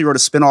 Scott, I actually wrote a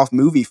spin-off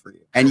movie for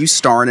you, and you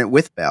star in it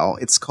with Belle.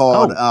 It's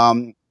called,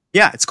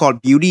 it's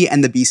called Beauty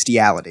and the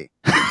Bestiality.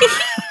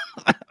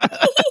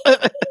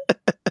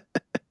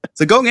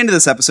 So going into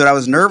this episode, I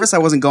was nervous I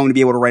wasn't going to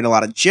be able to write a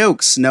lot of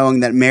jokes,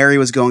 knowing that Mary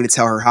was going to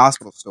tell her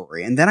hospital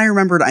story. And then I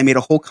remembered I made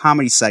a whole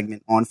comedy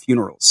segment on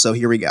funerals. So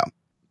here we go.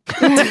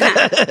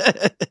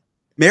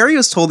 Mary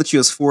was told that she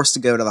was forced to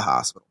go to the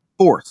hospital.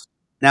 Forced.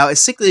 Now, as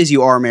sickly as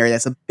you are, Mary,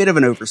 that's a bit of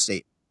an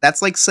overstatement.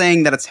 That's like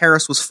saying that a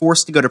terrorist was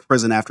forced to go to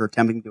prison after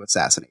attempting to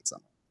assassinate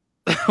someone.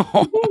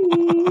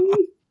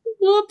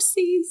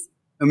 Whoopsies.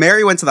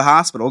 Mary went to the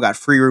hospital, got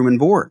free room and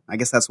board. I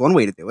guess that's one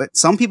way to do it.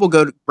 Some people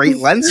go to great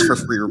lengths for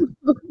free room.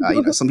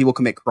 Some people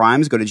commit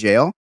crimes, go to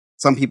jail.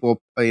 Some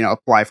people,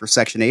 apply for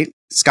Section 8.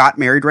 Scott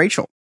married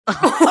Rachel. That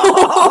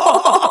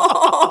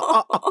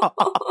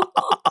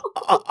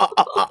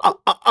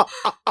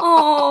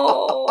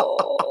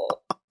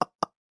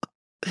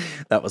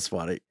was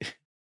funny.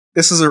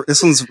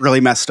 This one's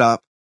really messed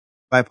up.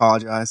 I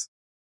apologize.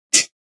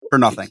 For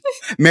nothing.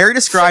 Mary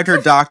described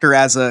her doctor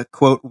as a,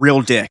 quote,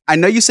 real dick. I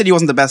know you said he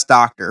wasn't the best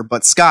doctor,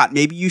 but Scott,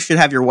 maybe you should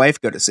have your wife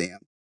go to see him.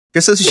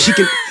 Just so she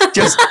can, I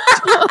didn't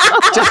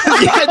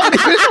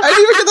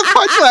even get the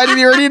punchline, and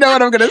you already know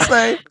what I'm going to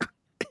say.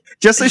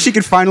 Just so she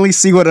could finally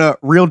see what a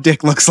real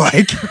dick looks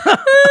like.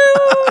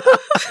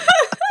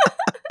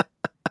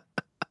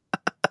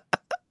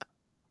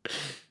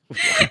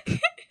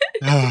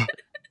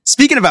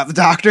 Speaking about the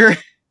doctor,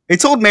 they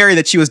told Mary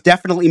that she was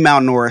definitely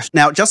malnourished.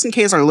 Now, just in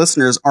case our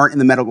listeners aren't in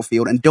the medical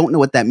field and don't know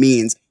what that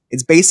means,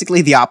 it's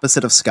basically the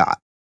opposite of Scott.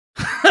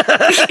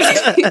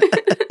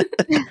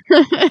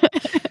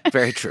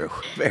 Very true.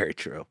 Very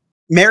true.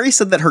 Mary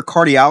said that her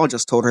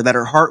cardiologist told her that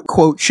her heart,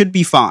 quote, should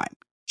be fine.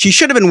 She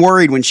should have been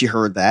worried when she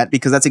heard that,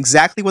 because that's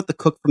exactly what the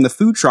cook from the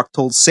food truck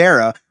told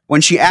Sarah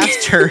when she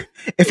asked her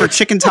if her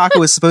chicken taco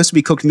was supposed to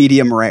be cooked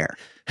medium rare.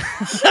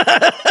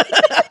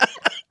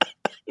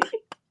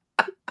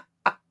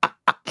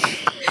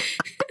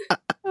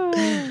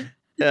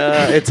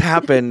 It's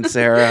happened,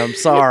 Sarah. I'm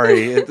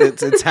sorry.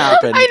 It's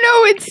happened. I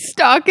know it's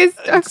stuck. It's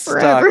stuck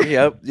forever.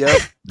 Yep.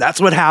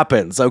 That's what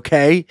happens,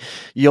 okay?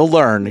 You'll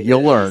learn.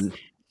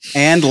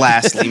 And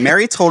lastly,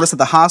 Mary told us that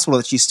the hospital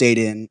that she stayed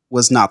in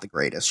was not the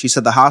greatest. She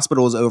said the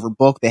hospital was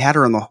overbooked. They had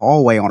her in the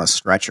hallway on a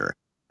stretcher.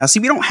 Now, see,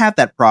 we don't have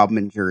that problem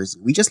in Jersey.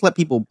 We just let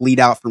people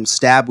bleed out from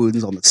stab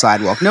wounds on the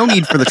sidewalk. No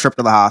need for the trip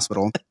to the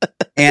hospital.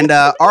 And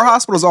our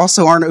hospitals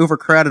also aren't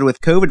overcrowded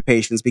with COVID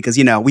patients because,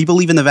 we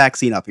believe in the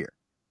vaccine up here.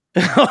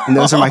 And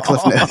those are my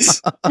cliff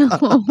notes.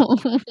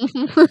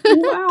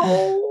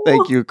 Wow.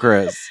 Thank you,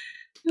 Chris.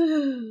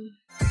 One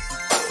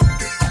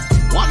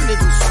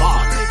little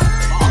spark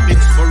of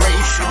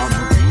inspiration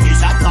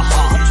is at the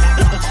heart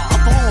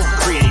of all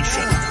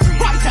creation.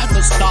 Right at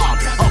the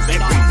start of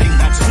everything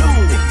that's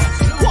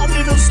new. One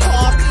little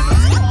spark,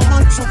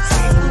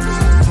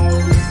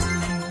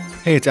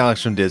 Hey, it's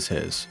Alex from Diz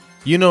His.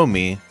 You know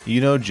me,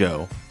 you know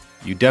Joe,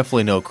 you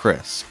definitely know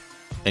Chris,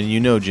 and you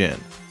know Jen.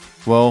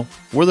 Well,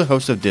 we're the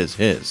hosts of Diz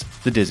His,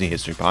 the Disney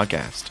History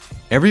Podcast.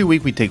 Every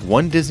week we take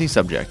one Disney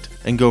subject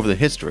and go over the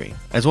history,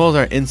 as well as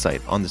our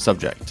insight on the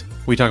subject.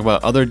 We talk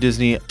about other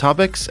Disney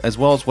topics, as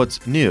well as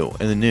what's new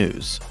in the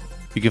news.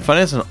 You can find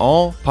us on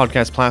all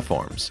podcast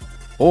platforms,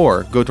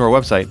 or go to our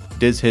website,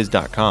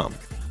 dizhiz.com.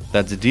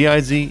 That's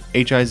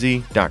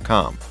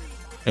DIZHIZ.com.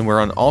 And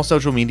we're on all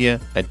social media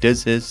at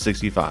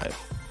DizHiz65.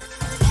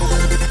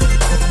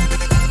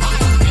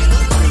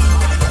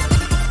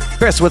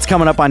 Chris, what's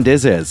coming up on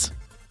Diz Is?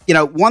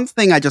 One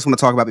thing I just want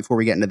to talk about before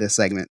we get into this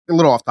segment, a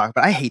little off topic,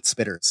 but I hate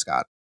spitters,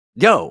 Scott.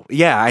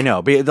 Yeah, I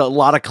know. A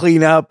lot of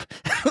cleanup.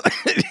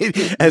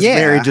 As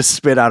Mary just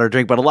spit out her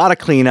drink, but a lot of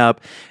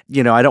cleanup.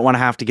 I don't want to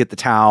have to get the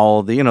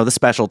towel, the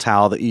special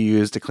towel that you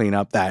use to clean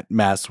up that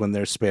mess when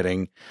they're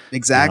spitting.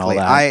 Exactly.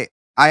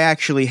 I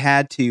actually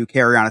had to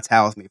carry on a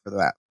towel with me for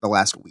the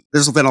last week.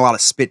 There's been a lot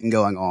of spitting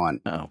going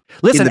on. Oh,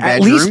 listen,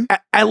 at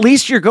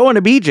least you're going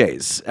to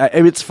BJ's.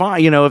 It's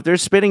fine. If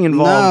there's spitting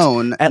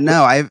involved.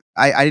 I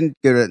didn't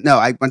go to. No,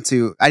 I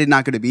did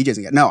not go to BJ's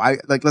again. No,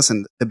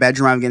 listen. The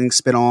bedroom I'm getting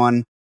spit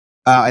on.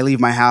 I leave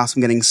my house,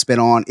 I'm getting spit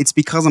on. It's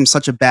because I'm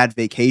such a bad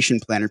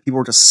vacation planner. People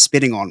are just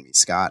spitting on me,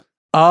 Scott.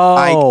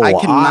 Oh, I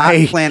cannot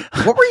plan.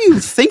 What were you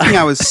thinking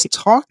I was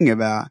talking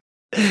about?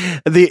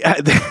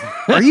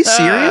 Are you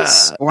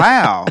serious?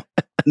 Wow.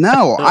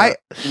 No,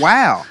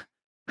 wow.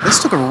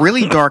 This took a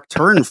really dark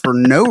turn for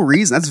no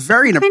reason. That's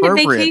very inappropriate. What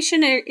kind of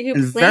vacation are you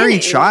and planning? Very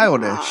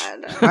childish.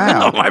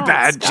 Wow. Oh, my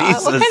bad. Scott.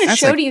 Jesus. What kind of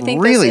show do you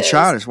think really this is?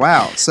 childish.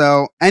 Wow.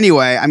 So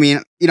anyway,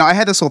 I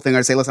had this whole thing.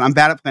 I'd say, listen, I'm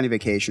bad at planning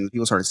vacations.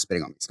 People started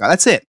spitting on me, Scott.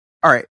 That's it.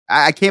 All right.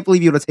 I can't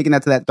believe you would have taken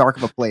that to that dark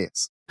of a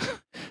place.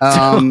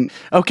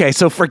 Okay,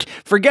 so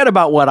forget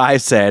about what I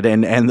said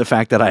and the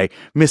fact that I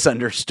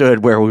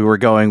misunderstood where we were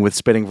going with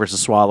spitting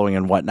versus swallowing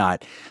and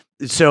whatnot.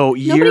 So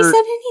Nobody said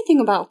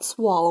anything about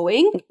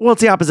swallowing. Well,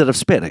 it's the opposite of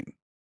spitting.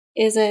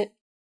 Is it?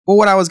 Well,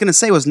 what I was going to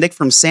say was Nick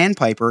from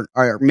Sandpiper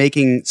are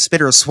making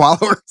spitter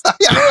swallowers.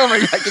 Oh my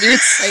God, can you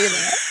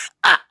say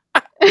that?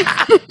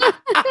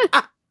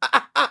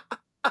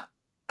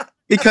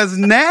 Because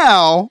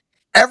now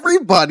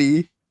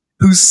everybody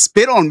who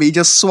spit on me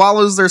just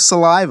swallows their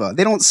saliva.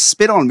 They don't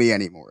spit on me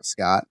anymore,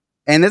 Scott.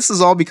 And this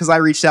is all because I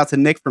reached out to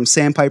Nick from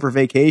Sandpiper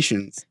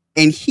Vacations,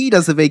 and he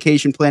does the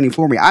vacation planning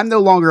for me. I'm no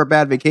longer a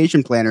bad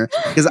vacation planner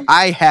because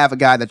I have a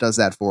guy that does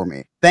that for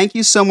me. Thank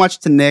you so much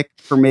to Nick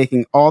for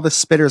making all the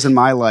spitters in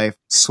my life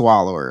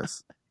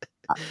swallowers.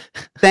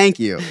 Thank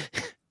you.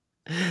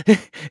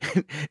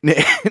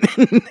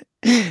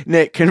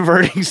 Nick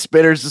converting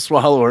spitters to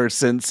swallowers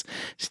since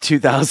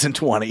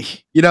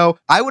 2020. You know,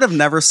 I would have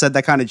never said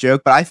that kind of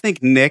joke, but I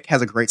think Nick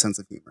has a great sense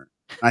of humor.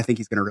 And I think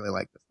he's going to really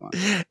like this one.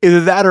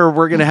 Either that or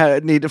we're going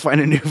to need to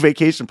find a new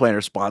vacation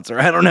planner sponsor.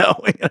 I don't know.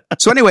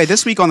 So anyway,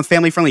 this week on the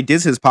Family Friendly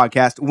Diz Hiz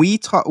podcast, we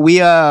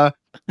do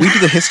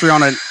the history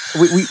on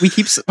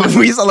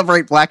we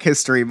celebrate Black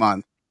History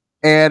Month.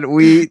 And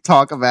we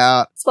talk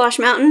about Splash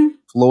Mountain.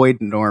 Floyd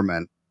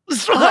Norman.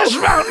 Splash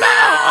Mountain.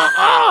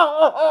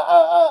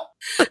 I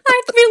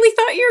really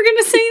thought you were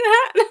going to say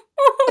that.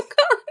 Oh,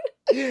 God.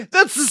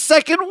 That's the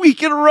second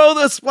week in a row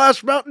the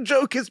Splash Mountain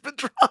joke has been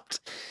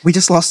dropped. We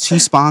just lost 2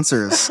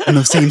 sponsors in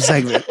the same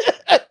segment.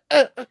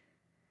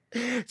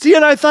 See,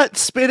 and I thought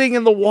spitting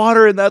in the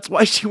water, and that's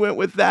why she went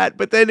with that.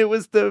 But then it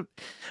was but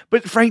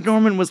Frank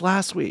Norman was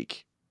last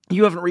week.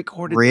 You haven't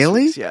recorded this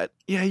week's yet.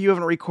 Yeah, you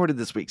haven't recorded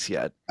this week's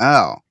yet.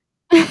 Oh.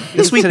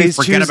 This week we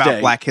forget about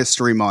Black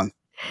History Month.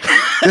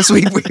 This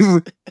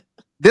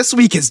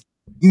week is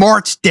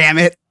March, damn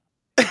it.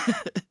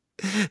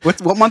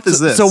 What month is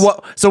this? So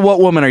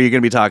what woman are you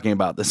going to be talking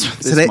about this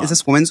Today, month? Is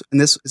this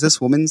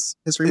Women's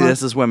History Month?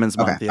 This is Women's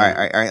Month. Okay.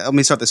 Yeah. All right. Let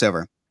me start this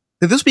over.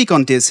 So this week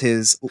on Diz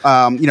Hiz,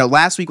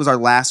 last week was our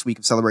last week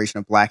of celebration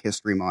of Black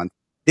History Month.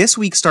 This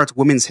week starts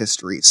Women's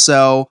History.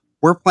 So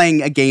we're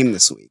playing a game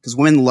this week because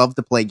women love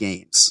to play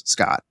games,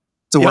 Scott.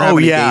 So we're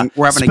having a game.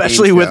 We're having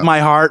especially a game with show.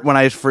 my heart when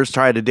I first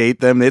tried to date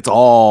them. It's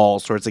all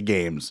sorts of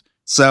games.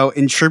 So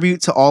in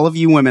tribute to all of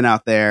you women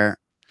out there,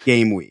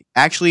 game week.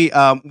 Actually,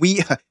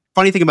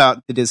 funny thing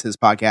about the Diz Hiz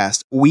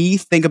podcast, we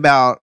think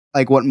about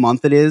like what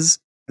month it is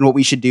and what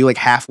we should do like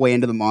halfway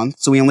into the month.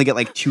 So we only get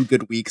like 2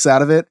 good weeks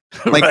out of it.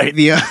 Like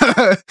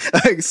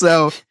Right.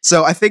 so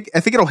I think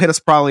it'll hit us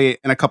probably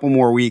in a couple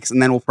more weeks,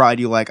 and then we'll probably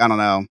do like, I don't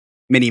know,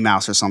 Minnie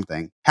Mouse or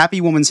something.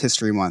 Happy Women's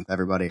History Month,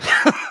 everybody.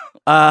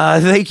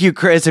 Thank you,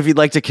 Chris. If you'd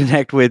like to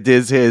connect with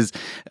Diz Hiz,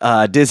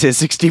 Diz Hiz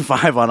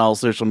 65 on all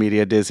social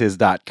media,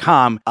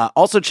 dizhiz.com.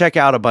 Also check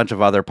out a bunch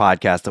of other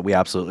podcasts that we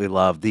absolutely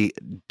love. The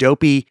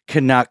Dopey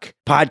Canuck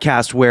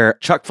podcast, where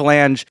Chuck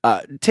Phalange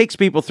takes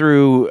people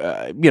through,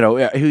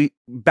 who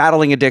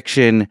battling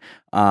addiction,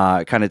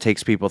 kind of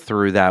takes people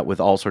through that with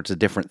all sorts of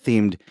different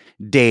themed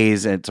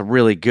days. And it's a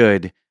really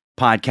good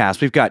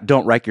podcast. We've got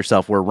Don't Wreck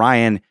Yourself, where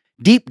Ryan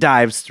deep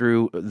dives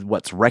through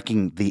what's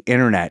wrecking the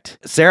internet.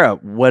 Sarah,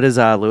 what does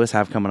Lewis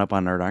have coming up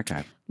on Nerd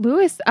Archive?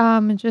 Lewis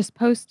just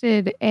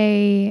posted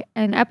an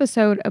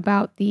episode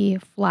about the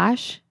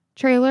Flash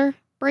trailer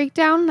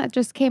breakdown that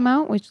just came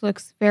out, which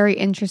looks very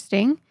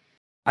interesting.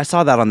 I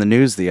saw that on the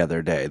news the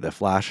other day, the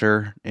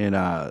Flasher in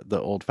the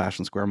Old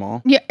Fashioned Square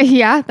Mall.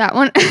 Yeah, that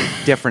one.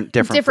 Different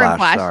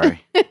Flash,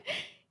 sorry.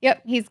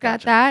 Yep, he's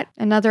got that.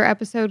 Another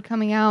episode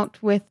coming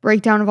out with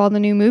breakdown of all the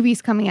new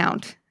movies coming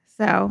out.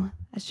 So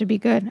that should be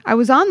good. I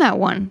was on that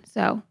one,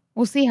 so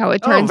we'll see how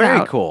it turns out.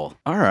 Very cool.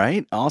 All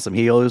right, awesome.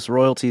 He owes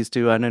royalties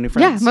to No New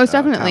Friends. Yeah, most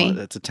definitely.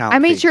 It's a talent. I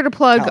made fee. sure to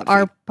plug Talent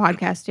our fee.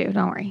 podcast too.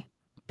 Don't worry.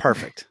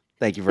 Perfect.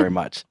 Thank you very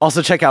much.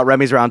 Also, check out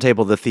Remy's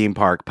Roundtable, the theme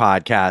park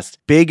podcast.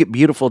 Big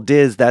Beautiful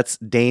Diz, that's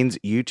Dane's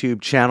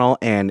YouTube channel,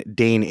 and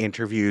Dane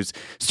interviews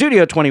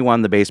Studio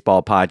 21, the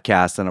baseball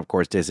podcast, and of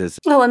course, Diz is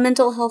a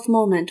mental health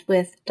moment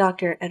with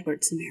Dr.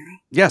 Edward Samaro.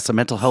 Yes, a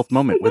mental health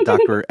moment with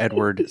Dr.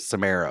 Edward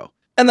Samaro.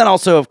 And then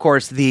also, of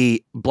course,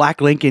 the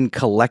Black Lincoln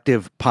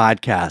Collective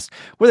podcast,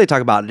 where they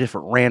talk about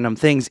different random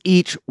things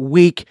each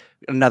week.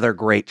 Another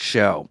great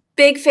show.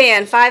 Big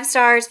fan. 5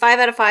 stars, 5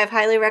 out of 5.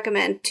 Highly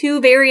recommend. 2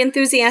 very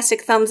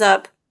enthusiastic thumbs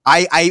up.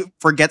 I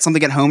forget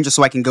something at home just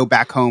so I can go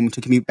back home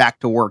to commute back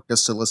to work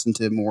just to listen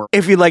to more.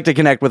 If you'd like to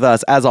connect with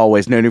us, as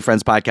always,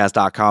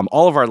 nonewfriendspodcast.com.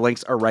 All of our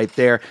links are right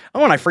there.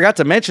 Oh, and I forgot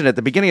to mention at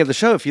the beginning of the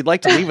show, if you'd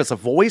like to leave us a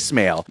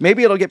voicemail,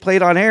 maybe it'll get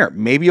played on air.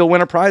 Maybe you'll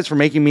win a prize for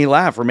making me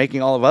laugh or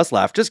making all of us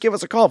laugh. Just give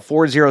us a call,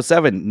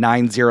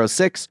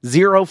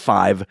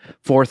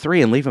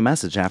 407-906-0543, and leave a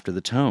message after the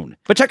tone.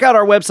 But check out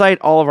our website.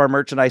 All of our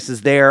merchandise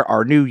is there.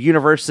 Our new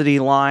university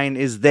line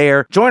is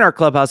there. Join our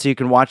clubhouse so you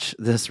can watch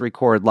this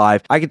record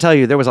live. I can tell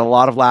you, there was a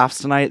lot of laughs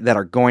tonight that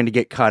are going to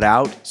get cut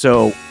out.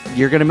 So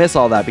you're going to miss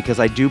all that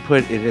because I do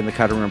put it in the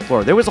cutting room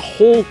floor. There was a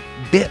whole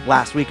bit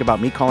last week about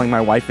me calling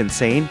my wife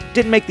insane.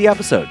 Didn't make the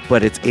episode,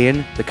 but it's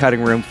in the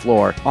cutting room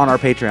floor on our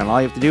Patreon.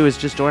 All you have to do is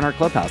just join our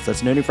clubhouse.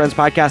 That's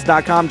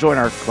nonewfriendspodcast.com. Join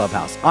our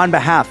clubhouse. On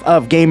behalf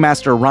of Game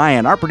Master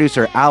Ryan, our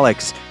producer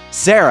Alex,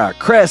 Sarah,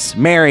 Chris,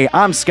 Mary,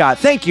 I'm Scott.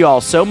 Thank you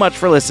all so much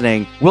for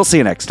listening. We'll see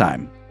you next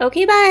time.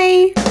 Okay,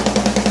 bye.